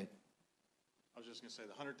 Go ahead. I was just going to say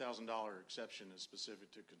the $100,000 exception is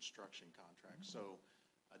specific to construction contracts. So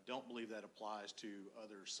I don't believe that applies to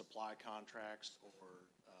other supply contracts or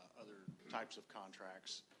other types of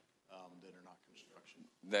contracts that are not construction.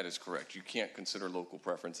 That is correct. You can't consider local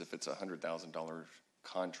preference if it's a $100,000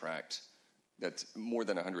 contract. That's more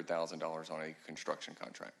than $100,000 on a construction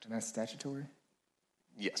contract. And that's statutory?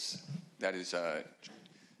 Yes. That is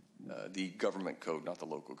the government code, not the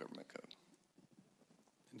local government code.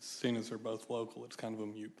 And seeing as they're both local, it's kind of a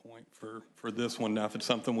moot point for this one. Now, if it's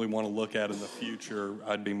something we want to look at in the future,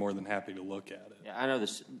 I'd be more than happy to look at it. Yeah, I know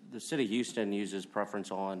the city of Houston uses preference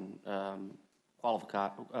on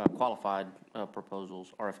qualified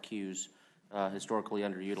proposals, RFQs, historically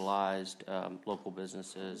underutilized, local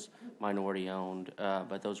businesses, minority-owned,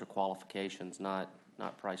 but those are qualifications, not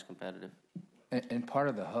price competitive. And part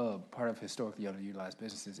of the hub, part of historically underutilized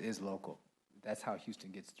businesses is local. That's how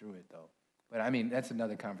Houston gets through it, though. But, I mean, that's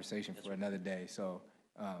another conversation for another day. So,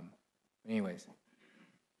 anyways.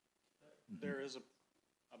 There is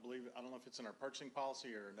I believe, I don't know if it's in our purchasing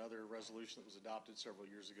policy or another resolution that was adopted several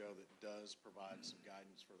years ago that does provide some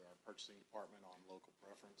guidance for our purchasing department on local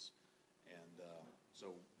preference. And so,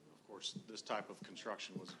 of course, this type of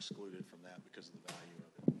construction was excluded from that because of the value of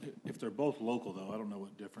it. If they're both local, though, I don't know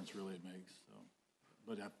what difference really it makes. So,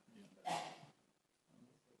 but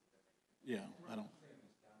yeah, I don't.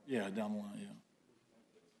 Yeah, down the line.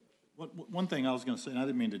 Yeah. One thing I was going to say, and I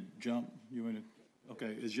didn't mean to jump. You mean to?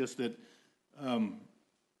 Okay, it's just that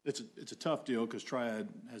it's a tough deal because Triad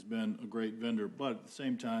has been a great vendor, but at the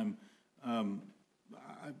same time, I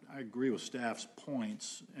agree with staff's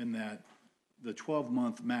points in that the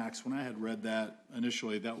 12-month max, when I had read that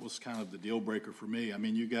initially, that was kind of the deal breaker for me. I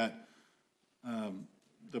mean, you got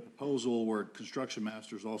the proposal where Construction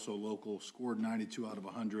Masters, also local, scored 92 out of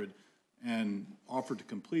 100 and offered to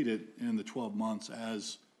complete it in the 12 months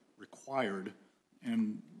as required.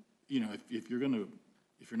 And, you know, if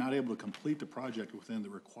you're not able to complete the project within the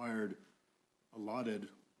required allotted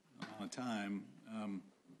time,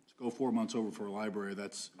 to go 4 months over for a library,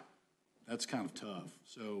 that's kind of tough.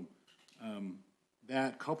 So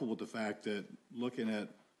that, coupled with the fact that looking at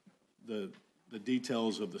the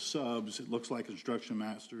details of the subs, it looks like Construction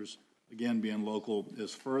Masters, again being local,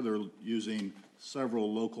 is further using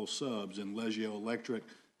several local subs in Legio Electric,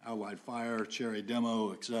 Allied Fire, Cherry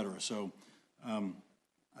Demo, et cetera. So I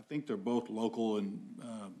think they're both local, and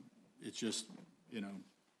it's just, you know,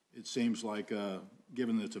 it seems like,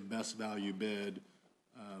 given that it's a best value bid,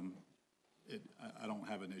 I don't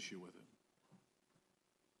have an issue with it.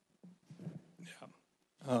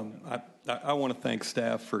 I want to thank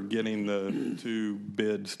staff for getting the 2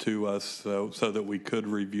 bids to us so that we could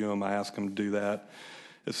review them. I asked them to do that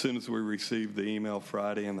as soon as we received the email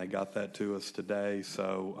Friday, and they got that to us today.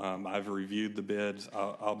 So I've reviewed the bids.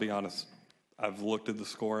 I'll be honest, I've looked at the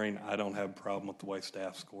scoring. I don't have a problem with the way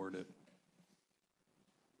staff scored it.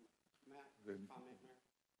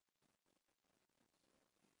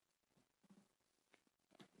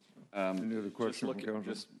 Any other questions?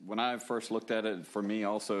 Just when I first looked at it, for me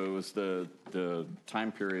also, it was the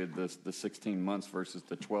time period, the 16 months versus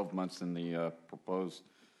the 12 months in the proposed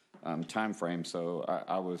time frame. So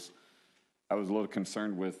I was a little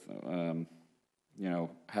concerned with, you know,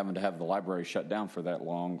 having to have the library shut down for that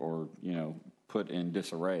long, or, you know, put in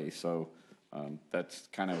disarray. So that's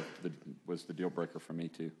kind of was the deal breaker for me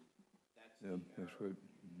too. Yeah, that's right.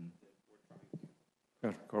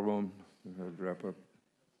 Councilor Carbone, you have to wrap up.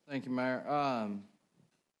 Thank you, Mayor.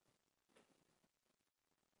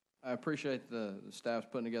 I appreciate the staff's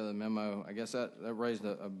putting together the memo. I guess that raised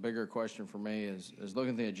a bigger question for me is looking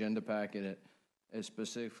at the agenda packet, it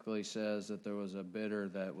specifically says that there was a bidder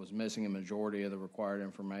that was missing a majority of the required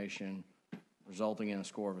information, resulting in a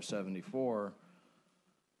score of a 74.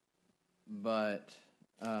 But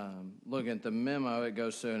looking at the memo, it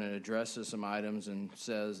goes through and it addresses some items and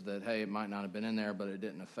says that, hey, it might not have been in there, but it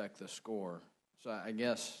didn't affect the score. So I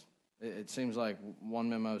guess it seems like one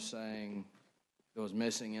memo saying there was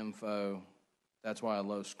missing info, that's why a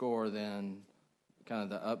low score, then kind of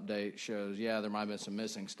the update shows, yeah, there might have been some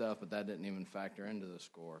missing stuff, but that didn't even factor into the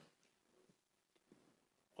score.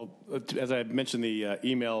 Well, as I mentioned the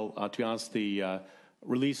email, to be honest, the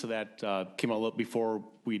release of that came out a little before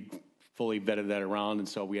we fully vetted that around, and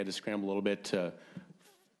so we had to scramble a little bit to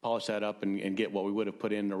polish that up and get what we would have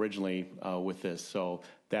put in originally with this. So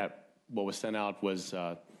that what was sent out was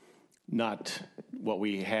not what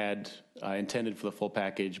we had intended for the full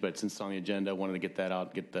package, but since it's on the agenda, I wanted to get that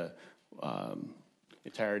out, get the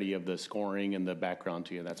entirety of the scoring and the background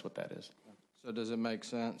to you. That's what that is. So does it make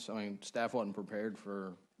sense? I mean, staff wasn't prepared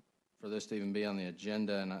for this to even be on the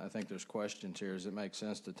agenda, and I think there's questions here. Does it make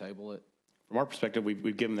sense to table it? From our perspective,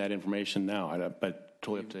 we've given that information now, but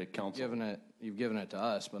totally up to council. You've given it to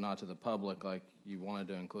us, but not to the public, like you wanted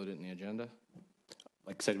to include it in the agenda?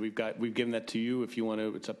 Like I said, we've given that to you. If you want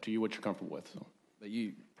to, it's up to you what you're comfortable with. So. But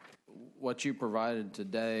what you provided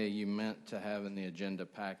today, you meant to have in the agenda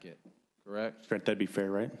packet, correct? That'd be fair,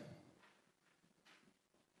 right?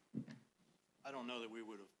 I don't know that we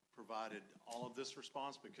would have provided all of this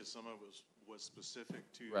response because some of it was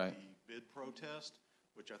specific to right. the bid protest,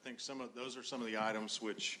 which I think those are some of the items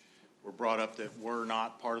which were brought up that were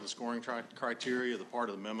not part of the scoring criteria. The part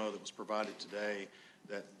of the memo that was provided today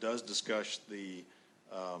that does discuss the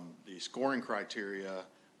scoring criteria,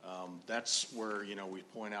 that's where, you know, we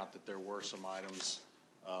point out that there were some items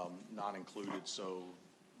not included, so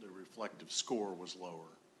the reflective score was lower.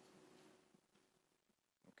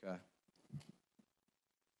 Okay.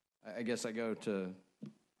 I guess I go to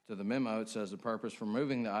the memo. It says the purpose for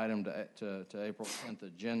moving the item to April 10th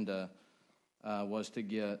agenda was to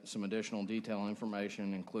get some additional detailed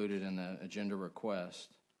information included in the agenda request.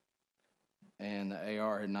 And the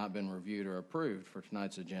AR had not been reviewed or approved for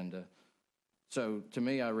tonight's agenda. So to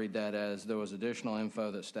me, I read that as there was additional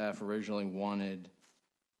info that staff originally wanted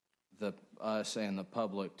us and the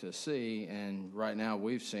public to see, and right now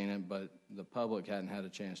we've seen it, but the public hadn't had a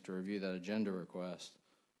chance to review that agenda request.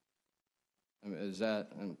 I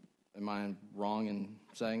mean, am I wrong in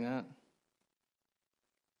saying that?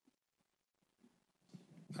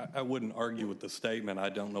 I wouldn't argue with the statement. I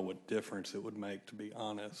don't know what difference it would make, to be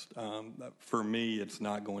honest. For me, it's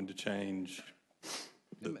not going to change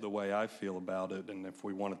the way I feel about it, and if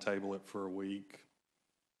we want to table it for a week.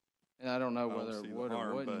 And I don't know I don't whether see it the would or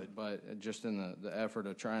harm, wouldn't, but just in the effort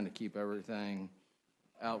of trying to keep everything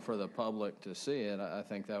out for the public to see it, I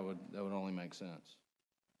think that would only make sense.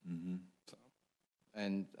 Mm-hmm.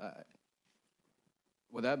 And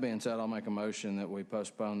with that being said, I'll make a motion that we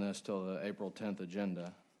postpone this till the April 10th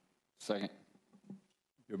agenda. Second.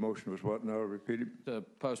 Your motion was what now? Repeat it? To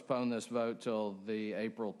postpone this vote till the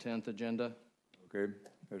April 10th agenda? Okay,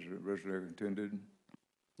 as originally intended.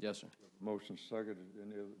 Yes, sir. Motion second.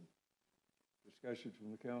 Any other discussion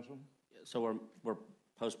from the council? So we're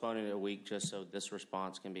postponing it a week just so this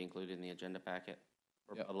response can be included in the agenda packet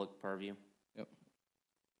for Yep. public purview? Yep.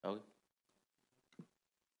 Okay.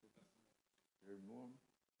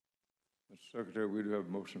 Mr. Secretary, we do have a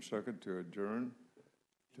motion second to adjourn,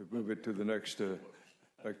 to move it to the next, I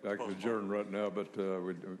can adjourn right now, but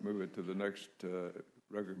we'd move it to the next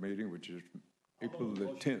regular meeting, which is April the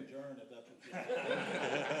 10th.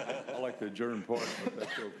 I like the adjourn part, but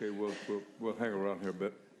that's okay. We'll hang around here a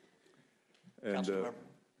bit. And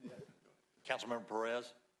Councilmember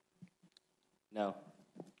Perez? No.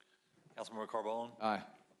 Councilmember Carbone? Aye.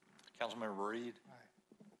 Councilmember Reed?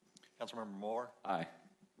 Aye. Councilmember Moore? Aye.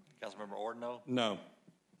 Councilmember Ordinance? No.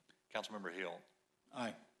 Councilmember Hill?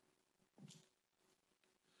 Aye.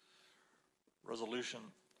 Resolution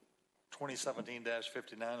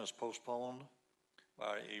 2017-59 is postponed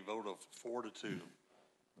by a vote of 4-2.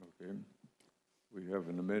 okay, we have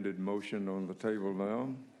an amended motion on the table now.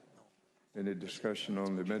 Any discussion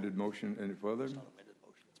on the amended motion any further?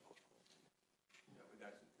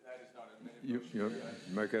 You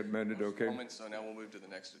make that amended, okay? So now we'll move to the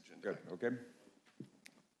next agenda. Good, okay.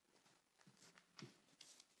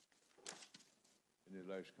 Any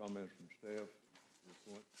last comments from staff at this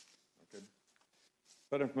point? Okay.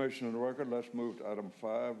 That information on the record, let's move to item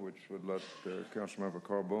 5, which would let Councilmember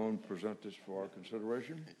Carbone present this for our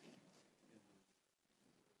consideration.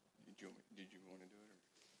 Did you want to do it? Or?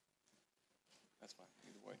 That's fine,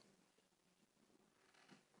 either way.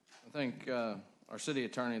 I think our city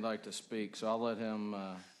attorney would like to speak, so I'll let him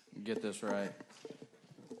get this right.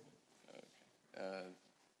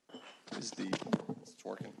 It's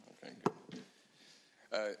working? Okay, good.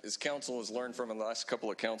 As council has learned from the last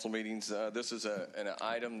couple of council meetings, this is an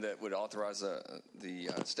item that would authorize the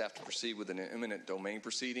staff to proceed with an eminent domain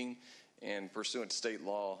proceeding. And pursuant to state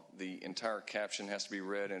law, the entire caption has to be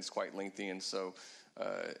read, and it's quite lengthy. And so,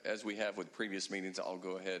 as we have with previous meetings, I'll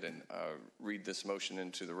go ahead and read this motion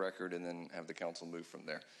into the record and then have the council move from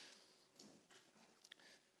there.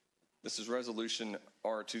 This is Resolution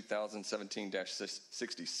R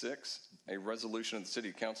 2017-66, a resolution of the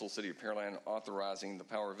City Council, City of Pearland, authorizing the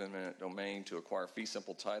power of eminent domain to acquire fee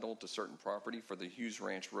simple title to certain property for the Hughes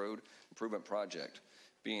Ranch Road Improvement Project,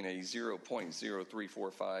 being a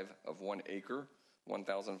 0.0345 of 1 acre,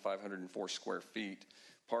 1,504 square feet,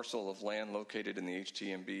 parcel of land located in the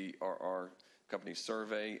HTMB RR Company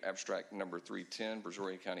Survey, abstract number 310,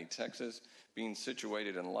 Brazoria County, Texas, being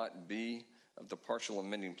situated in Lot B of the partial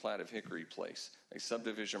amending plat of Hickory Place, a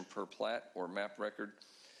subdivision per plat or map record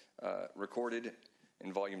recorded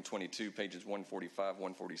in volume 22, pages 145,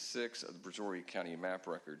 146 of the Brazoria County map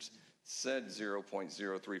records. Said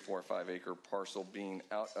 0.0345 acre parcel being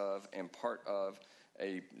out of and part of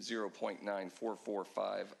a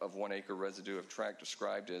 0.9445 of 1 acre residue of tract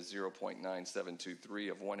described as 0.9723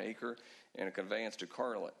 of 1 acre, and a conveyance to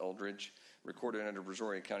Carl Eldridge recorded under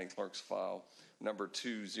Brazoria County Clerk's file number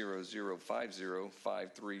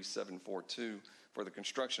 20050534742 for the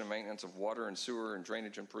construction and maintenance of water and sewer and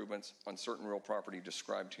drainage improvements on certain real property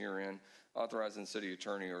described herein, authorizing the city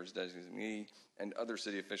attorney or his designee and other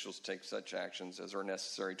city officials to take such actions as are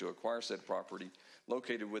necessary to acquire said property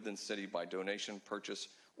located within the city by donation, purchase,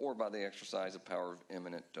 or by the exercise of power of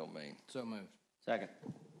eminent domain. So moved. Second.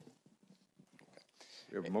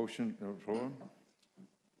 We have a motion on the floor.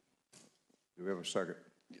 Do we have a second?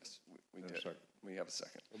 Yes, we did. We have a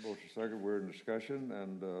second. A motion second. We're in discussion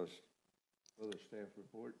and other staff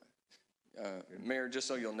report. Mayor, just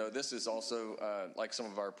so you'll know, this is also like some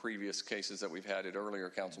of our previous cases that we've had at earlier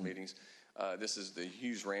council meetings. This is the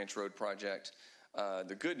Hughes Ranch Road project.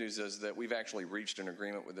 The good news is that we've actually reached an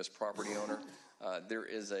agreement with this property owner. There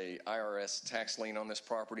is a IRS tax lien on this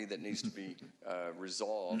property that needs to be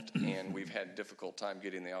resolved, and we've had a difficult time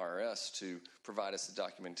getting the IRS to provide us the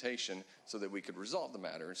documentation so that we could resolve the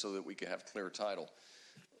matter and so that we could have clear title.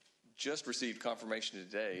 Just received confirmation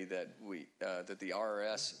today that that the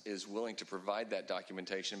IRS is willing to provide that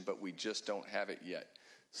documentation, but we just don't have it yet.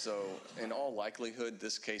 So in all likelihood,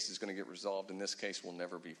 this case is going to get resolved, and this case will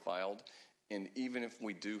never be filed. And even if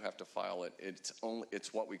we do have to file it, it's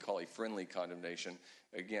what we call a friendly condemnation.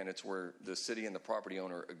 Again, it's where the city and the property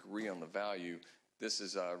owner agree on the value, This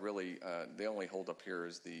is really, the only holdup here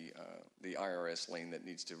is the IRS lien that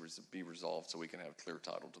needs to be resolved so we can have clear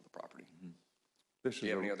title to the property. If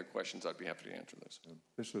you have any other questions, I'd be happy to answer those.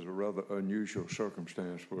 This is a rather unusual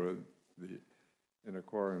circumstance where in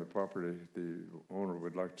acquiring the property, the owner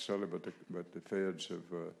would like to sell it, but the feds have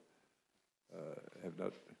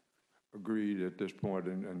not agreed at this point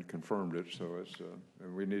and confirmed it, so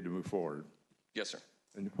and we need to move forward. Yes, sir.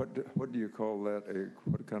 And what do you call that?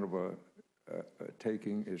 What kind of a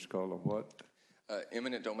taking is called a what?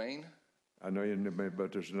 Eminent domain? I know you may,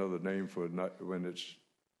 but there's another name for it, not when it's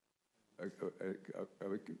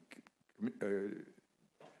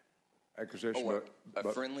acquisition. Oh,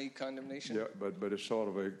 a friendly condemnation? Yeah, but it's sort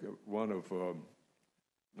of one of,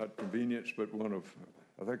 not convenience, but one of,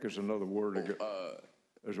 I think there's another word.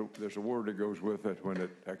 There's a word that goes with it when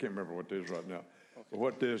I can't remember what it is right now. Okay. But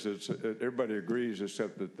what this is, everybody agrees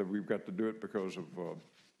except that we've got to do it because of.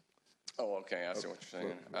 Oh, okay, I see what you're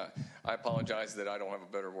saying. I apologize that I don't have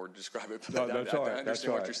a better word to describe it, but No, that's all right. I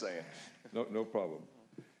understand what you're saying. No problem.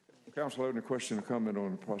 Council, any question or comment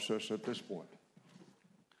on the process at this point?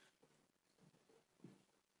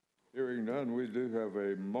 Hearing none, we do have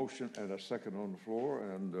a motion and a second on the floor,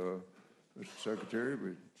 and Mr. Secretary,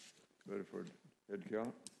 we ready for head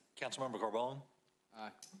count? Councilmember Carbone?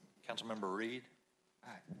 Aye. Councilmember Reed?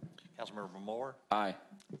 Aye. Councilmember Moore? Aye.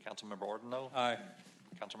 Councilmember Ordinance? Aye.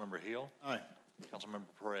 Councilmember Hill? Aye. Councilmember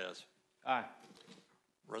Perez? Aye.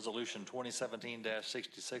 Resolution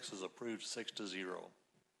 2017-66 is approved 6-0.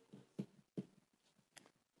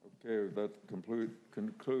 Okay, that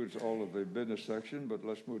concludes all of the business section, but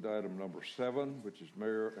let's move to item number 7, which is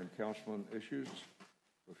mayor and councilman issues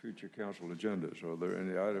for future council agendas. Are there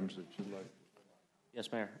any items that you'd like?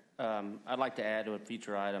 Yes, Mayor. I'd like to add to a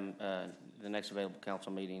future item, the next available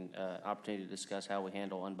council meeting, opportunity to discuss how we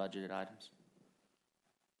handle unbudgeted items.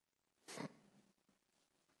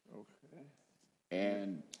 Okay.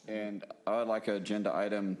 And I'd like an agenda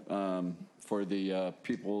item for the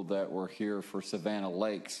people that were here for Savannah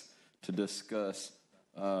Lakes to discuss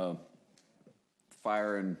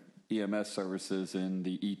fire and EMS services in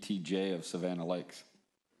the ETJ of Savannah Lakes.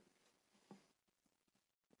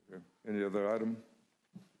 Okay. Any other item?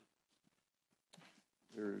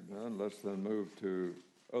 Hearing none, let's then move to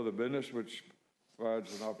other business, which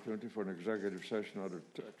provides an opportunity for an executive session under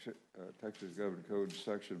Texas Government Code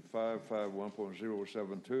Section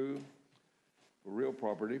 551.072 for real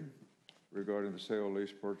property regarding the sale,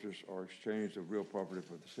 lease, purchase, or exchange of real property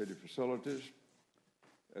for the city facilities,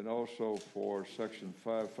 and also for Section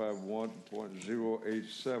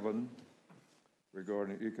 551.087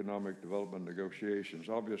 regarding economic development negotiations.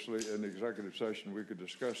 Obviously, in the executive session, we could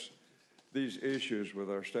discuss these issues with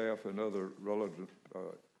our staff and other relevant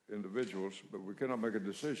individuals, but we cannot make a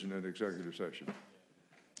decision in executive session.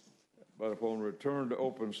 But upon return to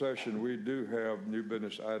open session, we do have new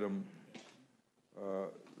business items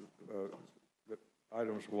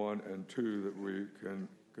 1 and 2 that we can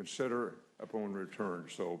consider upon return.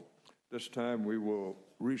 So this time we will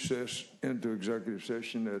recess into executive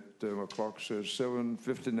session at, my clock says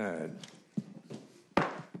 7:59.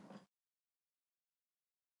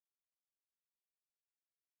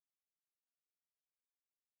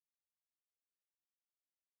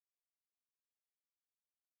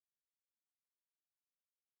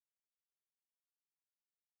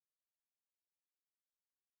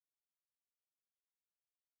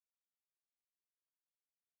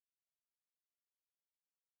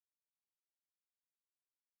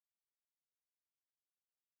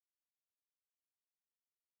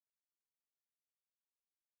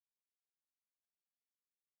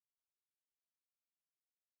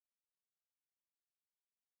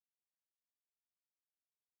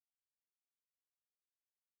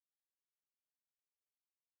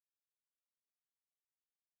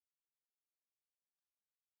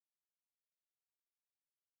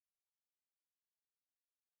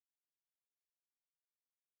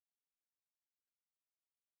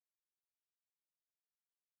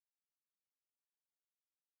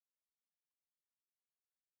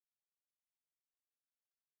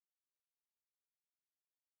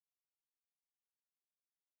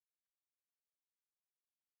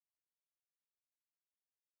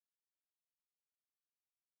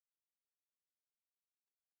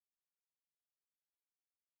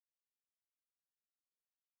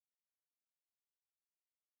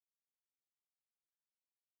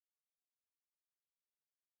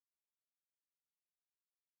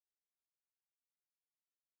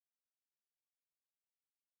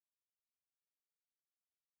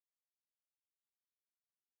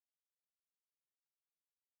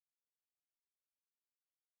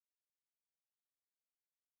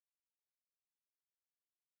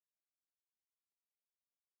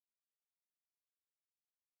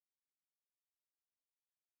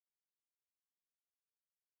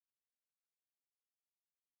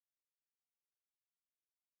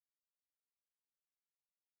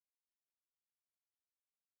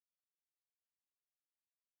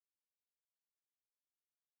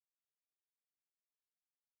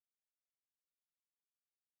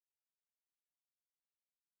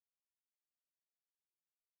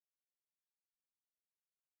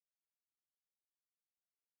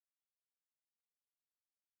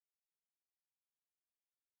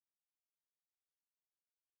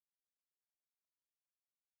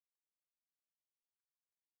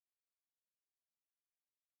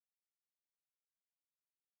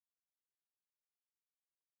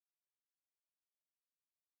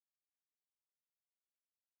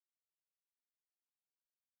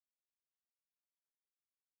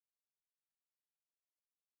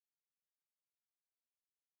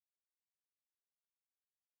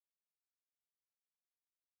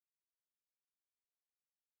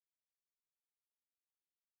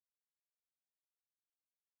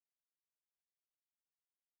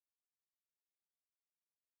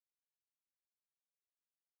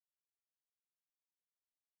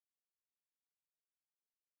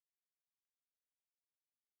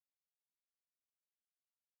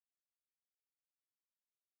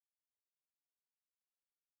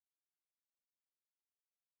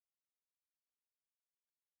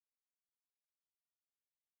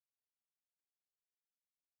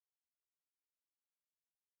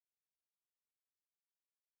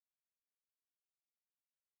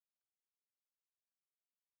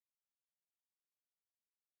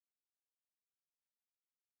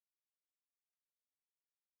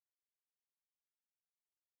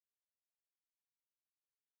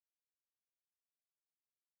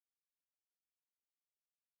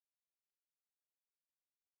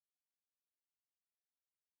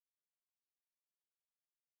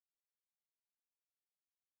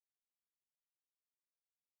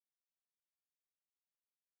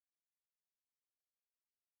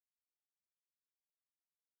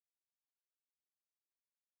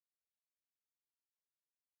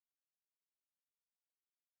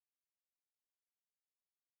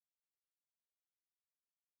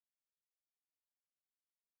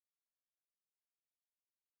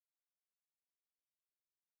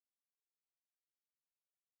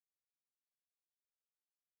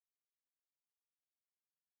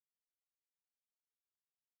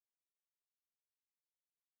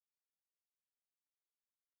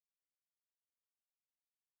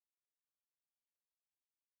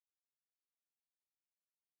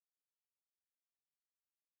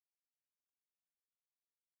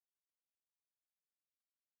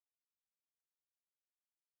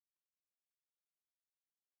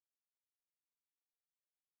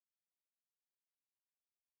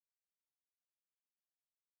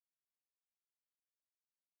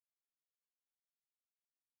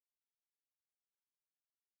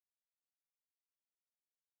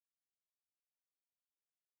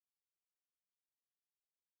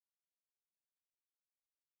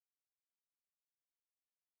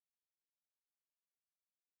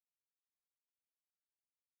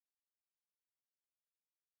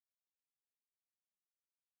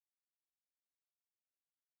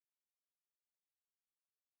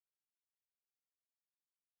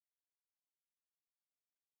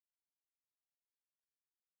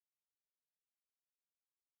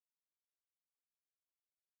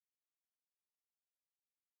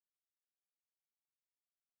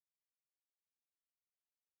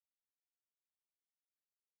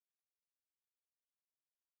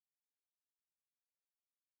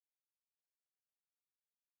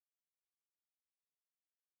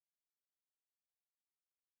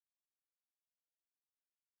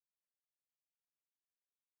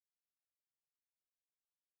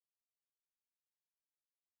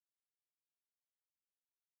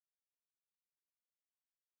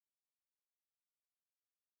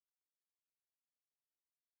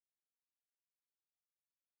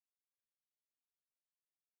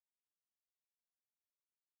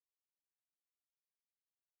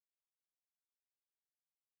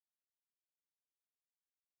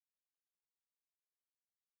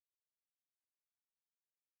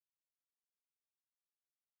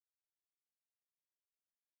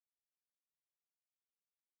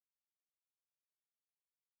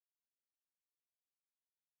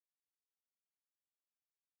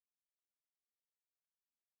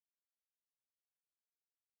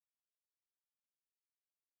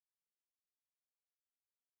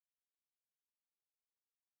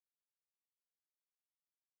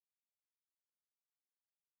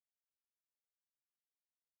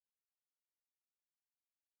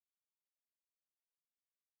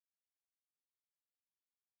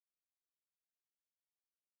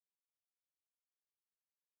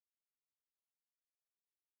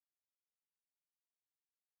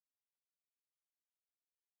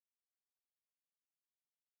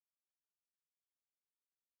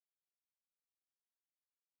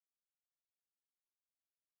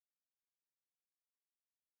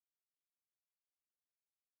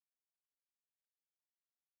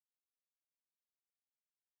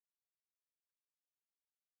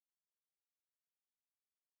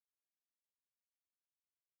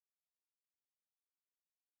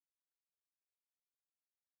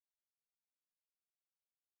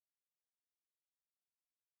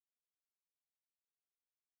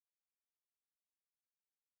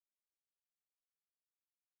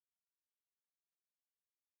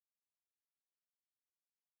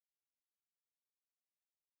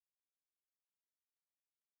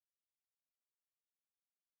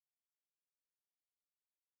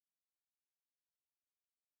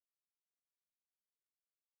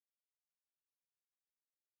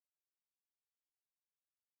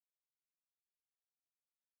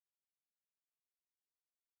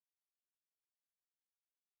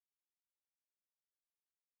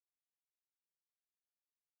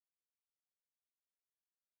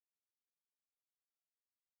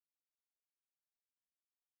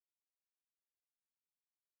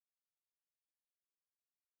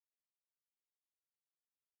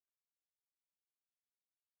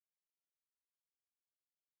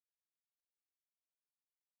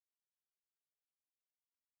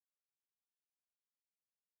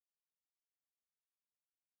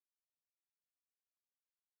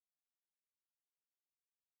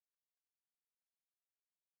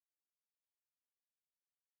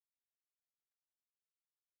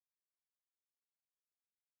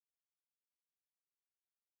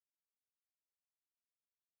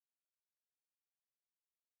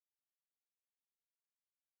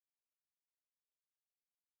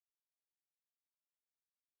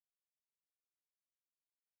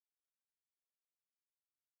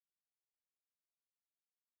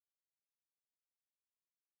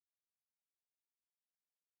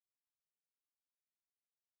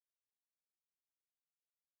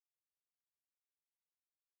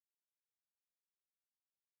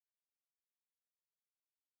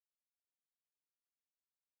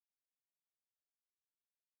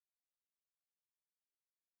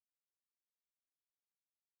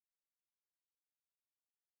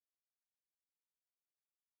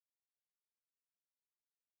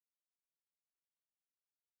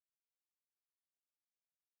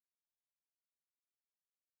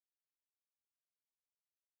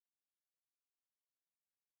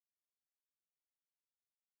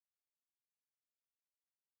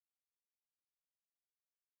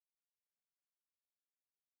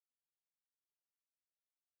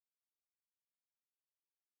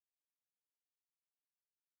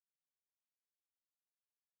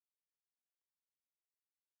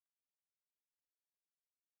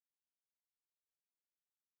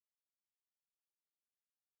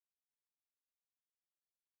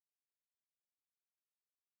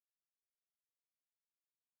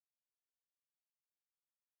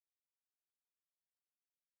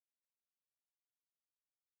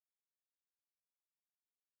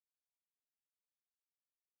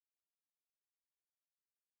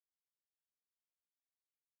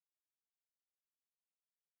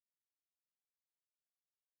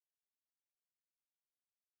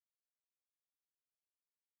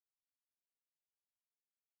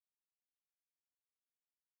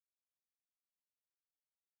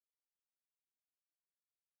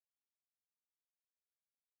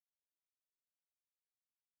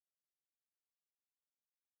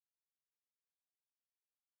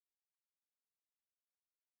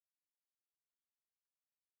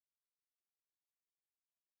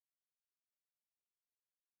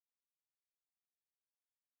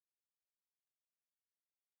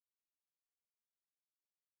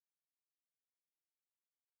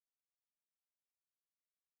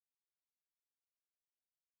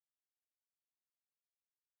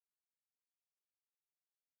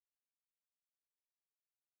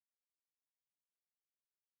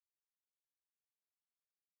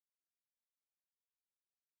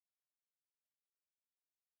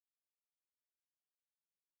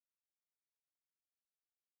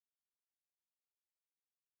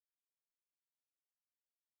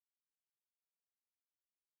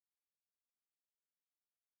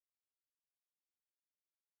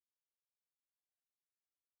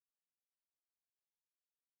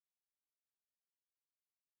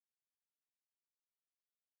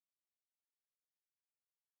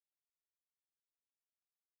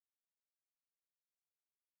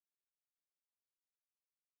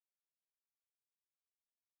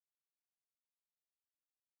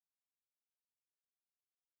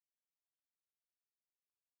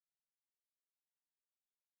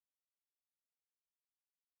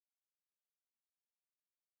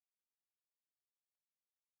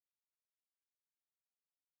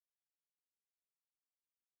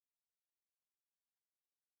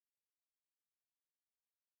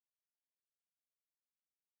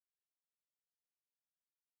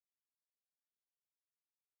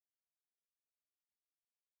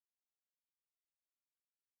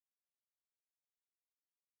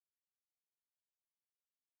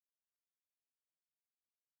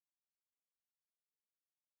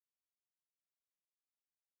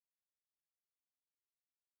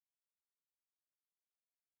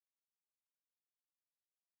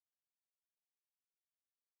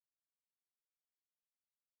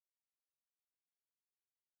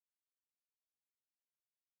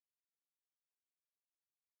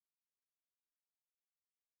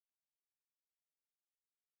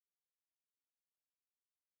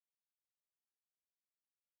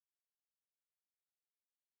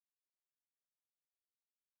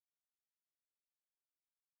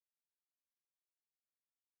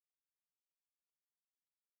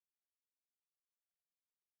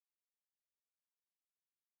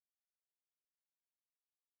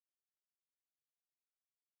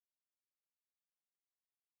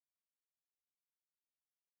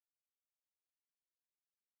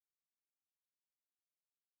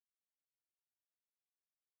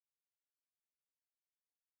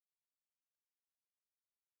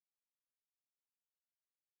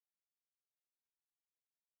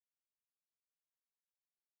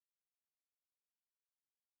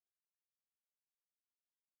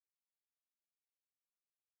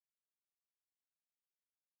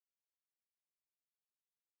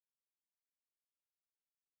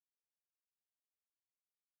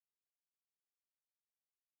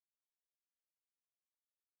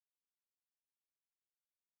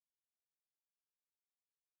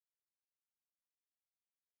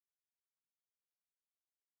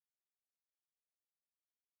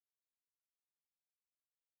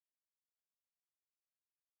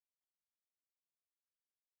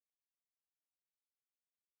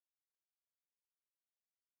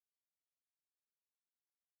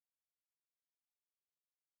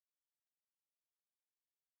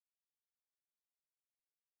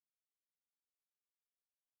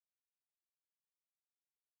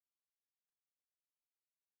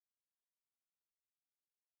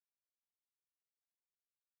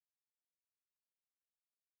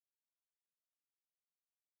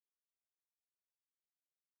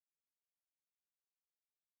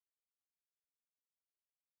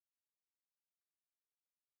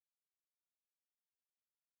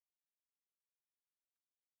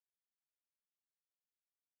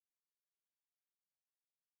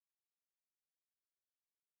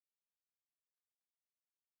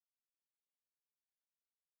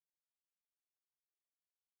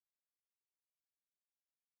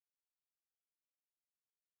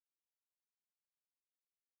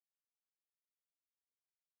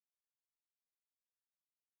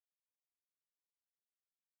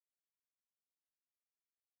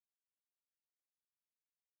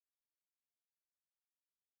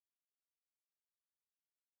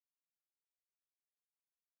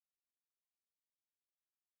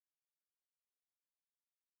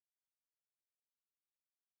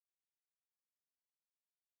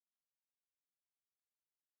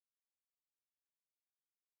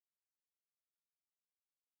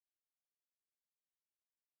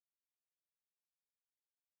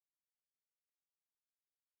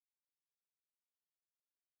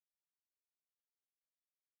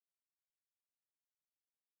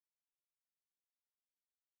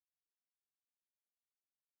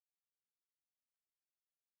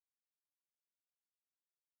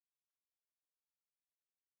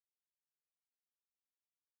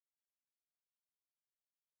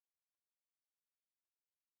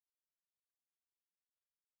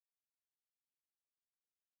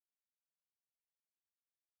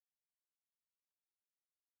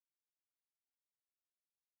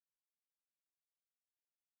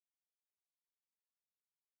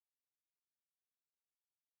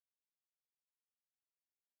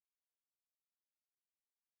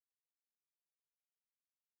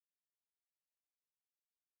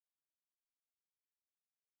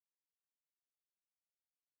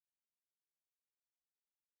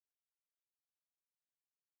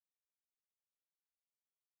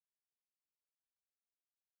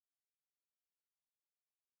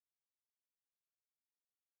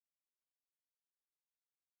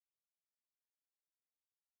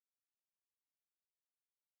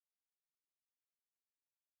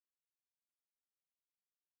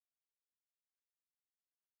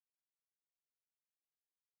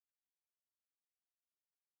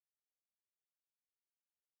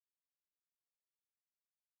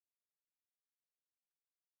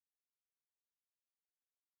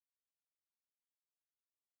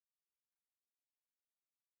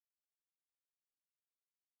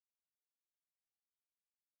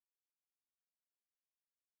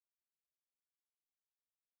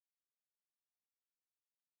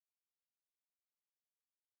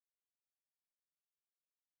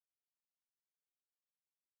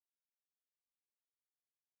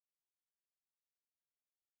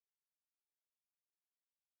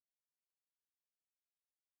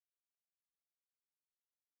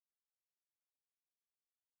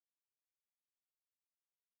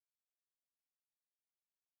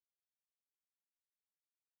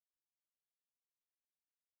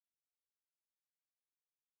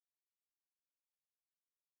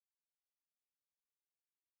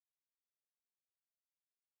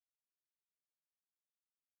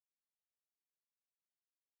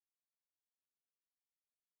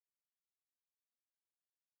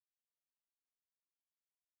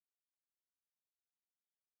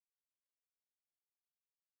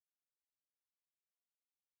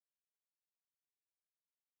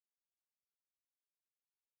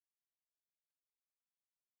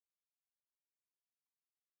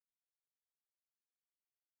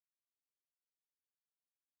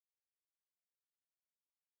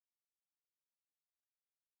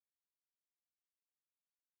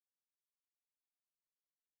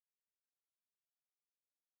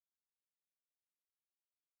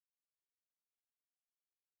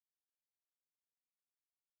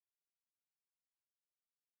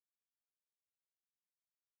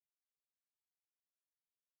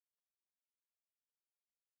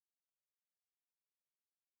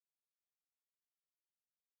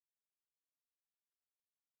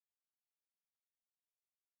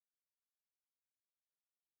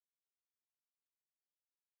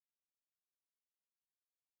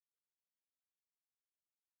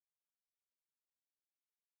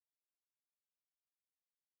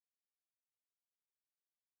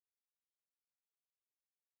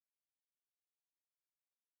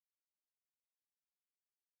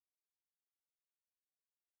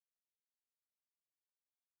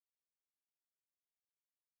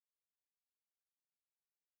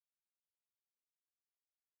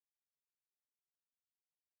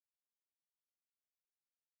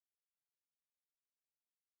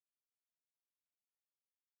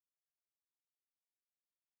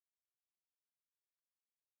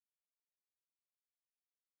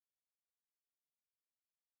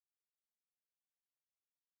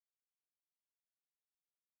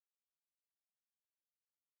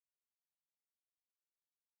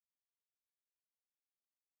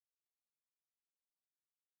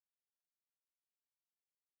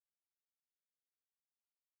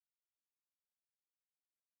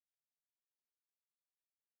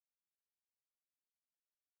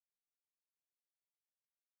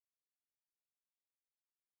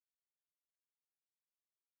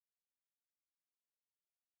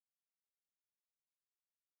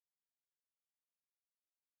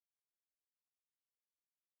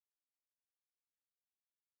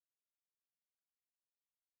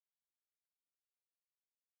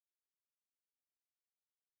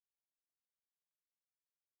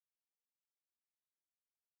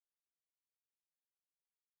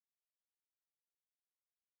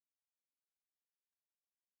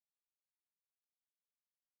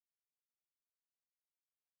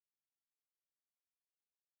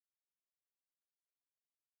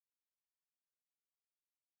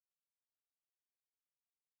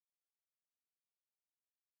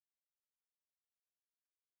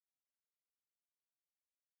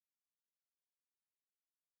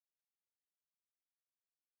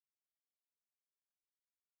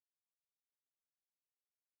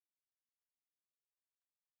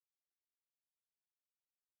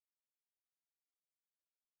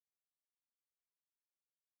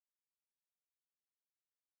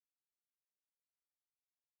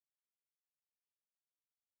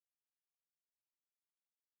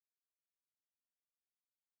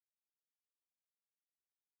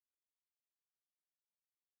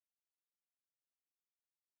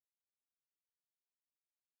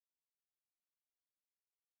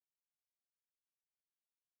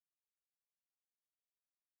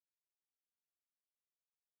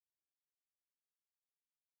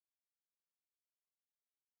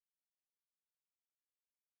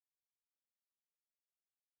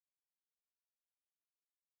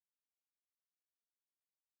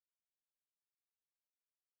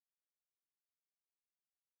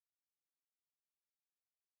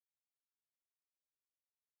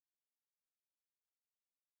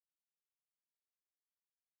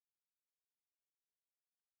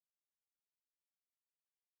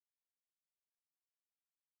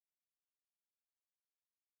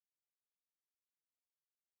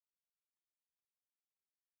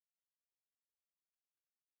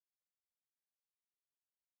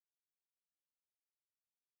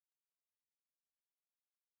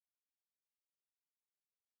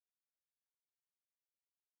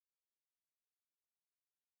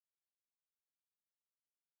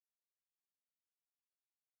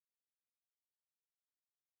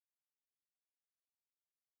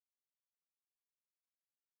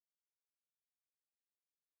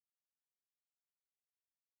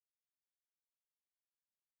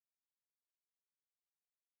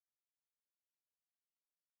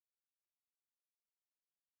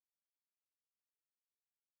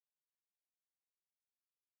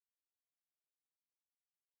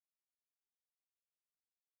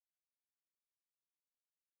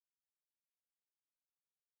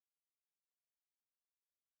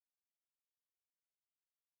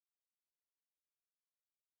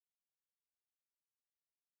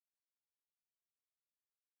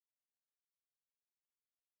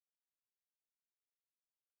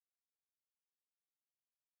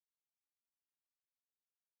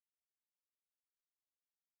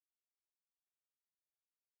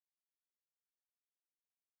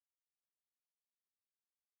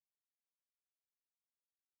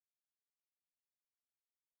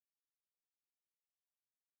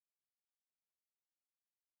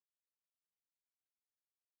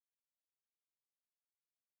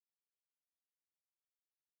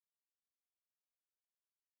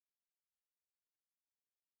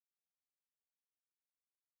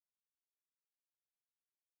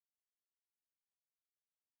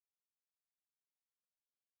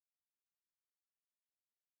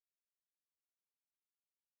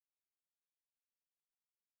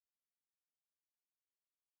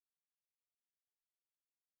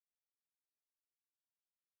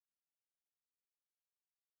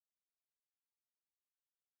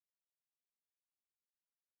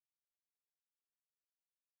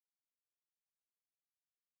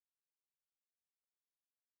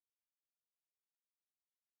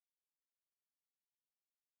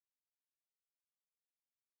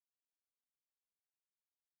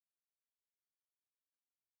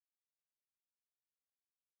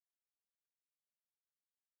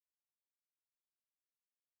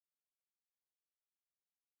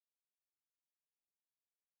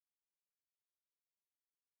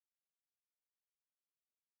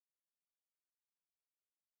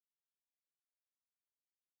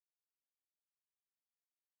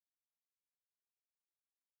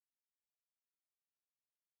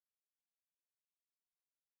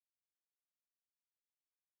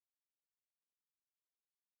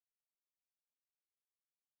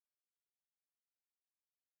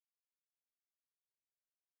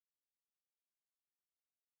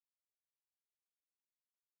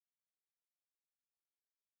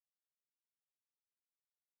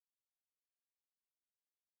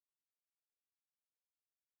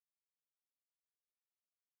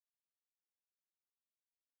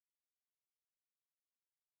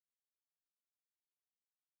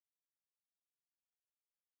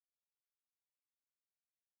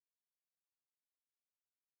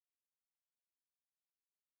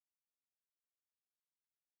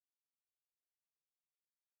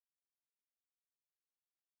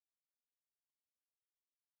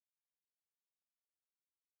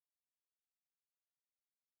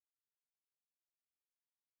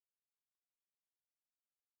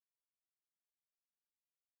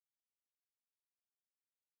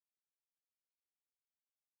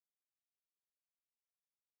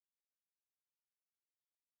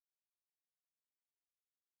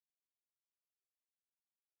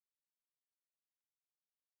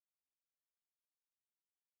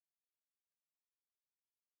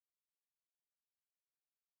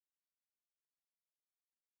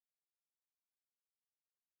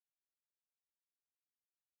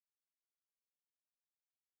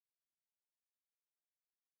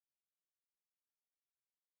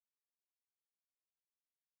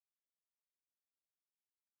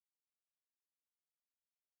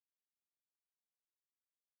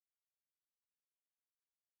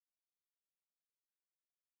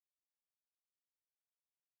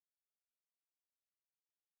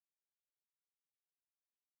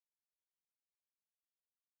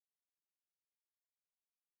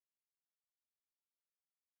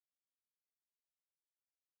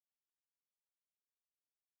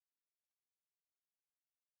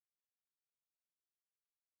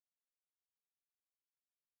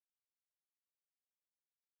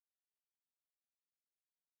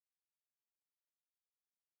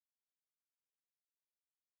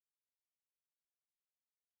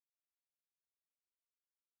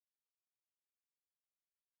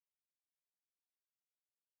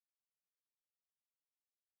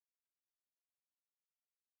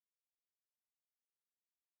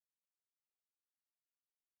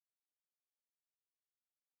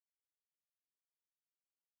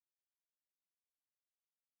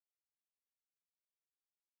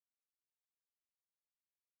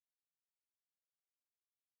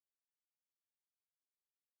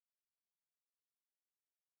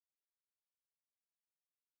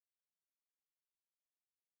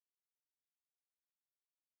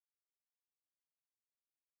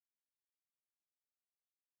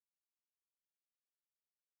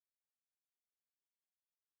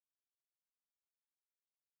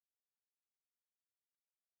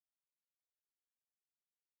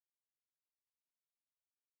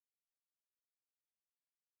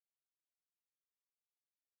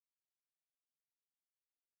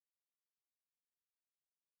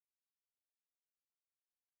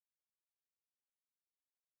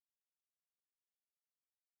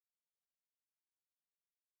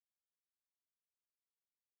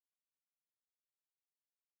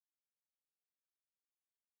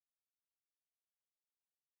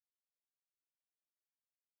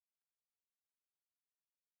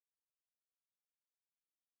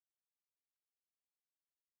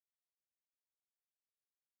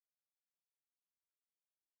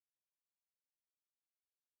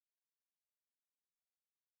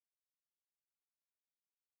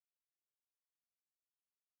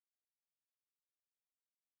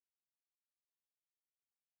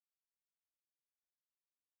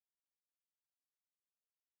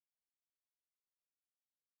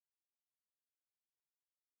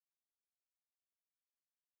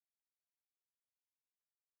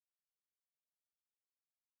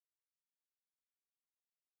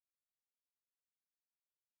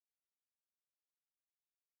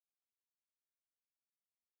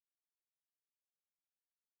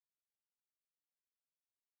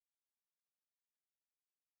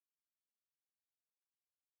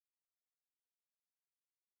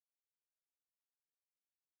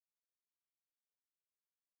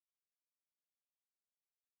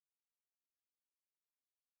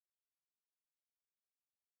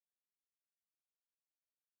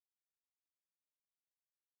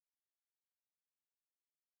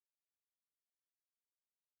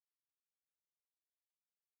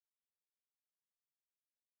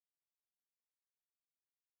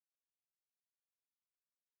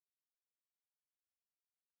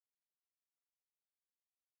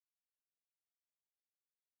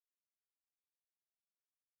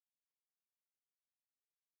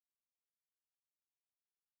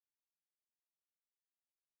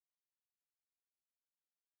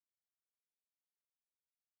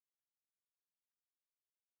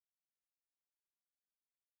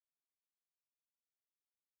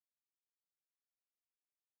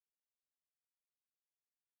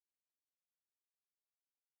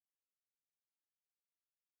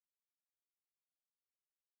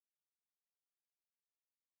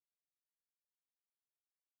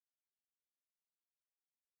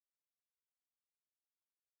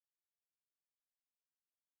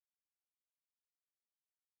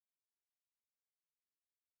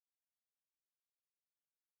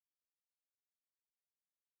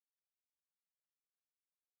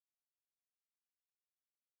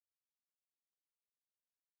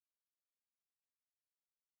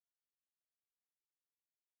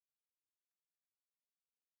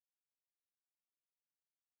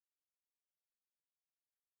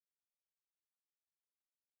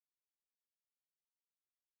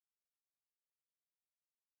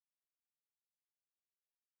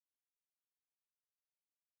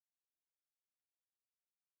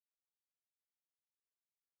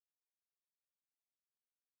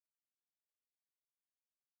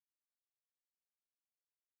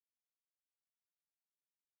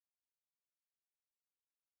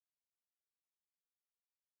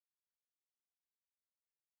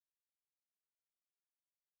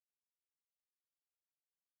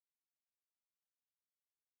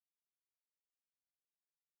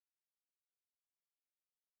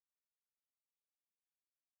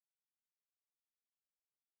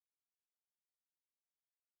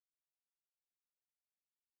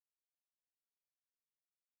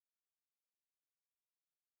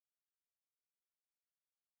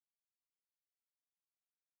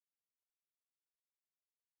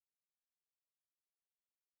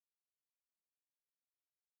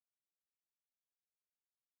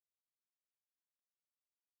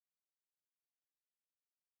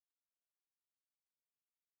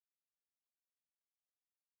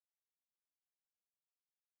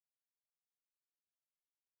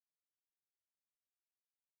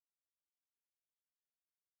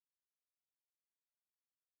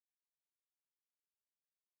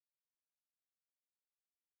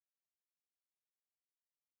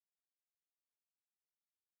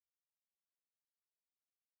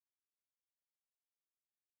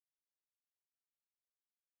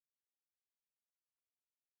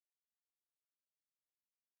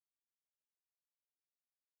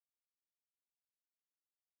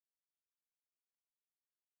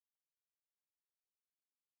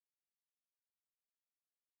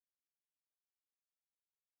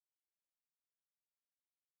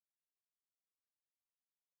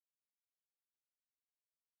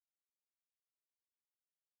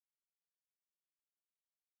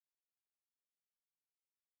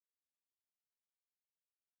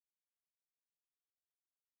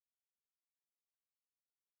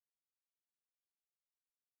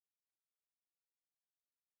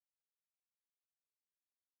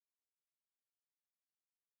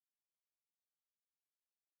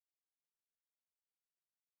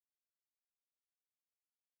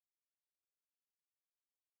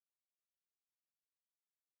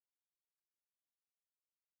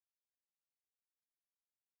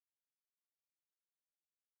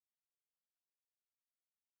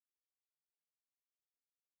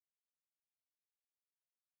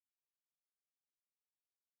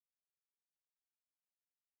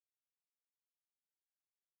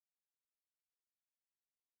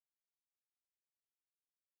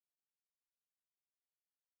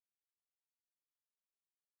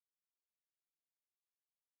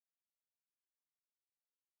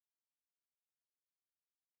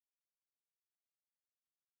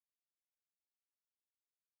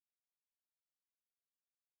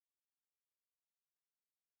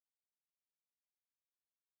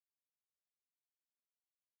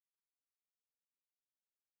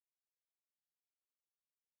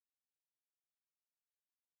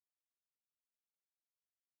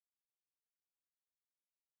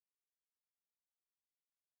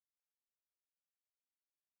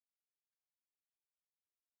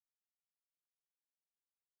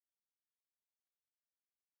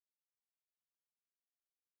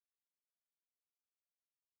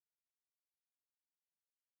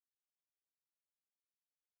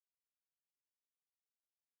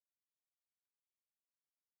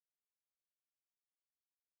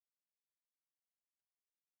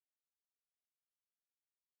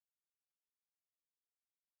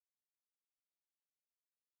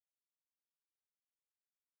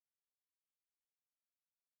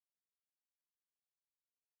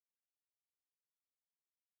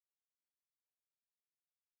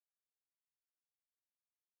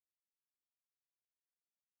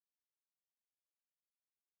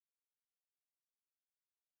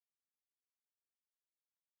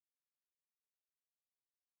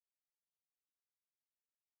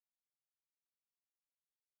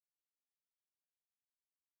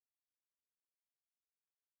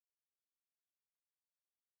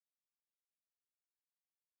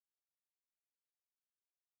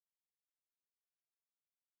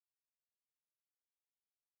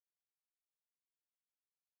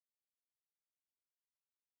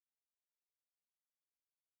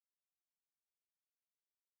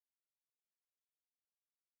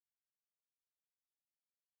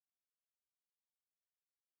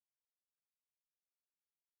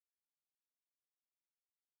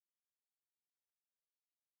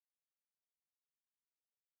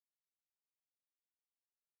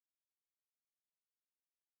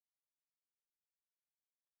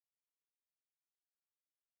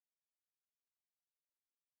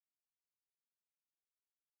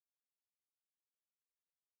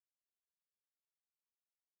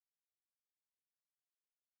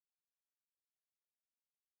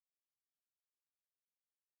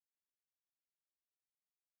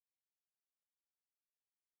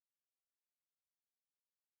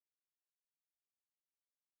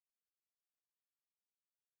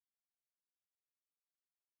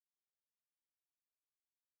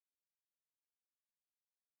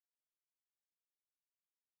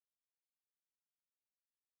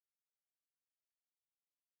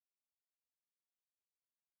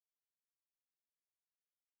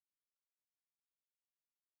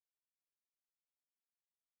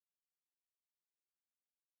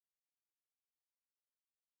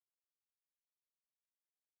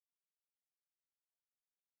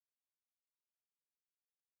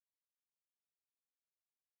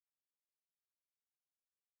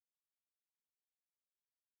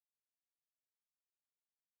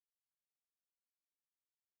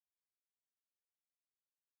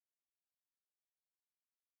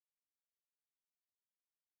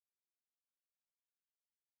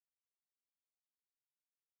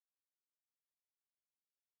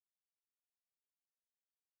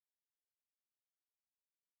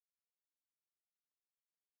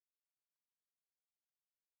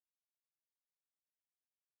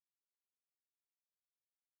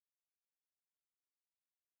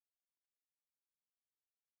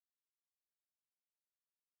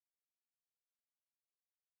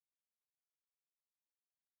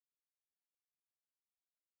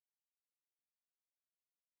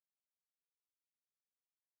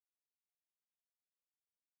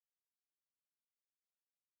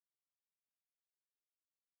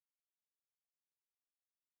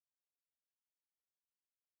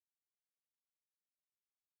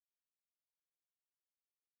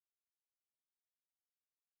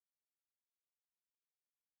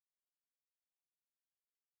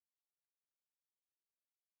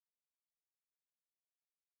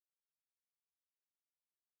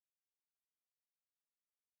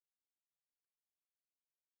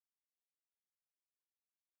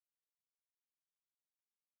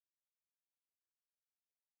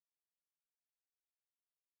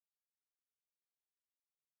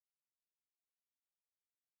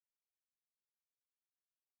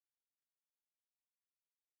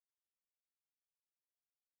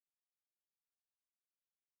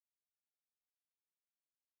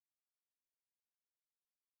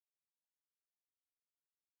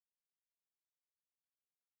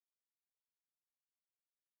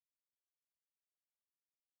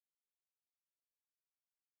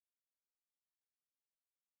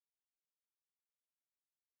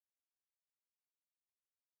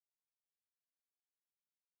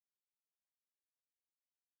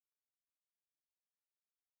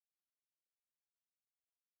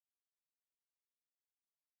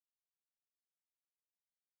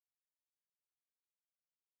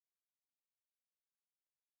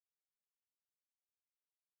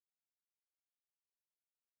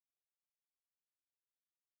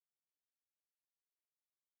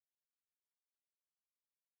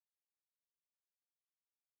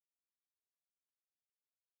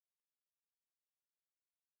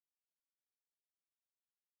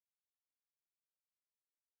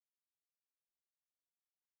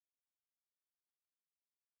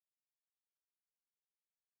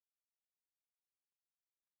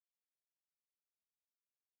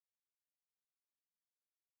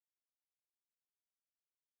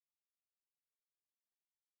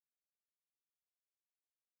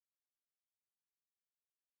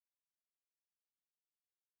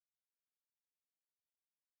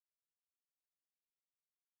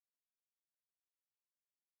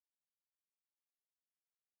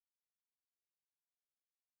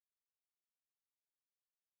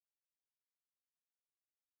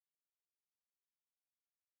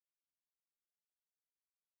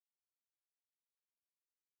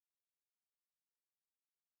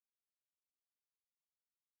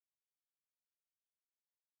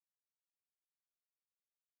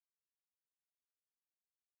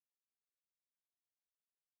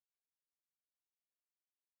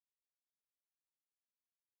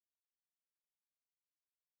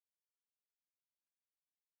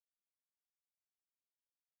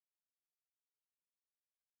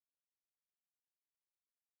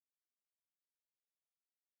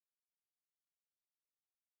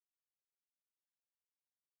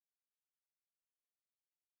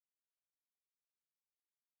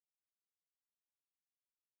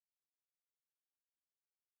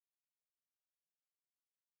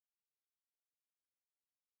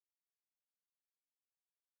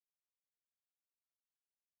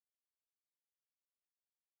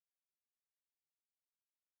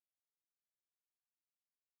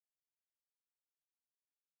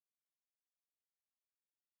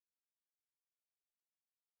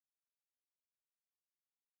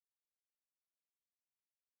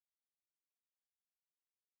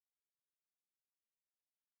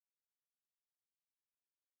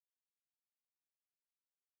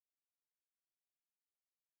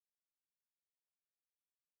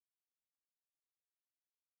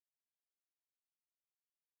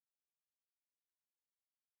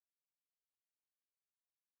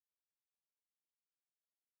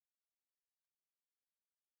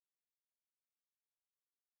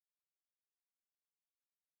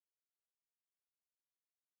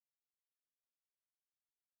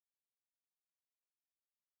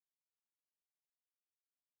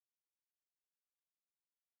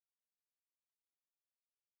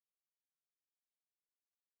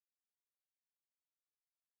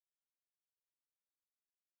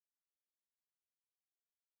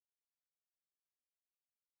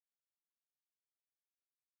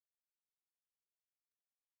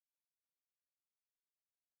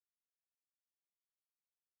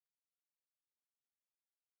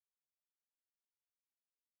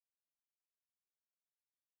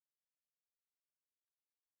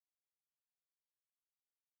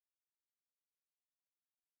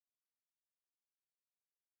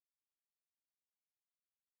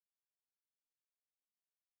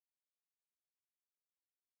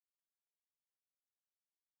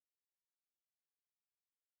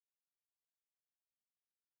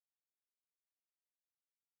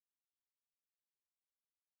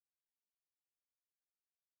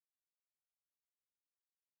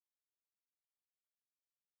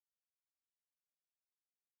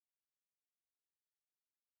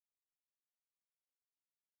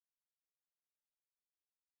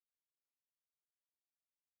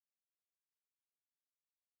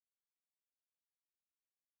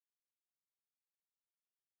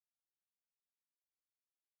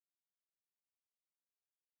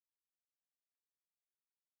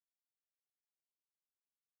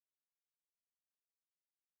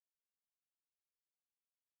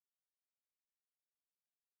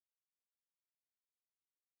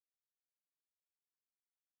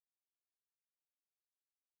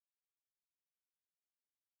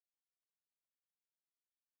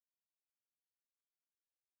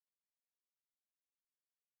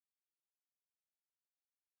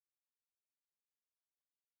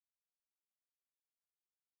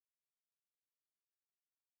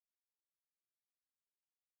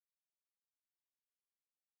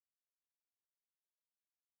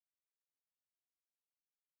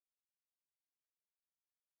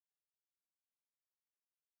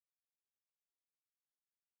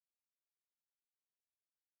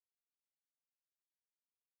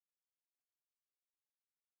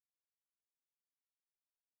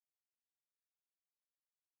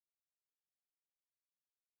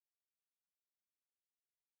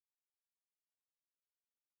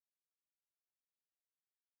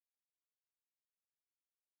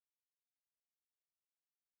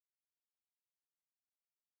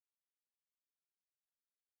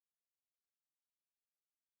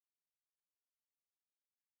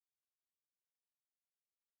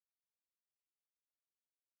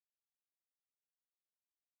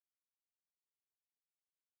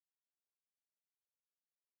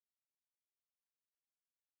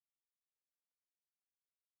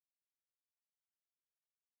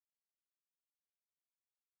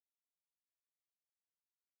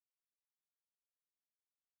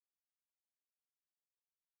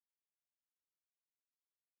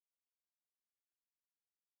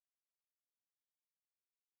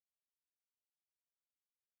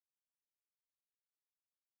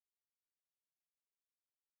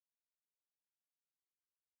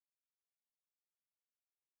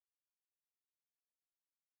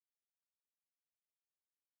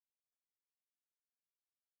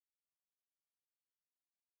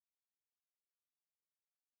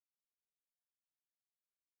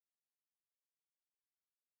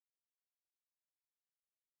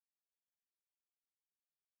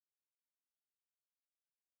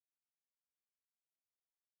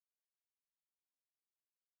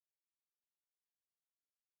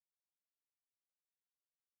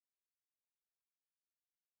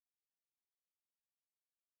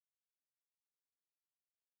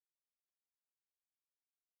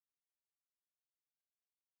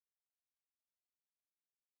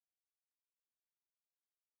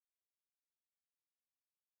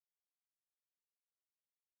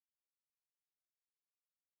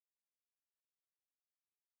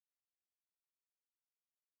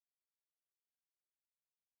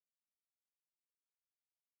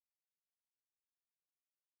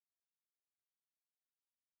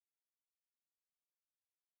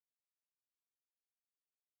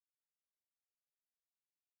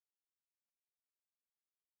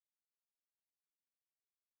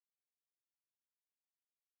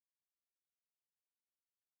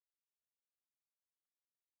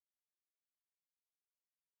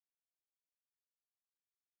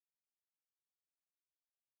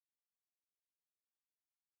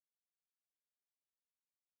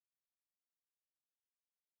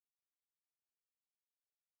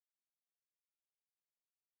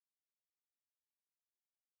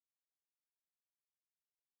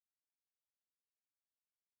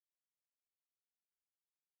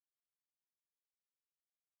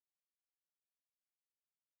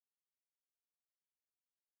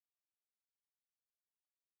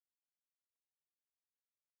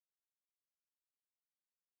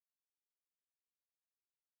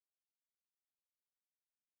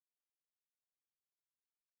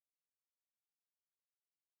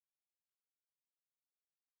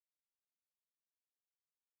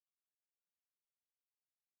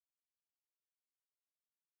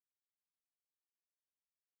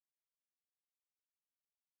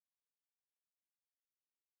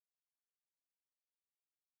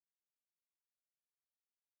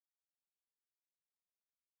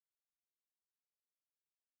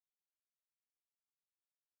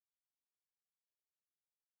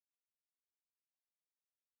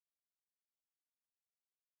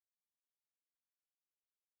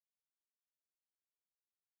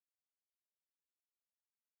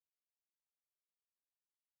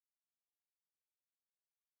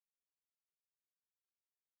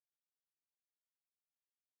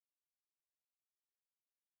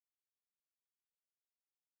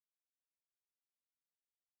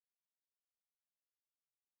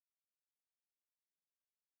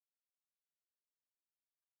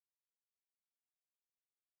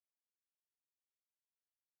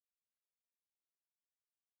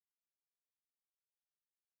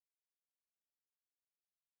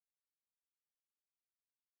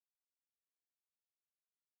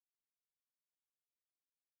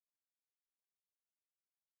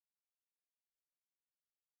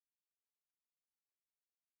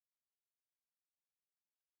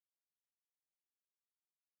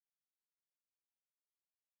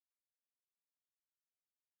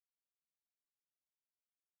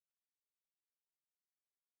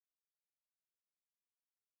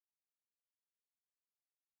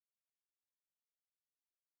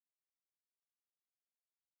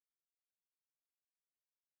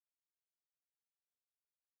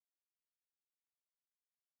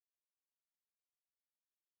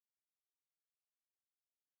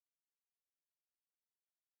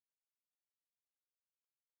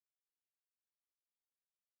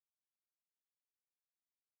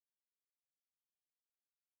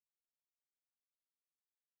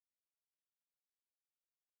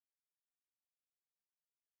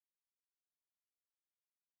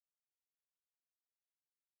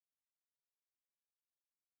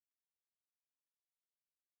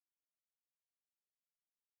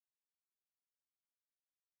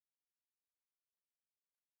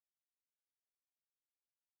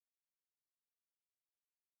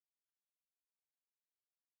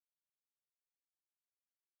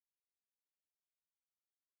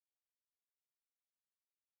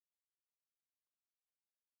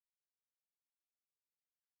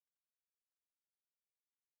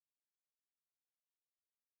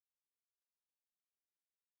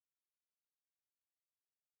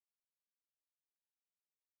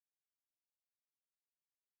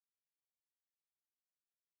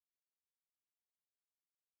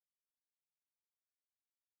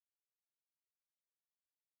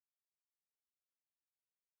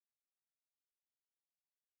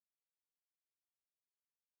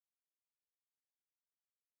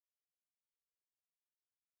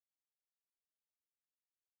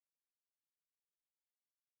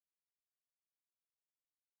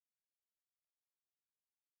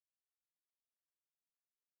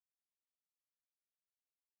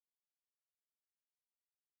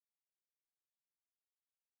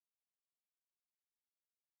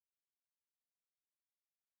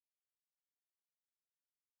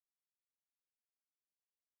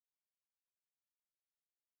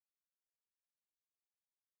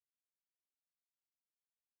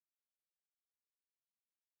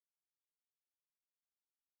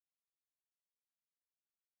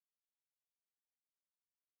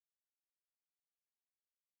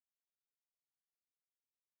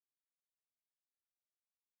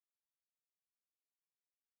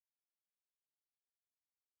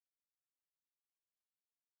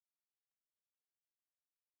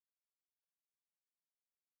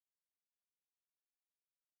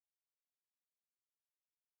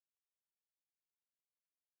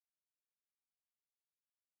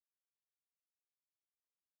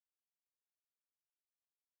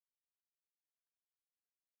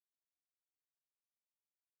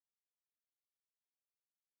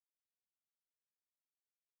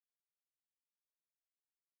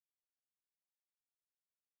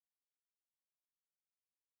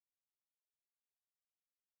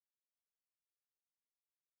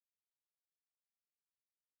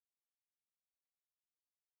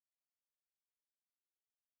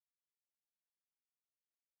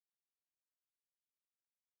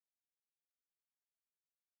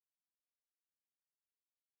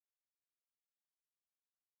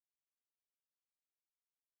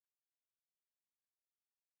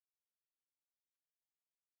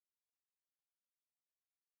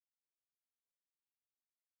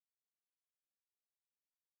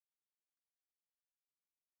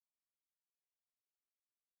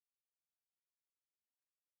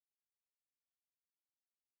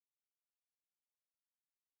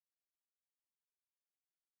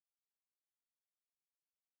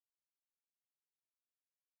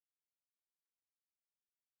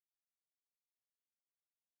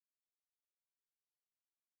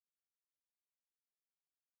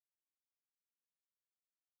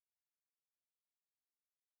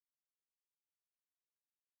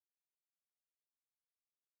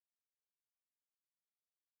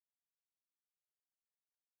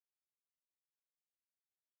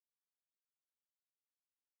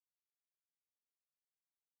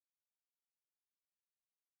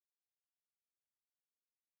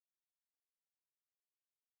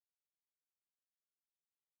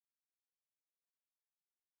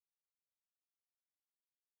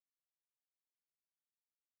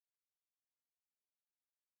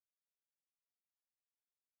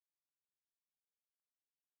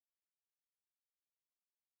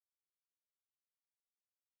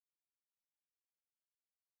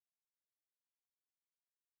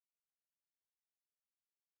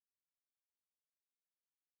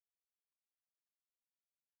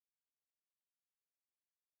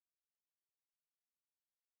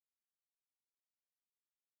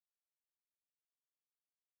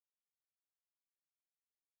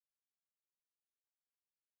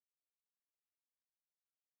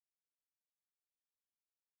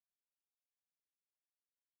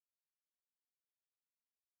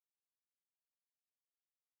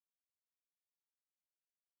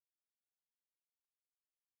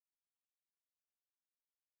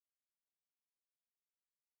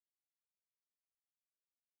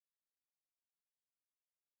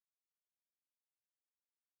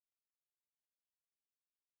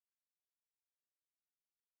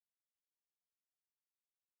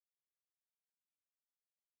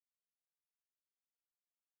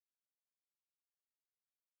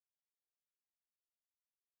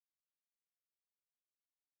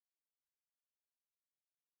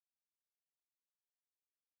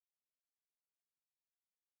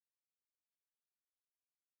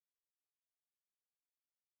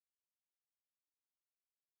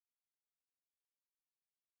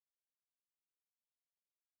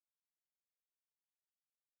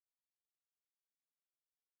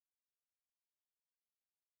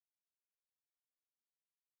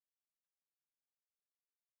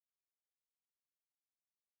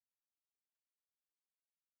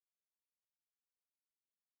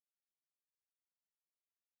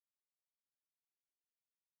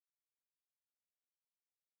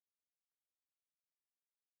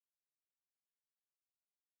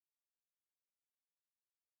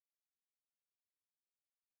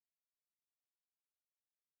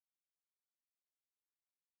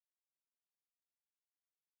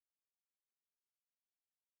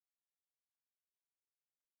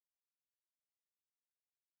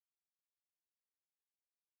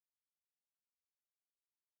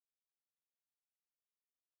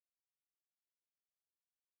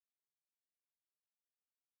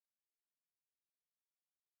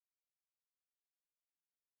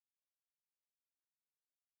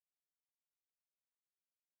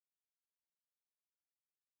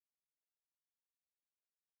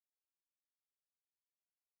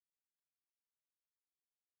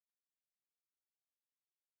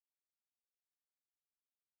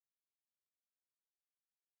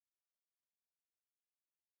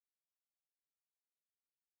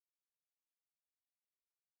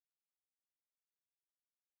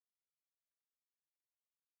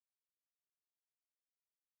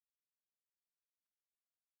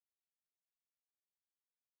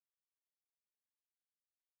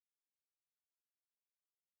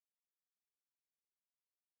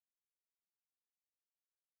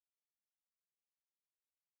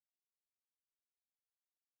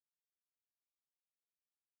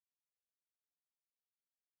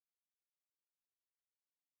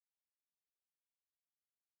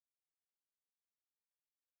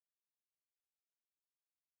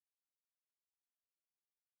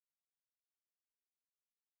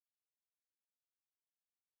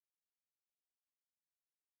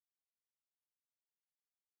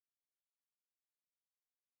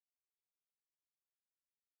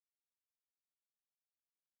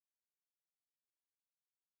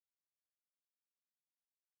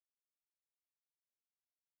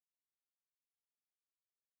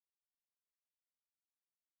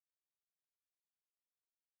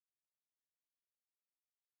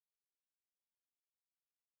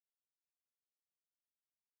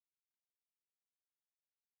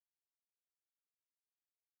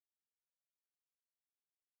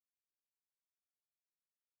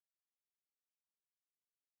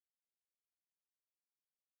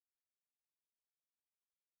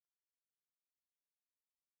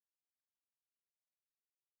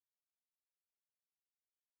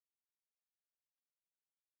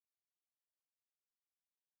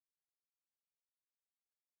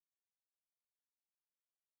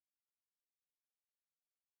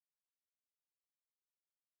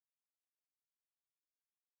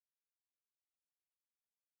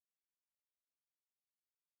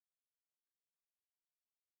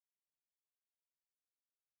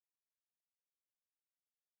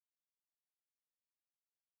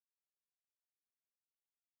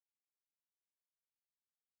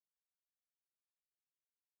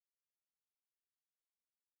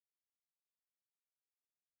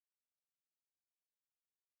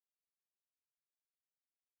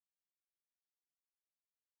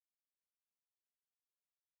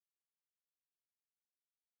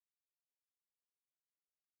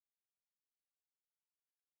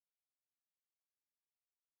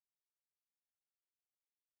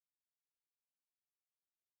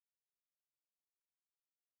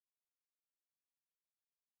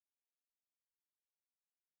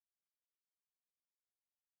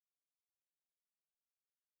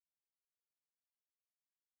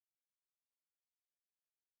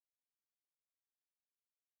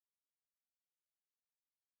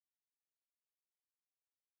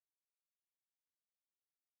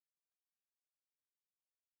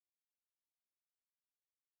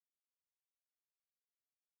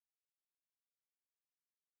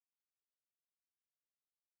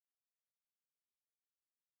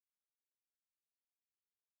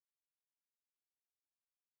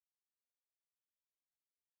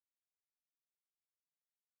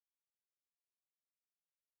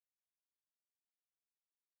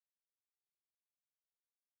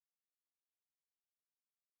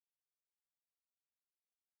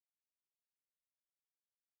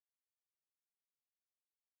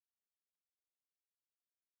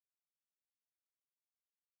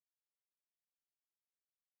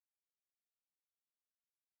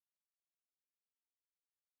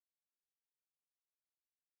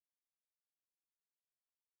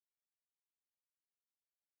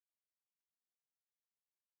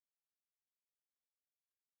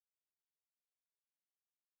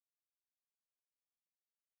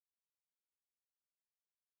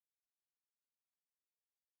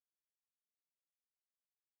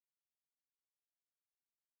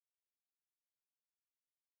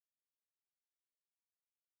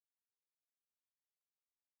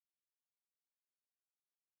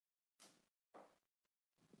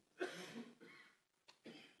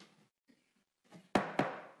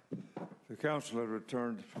 council has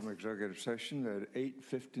returned from executive session at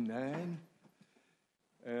 8:59.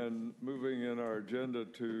 And moving in our agenda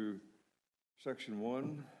to section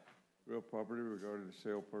 1, real property regarding the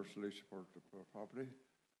sale, purchase, lease, or property.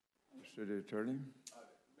 The city attorney.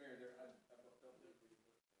 Mayor, there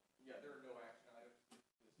are no action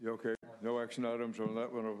items. You okay? No action items on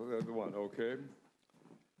that one over the other one. Okay.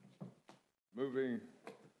 Moving,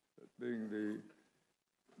 being the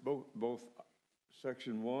both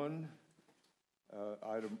section 1,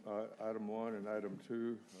 item 1 and item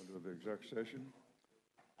 2 under the exec session.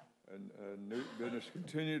 And new business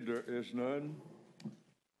continued, there is none.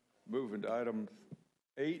 Moving to item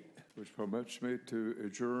 8, which permits me to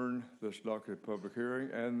adjourn this docket public hearing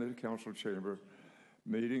and the council chamber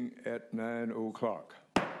meeting at 9 o'clock.